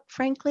about,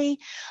 frankly.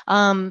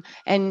 And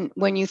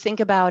when you think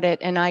about it,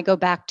 and I go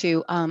back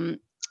to, I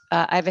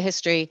have a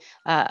history,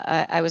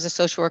 I was a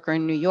social worker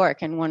in New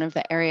York, and one of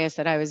the areas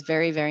that I was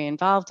very, very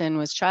involved in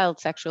was child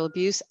sexual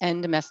abuse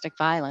and domestic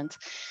violence.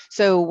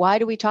 So why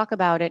do we talk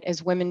about it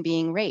as women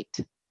being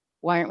raped?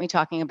 Why aren't we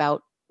talking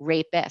about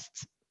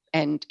rapists?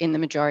 And in the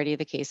majority of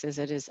the cases,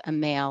 it is a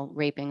male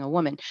raping a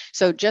woman.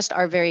 So just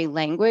our very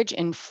language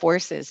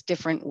enforces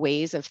different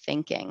ways of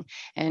thinking.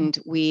 And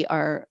we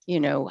are,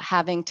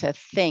 having to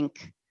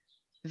think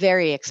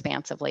very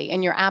expansively.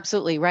 And you're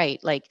absolutely right.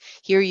 Like,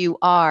 here you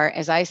are,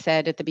 as I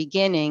said at the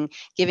beginning,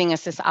 giving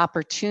us this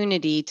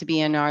opportunity to be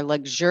in our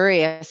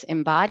luxurious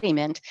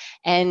embodiment.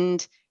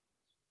 And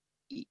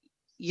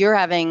you're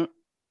having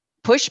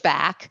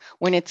pushback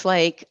when it's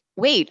like,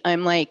 wait,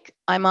 I'm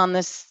on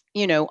this,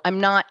 I'm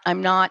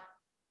not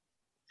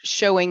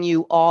showing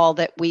you all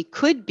that we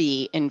could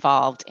be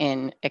involved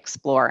in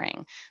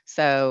exploring.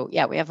 So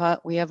yeah, we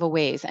have a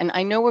ways. And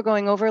I know we're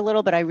going over a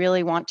little, but I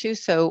really want to.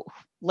 So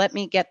let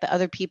me get the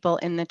other people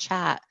in the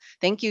chat.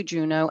 Thank you,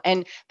 Juno.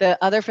 And the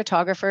other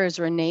photographer is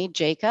Renee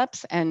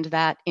Jacobs. And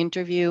that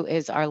interview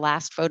is our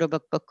last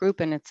Photobook book group.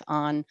 And it's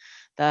on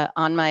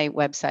my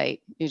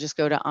website. You just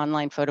go to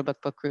online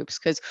Photobook book groups,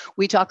 because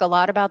we talk a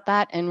lot about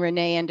that. And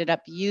Renee ended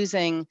up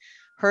using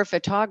her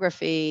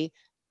photography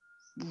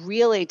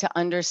really to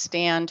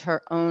understand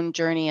her own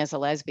journey as a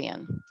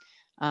lesbian.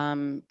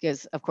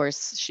 Because of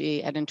course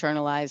she had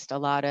internalized a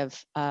lot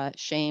of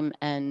shame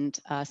and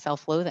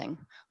self-loathing,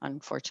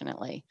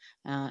 unfortunately,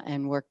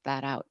 and worked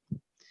that out.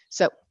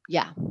 So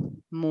yeah,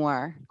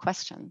 more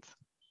questions.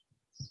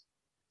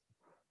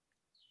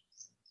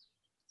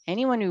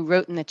 Anyone who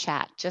wrote in the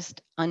chat,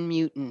 just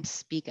unmute and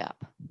speak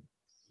up.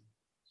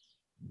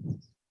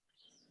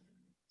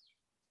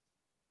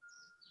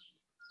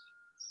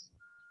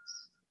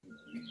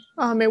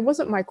 It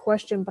wasn't my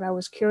question, but I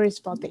was curious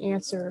about the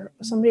answer.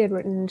 Somebody had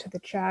written into the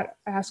chat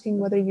asking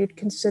whether you'd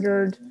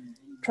considered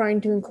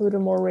trying to include a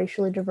more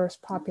racially diverse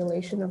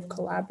population of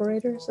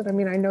collaborators. And I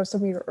mean, I know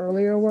some of your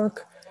earlier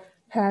work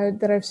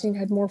that I've seen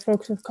had more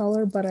folks of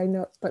color,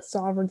 but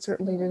Sovereign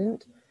certainly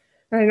didn't.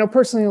 And I know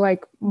personally,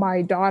 like,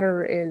 my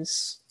daughter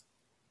is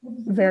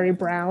very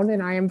brown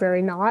and I am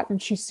very not,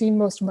 and she's seen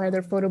most of my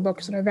other photo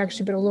books, and I've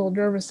actually been a little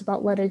nervous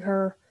about letting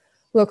her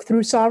look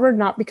through Sovereign,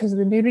 not because of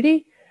the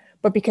nudity,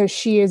 but because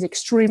she is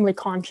extremely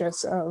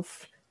conscious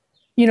of,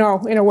 in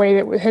a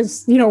way that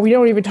has, we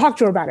don't even talk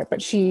to her about it,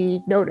 but she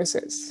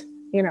notices,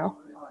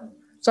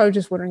 So I was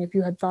just wondering if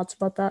you had thoughts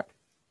about that.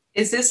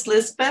 Is this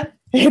Lisbeth?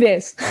 It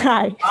is.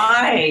 Hi.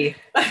 Hi.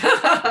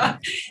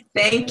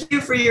 Thank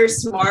you for your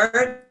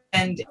smart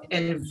and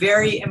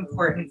very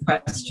important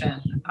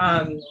question.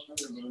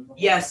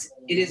 Yes,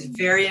 it is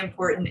very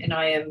important, and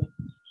I am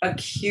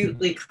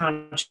acutely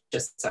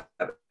conscious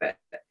of it.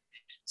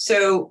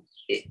 So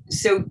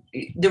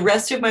the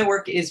rest of my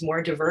work is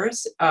more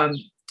diverse.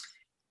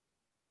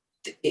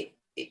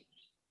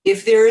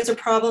 If there is a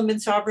problem in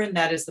sovereign,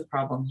 that is the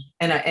problem,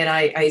 and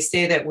I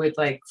say that with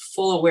like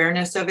full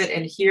awareness of it.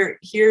 And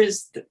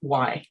here's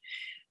why.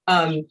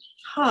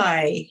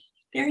 Hi,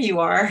 there you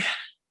are.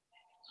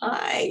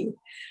 Hi.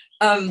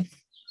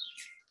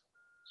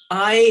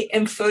 I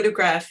am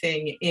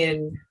photographing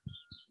in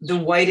the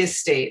whitest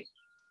state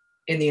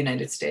in the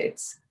United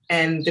States.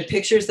 And the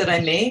pictures that I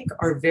make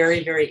are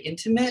very, very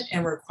intimate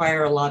and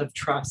require a lot of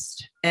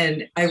trust.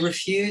 And I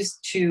refuse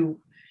to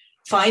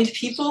find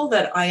people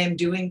that I am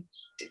doing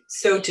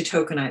so to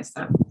tokenize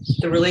them.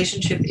 The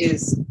relationship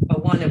is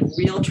one of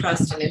real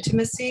trust and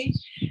intimacy.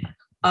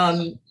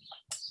 And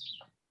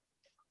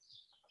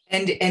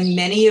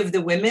many of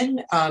the women,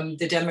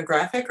 the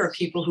demographic, are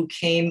people who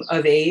came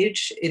of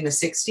age in the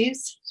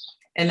 60s.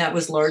 And that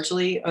was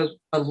largely a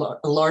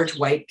large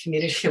white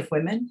community of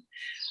women,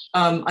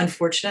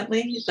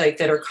 unfortunately, like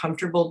that are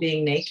comfortable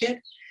being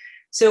naked.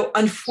 So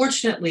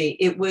unfortunately,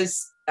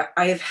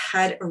 I have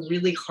had a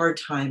really hard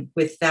time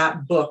with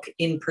that book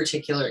in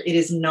particular. It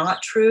is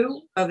not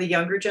true of a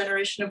younger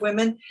generation of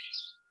women,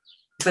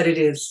 but it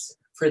is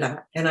for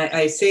that. And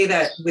I say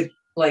that with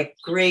like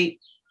great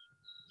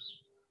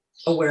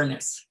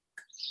awareness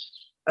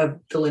of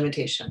the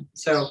limitation.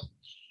 So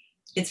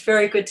it's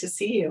very good to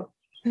see you.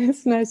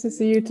 It's nice to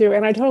see you too.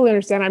 And I totally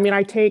understand. I mean,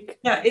 I take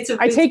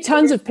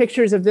tons of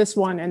pictures of this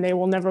one and they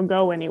will never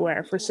go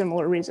anywhere for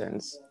similar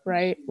reasons,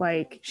 right?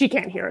 Like, she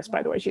can't hear us,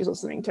 by the way. She's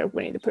listening to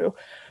Winnie the Pooh.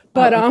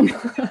 But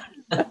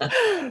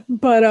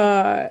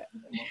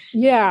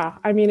yeah,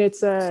 I mean,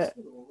 it's a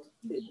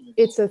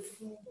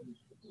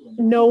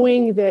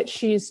knowing that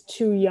she's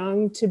too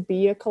young to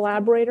be a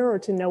collaborator or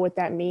to know what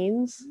that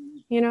means,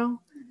 you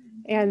know,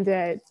 and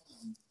that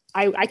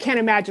I can't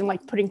imagine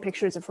like putting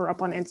pictures of her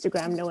up on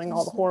Instagram, knowing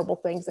all the horrible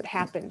things that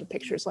happen to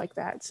pictures like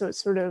that. So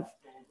it's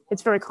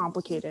it's very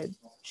complicated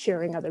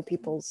sharing other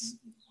people's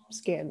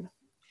skin.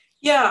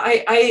 Yeah,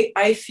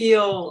 I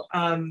feel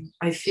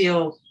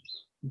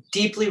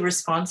deeply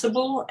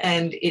responsible,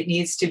 and we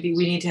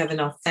need to have an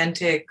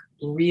authentic,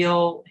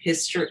 real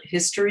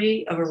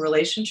history of a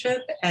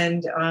relationship.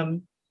 And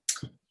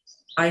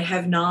I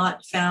have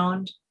not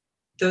found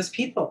those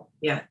people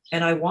yet,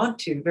 and I want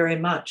to very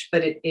much,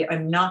 but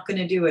I'm not going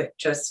to do it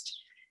just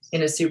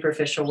in a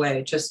superficial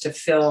way, just to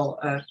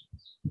to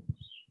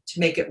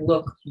make it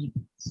look.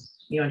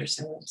 You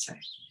understand what I'm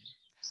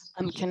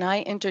saying? Can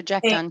I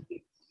interject on?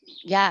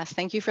 Yes,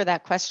 thank you for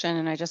that question.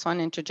 And I just want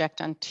to interject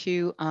on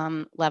two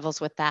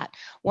levels with that.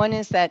 One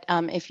is that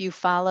if you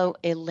follow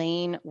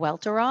Elaine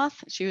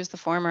Welteroth, she was the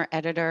former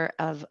editor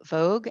of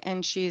Vogue,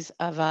 and she's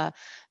of a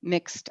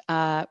mixed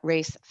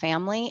race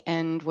family.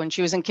 And when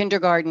she was in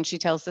kindergarten, she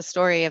tells the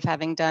story of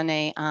having done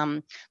a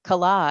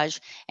collage.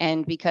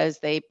 And because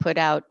they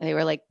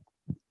were like,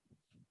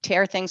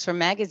 tear things from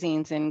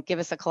magazines and give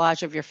us a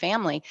collage of your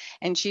family.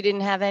 And she didn't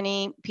have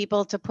any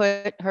people to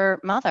put her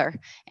mother.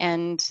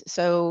 And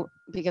so,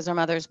 because her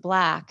mother's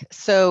Black.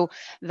 So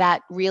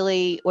that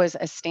really was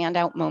a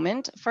standout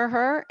moment for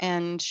her.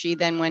 And she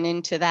then went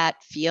into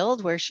that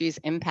field where she's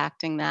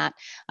impacting that.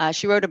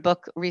 She wrote a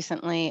book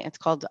recently. It's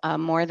called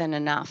More Than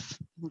Enough.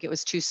 I think it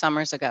was 2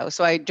 summers ago.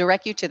 So I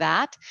direct you to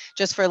that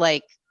just for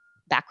like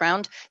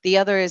background. The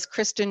other is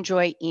Kristen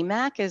Joy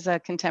Emack, is a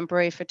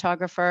contemporary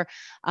photographer.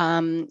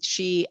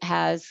 She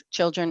has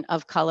children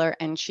of color,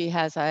 and she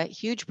has a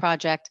huge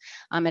project.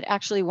 It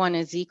actually won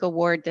a Zeke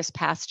Award this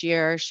past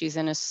year. She's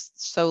in a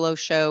solo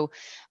show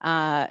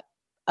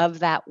of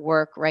that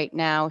work right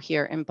now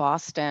here in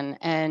Boston,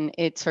 and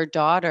it's her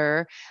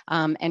daughter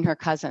and her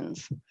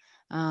cousins.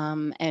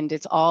 And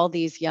it's all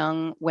these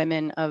young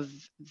women of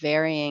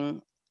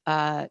varying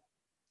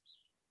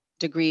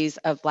degrees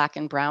of Black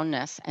and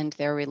brownness and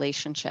their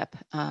relationship.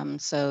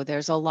 So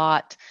there's a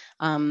lot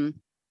to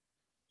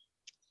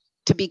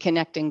be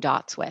connecting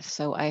dots with.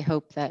 So I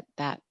hope that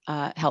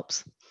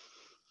helps.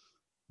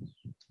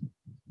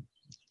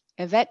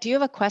 Yvette, do you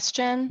have a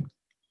question?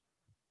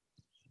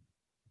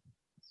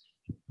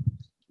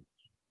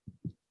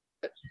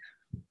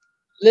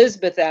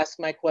 Elizabeth asked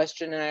my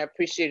question, and I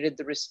appreciated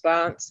the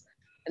response.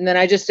 And then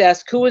I just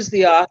asked, who was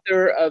the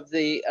author of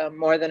the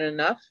More Than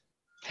Enough?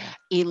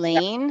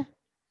 Elaine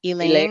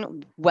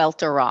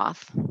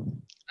Welteroth.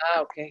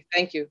 Ah, okay,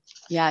 thank you.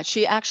 Yeah,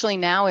 she actually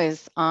now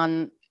is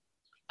on,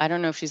 I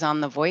don't know if she's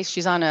on The Voice.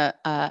 She's on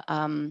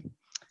a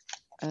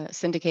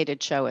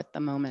syndicated show at the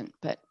moment,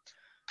 but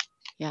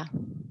yeah.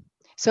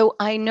 So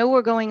I know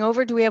we're going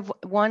over. Do we have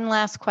one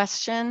last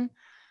question?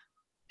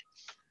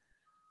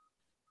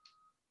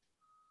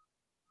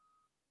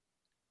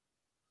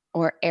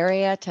 Or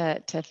area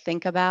to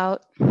think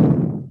about?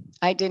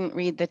 I didn't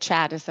read the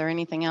chat. Is there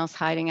anything else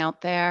hiding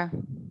out there?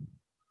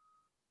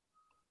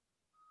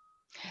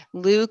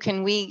 Lou,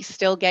 can we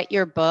still get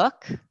your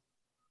book?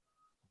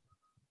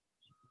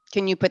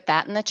 Can you put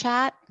that in the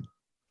chat?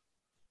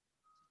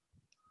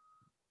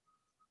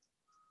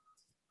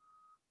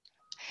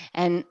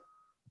 And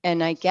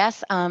I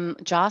guess,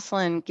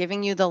 Jocelyn,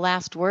 giving you the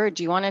last word,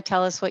 do you want to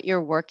tell us what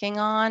you're working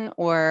on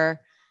or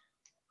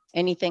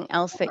anything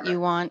else that you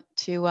want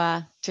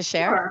to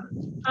share?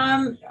 Sure.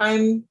 I'm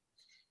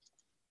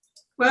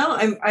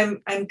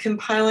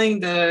compiling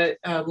the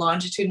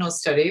longitudinal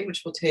study,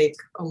 which will take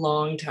a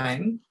long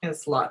time.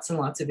 There's lots and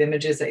lots of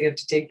images that you have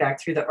to dig back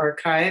through the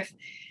archive.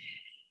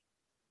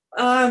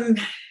 And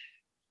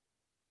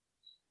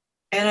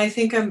I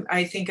think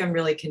I'm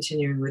really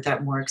continuing with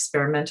that more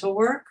experimental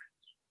work.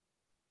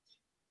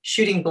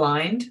 Shooting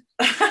blind,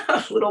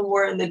 a little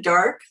more in the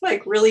dark,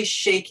 like really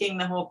shaking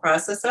the whole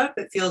process up.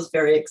 It feels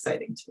very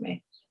exciting to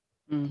me.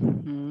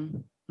 Mm-hmm.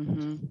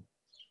 Mm-hmm.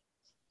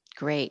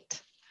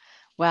 Great.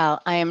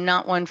 Well, I am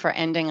not one for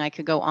ending. I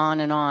could go on,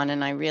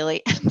 and I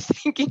really am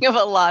thinking of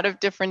a lot of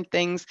different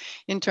things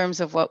in terms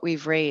of what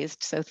we've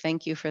raised. So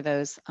thank you for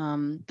those,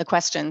 the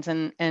questions,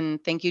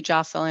 and thank you,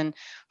 Jocelyn,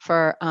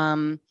 for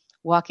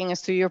walking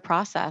us through your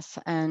process.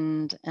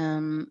 And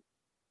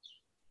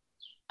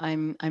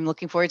I'm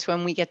looking forward to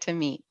when we get to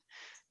meet.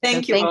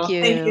 Thank So you all.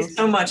 Thank you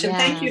so much. And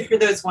thank you for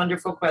those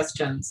wonderful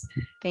questions.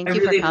 Thank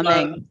you for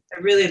coming. I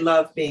really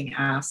love being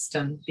asked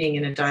and being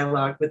in a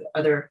dialogue with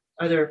other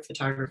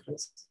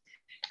photographers.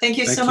 Thank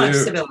you so much,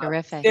 Sibylla.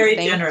 Terrific. Very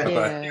Thank generous. you.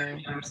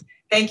 Very generous.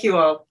 Thank you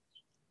all.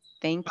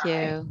 Thank Bye.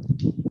 you.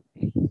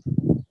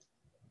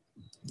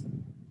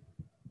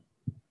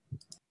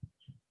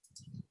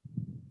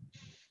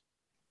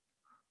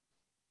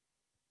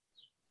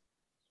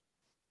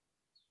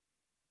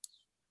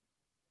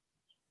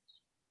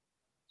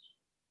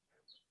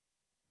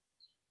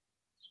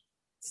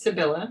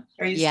 Sibylla,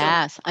 are you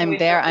Yes, still? I'm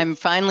there. I'm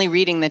finally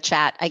reading the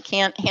chat. I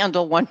can't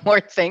handle one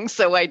more thing,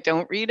 so I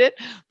don't read it,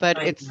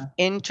 but it's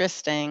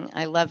interesting.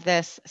 I love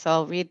this. So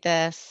I'll read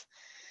this.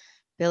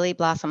 Billy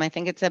Blossom, I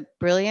think it's a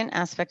brilliant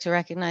aspect to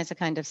recognize a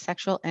kind of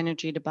sexual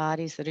energy to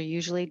bodies that are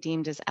usually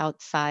deemed as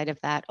outside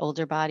of that.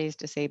 Older bodies,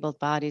 disabled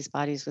bodies,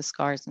 bodies with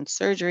scars and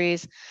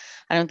surgeries.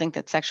 I don't think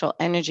that sexual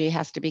energy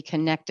has to be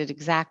connected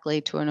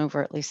exactly to an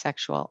overtly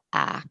sexual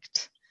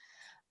act.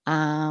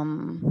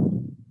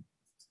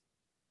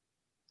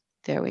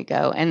 There we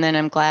go. And then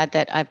I'm glad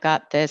that I've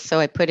got this. So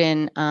I put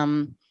in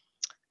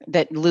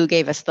that Lou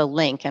gave us the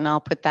link, and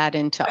I'll put that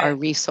into our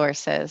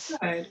resources.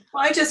 Well,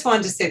 I just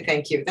wanted to say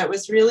thank you. That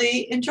was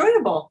really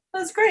enjoyable.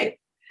 That was great.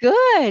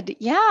 Good.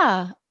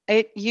 Yeah,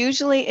 it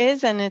usually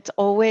is. And it's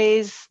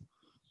always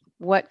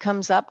what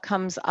comes up.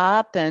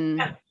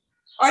 And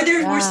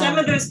were some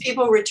of those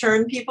people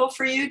return people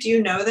for you? Do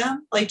you know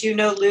them? Like, do you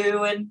know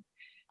Lou and?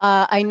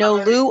 I know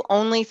Lou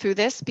only through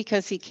this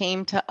because he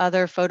came to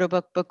other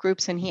Photobook book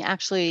groups, and he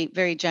actually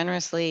very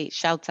generously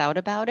shouts out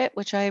about it,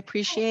 which I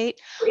appreciate.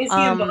 Is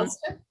he in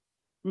Boston?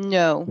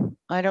 No,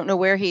 I don't know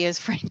where he is,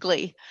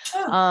 frankly.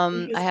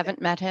 I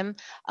haven't met him.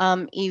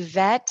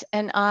 Yvette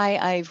and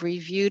I've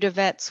reviewed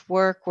Yvette's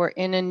work. We're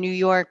in a New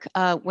York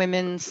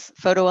Women's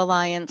Photo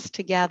Alliance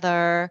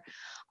together.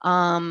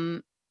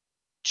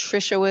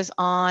 Trisha was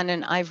on,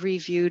 and I've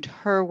reviewed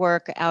her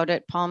work out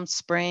at Palm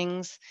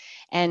Springs.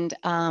 And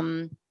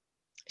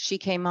she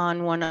came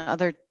on one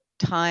other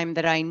time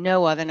that I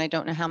know of, and I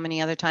don't know how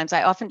many other times.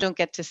 I often don't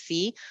get to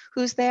see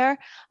who's there.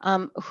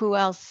 Who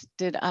else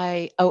did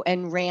I? Oh,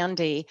 and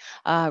Randy.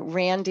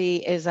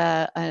 Randy is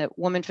a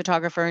woman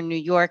photographer in New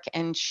York,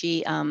 and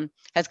she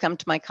has come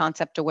to my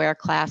Concept Aware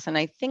class, and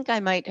I think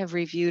I might have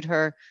reviewed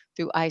her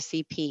through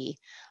ICP.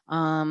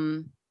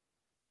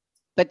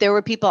 But there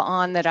were people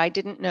on that I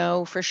didn't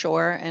know for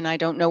sure, and I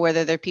don't know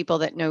whether they're people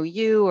that know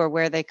you or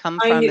where they come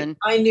from.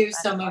 I knew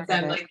some of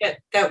them. Like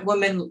that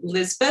woman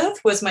Lisbeth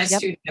was my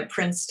student at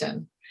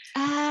Princeton.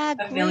 Ah,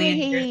 a million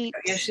years ago.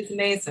 Yeah, she's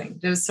amazing.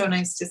 It was so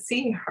nice to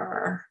see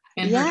her.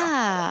 It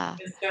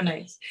was so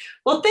nice.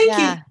 Well, thank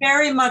you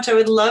very much. I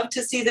would love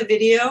to see the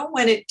video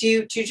when do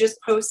you just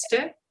post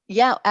it?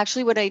 Yeah,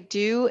 actually what I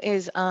do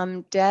is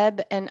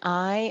Deb and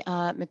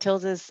I,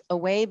 Matilda's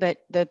away, but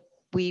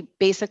we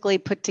basically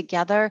put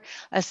together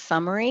a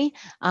summary,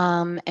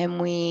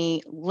 and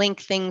we link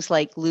things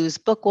like Lou's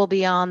book will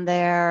be on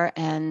there,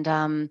 and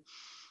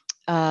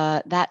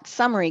that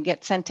summary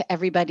gets sent to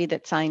everybody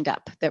that signed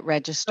up, that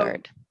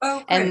registered.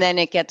 And then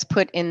it gets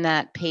put in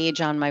that page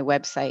on my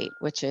website,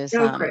 which is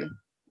yeah.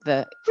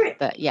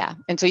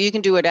 And so you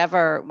can do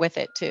whatever with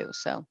it too.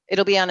 So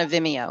it'll be on a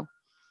Vimeo.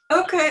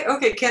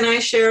 Okay. Can I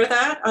share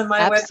that on my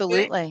website?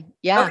 Absolutely.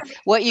 Yeah. Okay.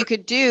 What you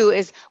could do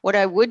is what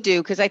I would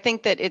do, because I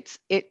think that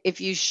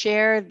if you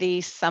share the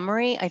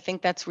summary, I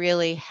think that's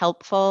really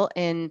helpful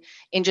in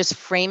just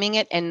framing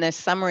it. And the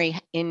summary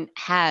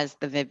has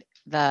the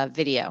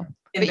video.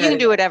 But you can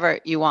do whatever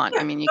you want.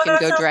 I mean, you can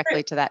go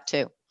directly to that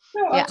too.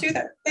 No, I'll do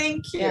that.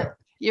 Thank you. Yeah.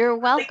 You're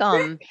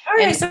welcome. All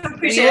right, so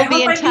appreciate it.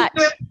 We'll be in touch.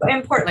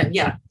 In Portland,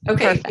 yeah.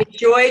 Okay. Perfect.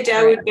 Enjoy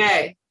Dawood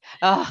Bay.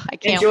 Oh, I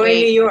can't Enjoy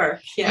wait. New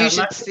York. Yeah, you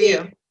should see.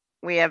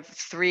 We have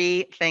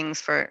 3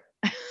 things for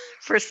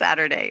for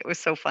Saturday. It was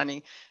so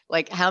funny.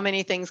 Like, how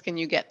many things can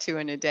you get to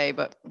in a day?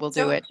 But we'll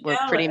do So it. We're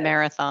pretty jealous.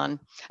 marathon.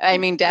 I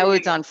mean,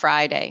 Dawood's on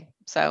Friday,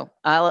 so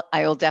I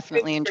will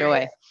definitely Good for enjoy.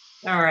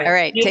 you. All right. All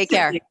right. Nice Take to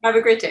care. see you. Have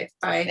a great day.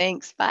 Bye.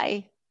 Thanks.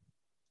 Bye.